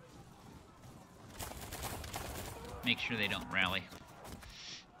 Make sure they don't rally.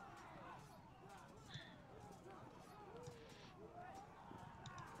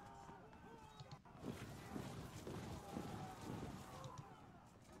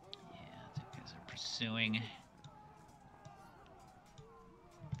 Pursuing.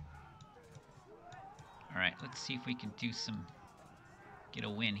 Alright, let's see if we can do get a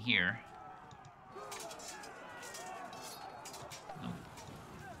win here. Nope.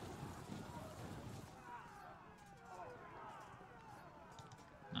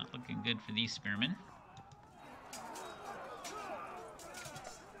 Not looking good for these spearmen.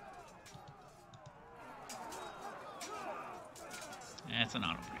 That's an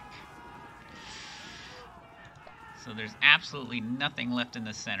auto break. So there's absolutely nothing left in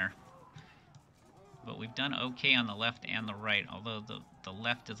the center. But we've done okay on the left and the right, although the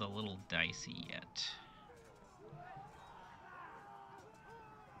left is a little dicey yet.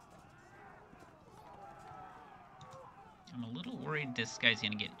 I'm a little worried this guy's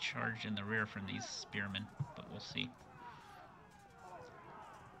going to get charged in the rear from these spearmen, but we'll see.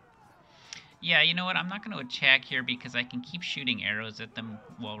 Yeah, you know what? I'm not going to attack here because I can keep shooting arrows at them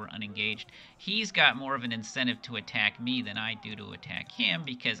while we're unengaged. He's got more of an incentive to attack me than I do to attack him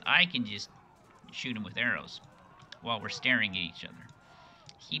because I can just shoot him with arrows while we're staring at each other.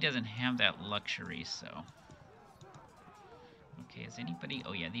 He doesn't have that luxury, so... Okay, is anybody...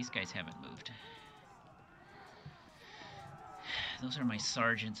 Oh yeah, these guys haven't moved. Those are my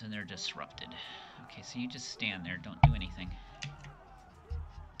sergeants and they're disrupted. Okay, so you just stand there, don't do anything.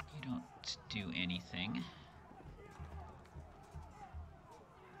 You don't do anything.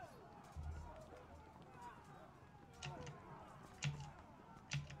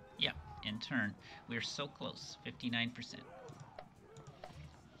 Yeah, in turn. We're so close, 59%.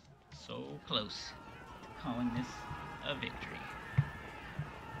 So close to calling this a victory.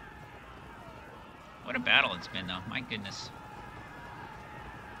 What a battle it's been, though. My goodness.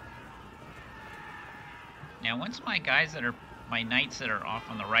 Now, once my knights that are off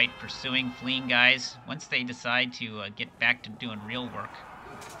on the right pursuing, fleeing guys, once they decide to get back to doing real work,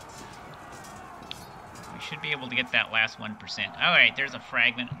 we should be able to get that last 1%. Alright, there's a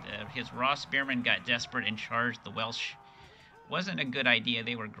fragment. His raw spearmen got desperate and charged the Welsh. Wasn't a good idea.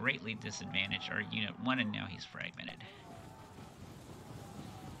 They were greatly disadvantaged. Our unit 1, and now he's fragmented.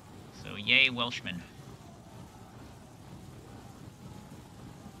 So, yay, Welshmen.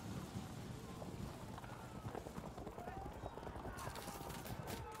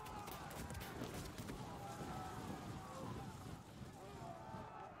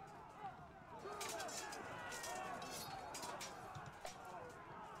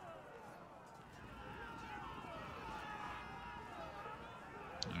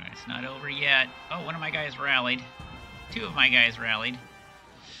 It's not over yet. Oh, one of my guys rallied. Two of my guys rallied.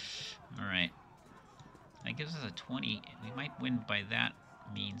 Alright. That gives us a 20. We might win by that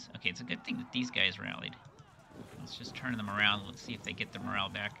means. Okay, it's a good thing that these guys rallied. Let's just turn them around. Let's see if they get the morale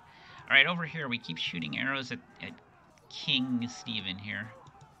back. Alright, over here, we keep shooting arrows at King Stephen here.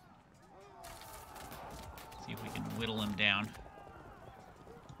 See if we can whittle him down.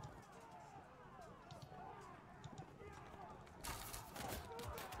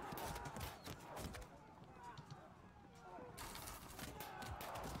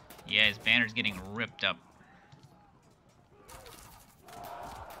 Yeah, his banner's getting ripped up.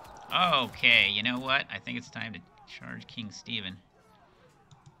 Okay, you know what? I think it's time to charge King Stephen.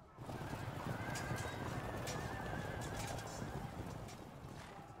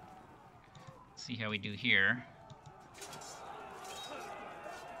 Let's see how we do here.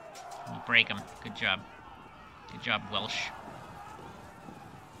 We'll break him. Good job. Good job, Welsh.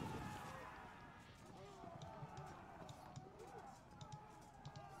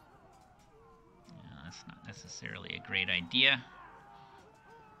 That's not necessarily a great idea.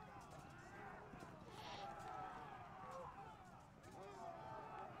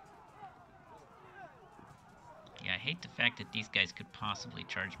 Yeah, I hate the fact that these guys could possibly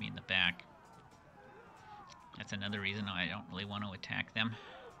charge me in the back. That's another reason I don't really want to attack them.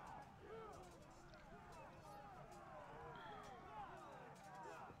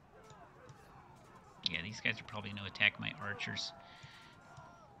 Yeah, these guys are probably going to attack my archers.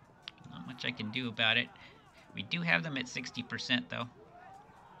 Not much I can do about it. We do have them at 60% though.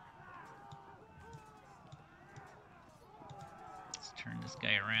 Let's turn this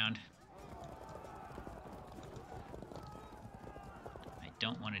guy around. I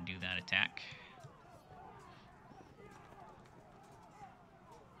don't want to do that attack.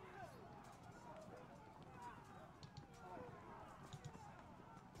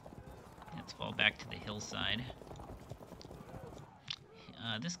 Let's fall back to the hillside.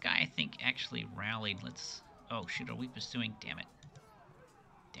 This guy, I think, actually rallied. Let's... Oh, shoot, are we pursuing? Damn it.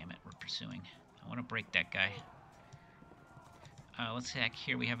 Damn it, we're pursuing. I want to break that guy. Let's attack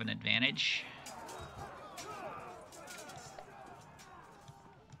here. We have an advantage.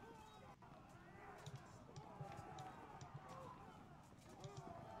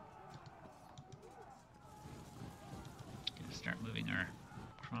 Gonna start moving our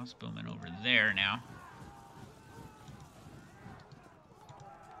crossbowmen over there now.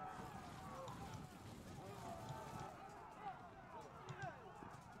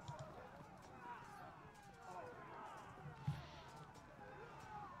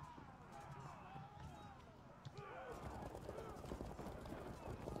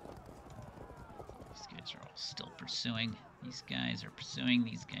 Are all still pursuing. These guys are pursuing.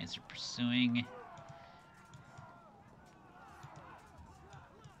 These guys are pursuing.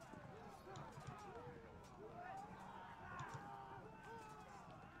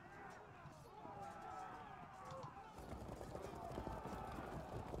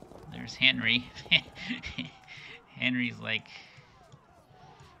 There's Henry. Henry's like,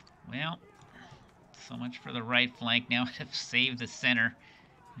 well, so much for the right flank. Now I have to save the center,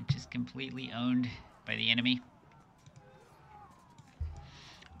 which is completely owned by the enemy.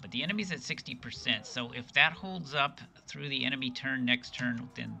 But the enemy's at 60%, so if that holds up through the enemy turn next turn,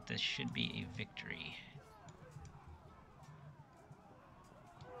 then this should be a victory.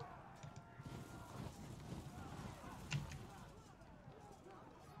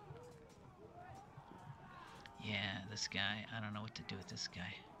 Yeah, this guy, I don't know what to do with this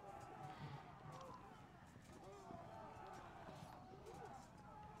guy.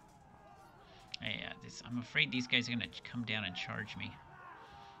 Yeah, I'm afraid these guys are going to come down and charge me.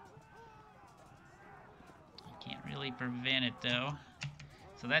 I can't really prevent it, though.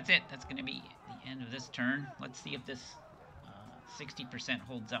 So that's it. That's going to be the end of this turn. Let's see if this 60%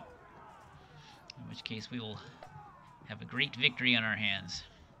 holds up. In which case we will have a great victory on our hands.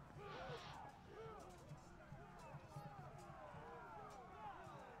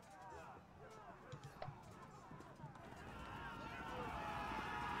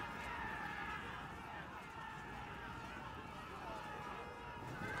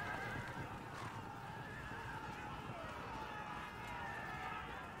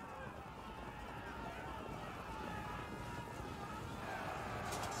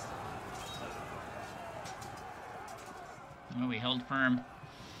 Well, we held firm.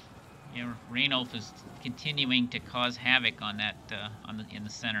 Yeah, Rainulf is continuing to cause havoc on that in the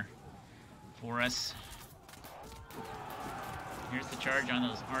center for us. Here's the charge on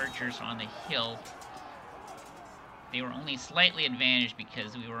those archers on the hill. They were only slightly advantaged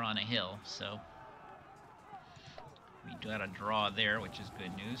because we were on a hill, so We got a draw there, which is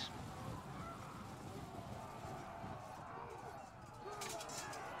good news.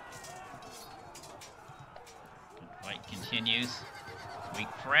 The fight continues. We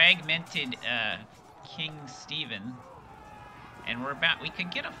fragmented King Stephen, and we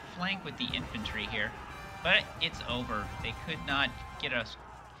could get a flank with the infantry here, but it's over. They could not get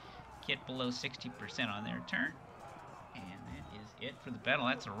below 60% on their turn, and that is it for the battle.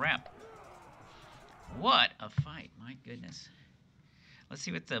 That's a wrap. What a fight, my goodness. Let's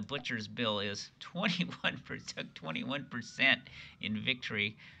see what the butcher's bill is. 21% in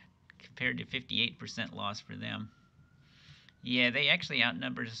victory compared to 58% loss for them. Yeah, they actually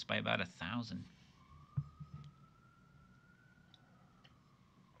outnumbered us by about 1,000.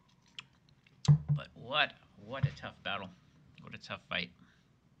 But what a tough battle. What a tough fight.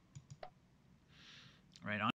 Right on.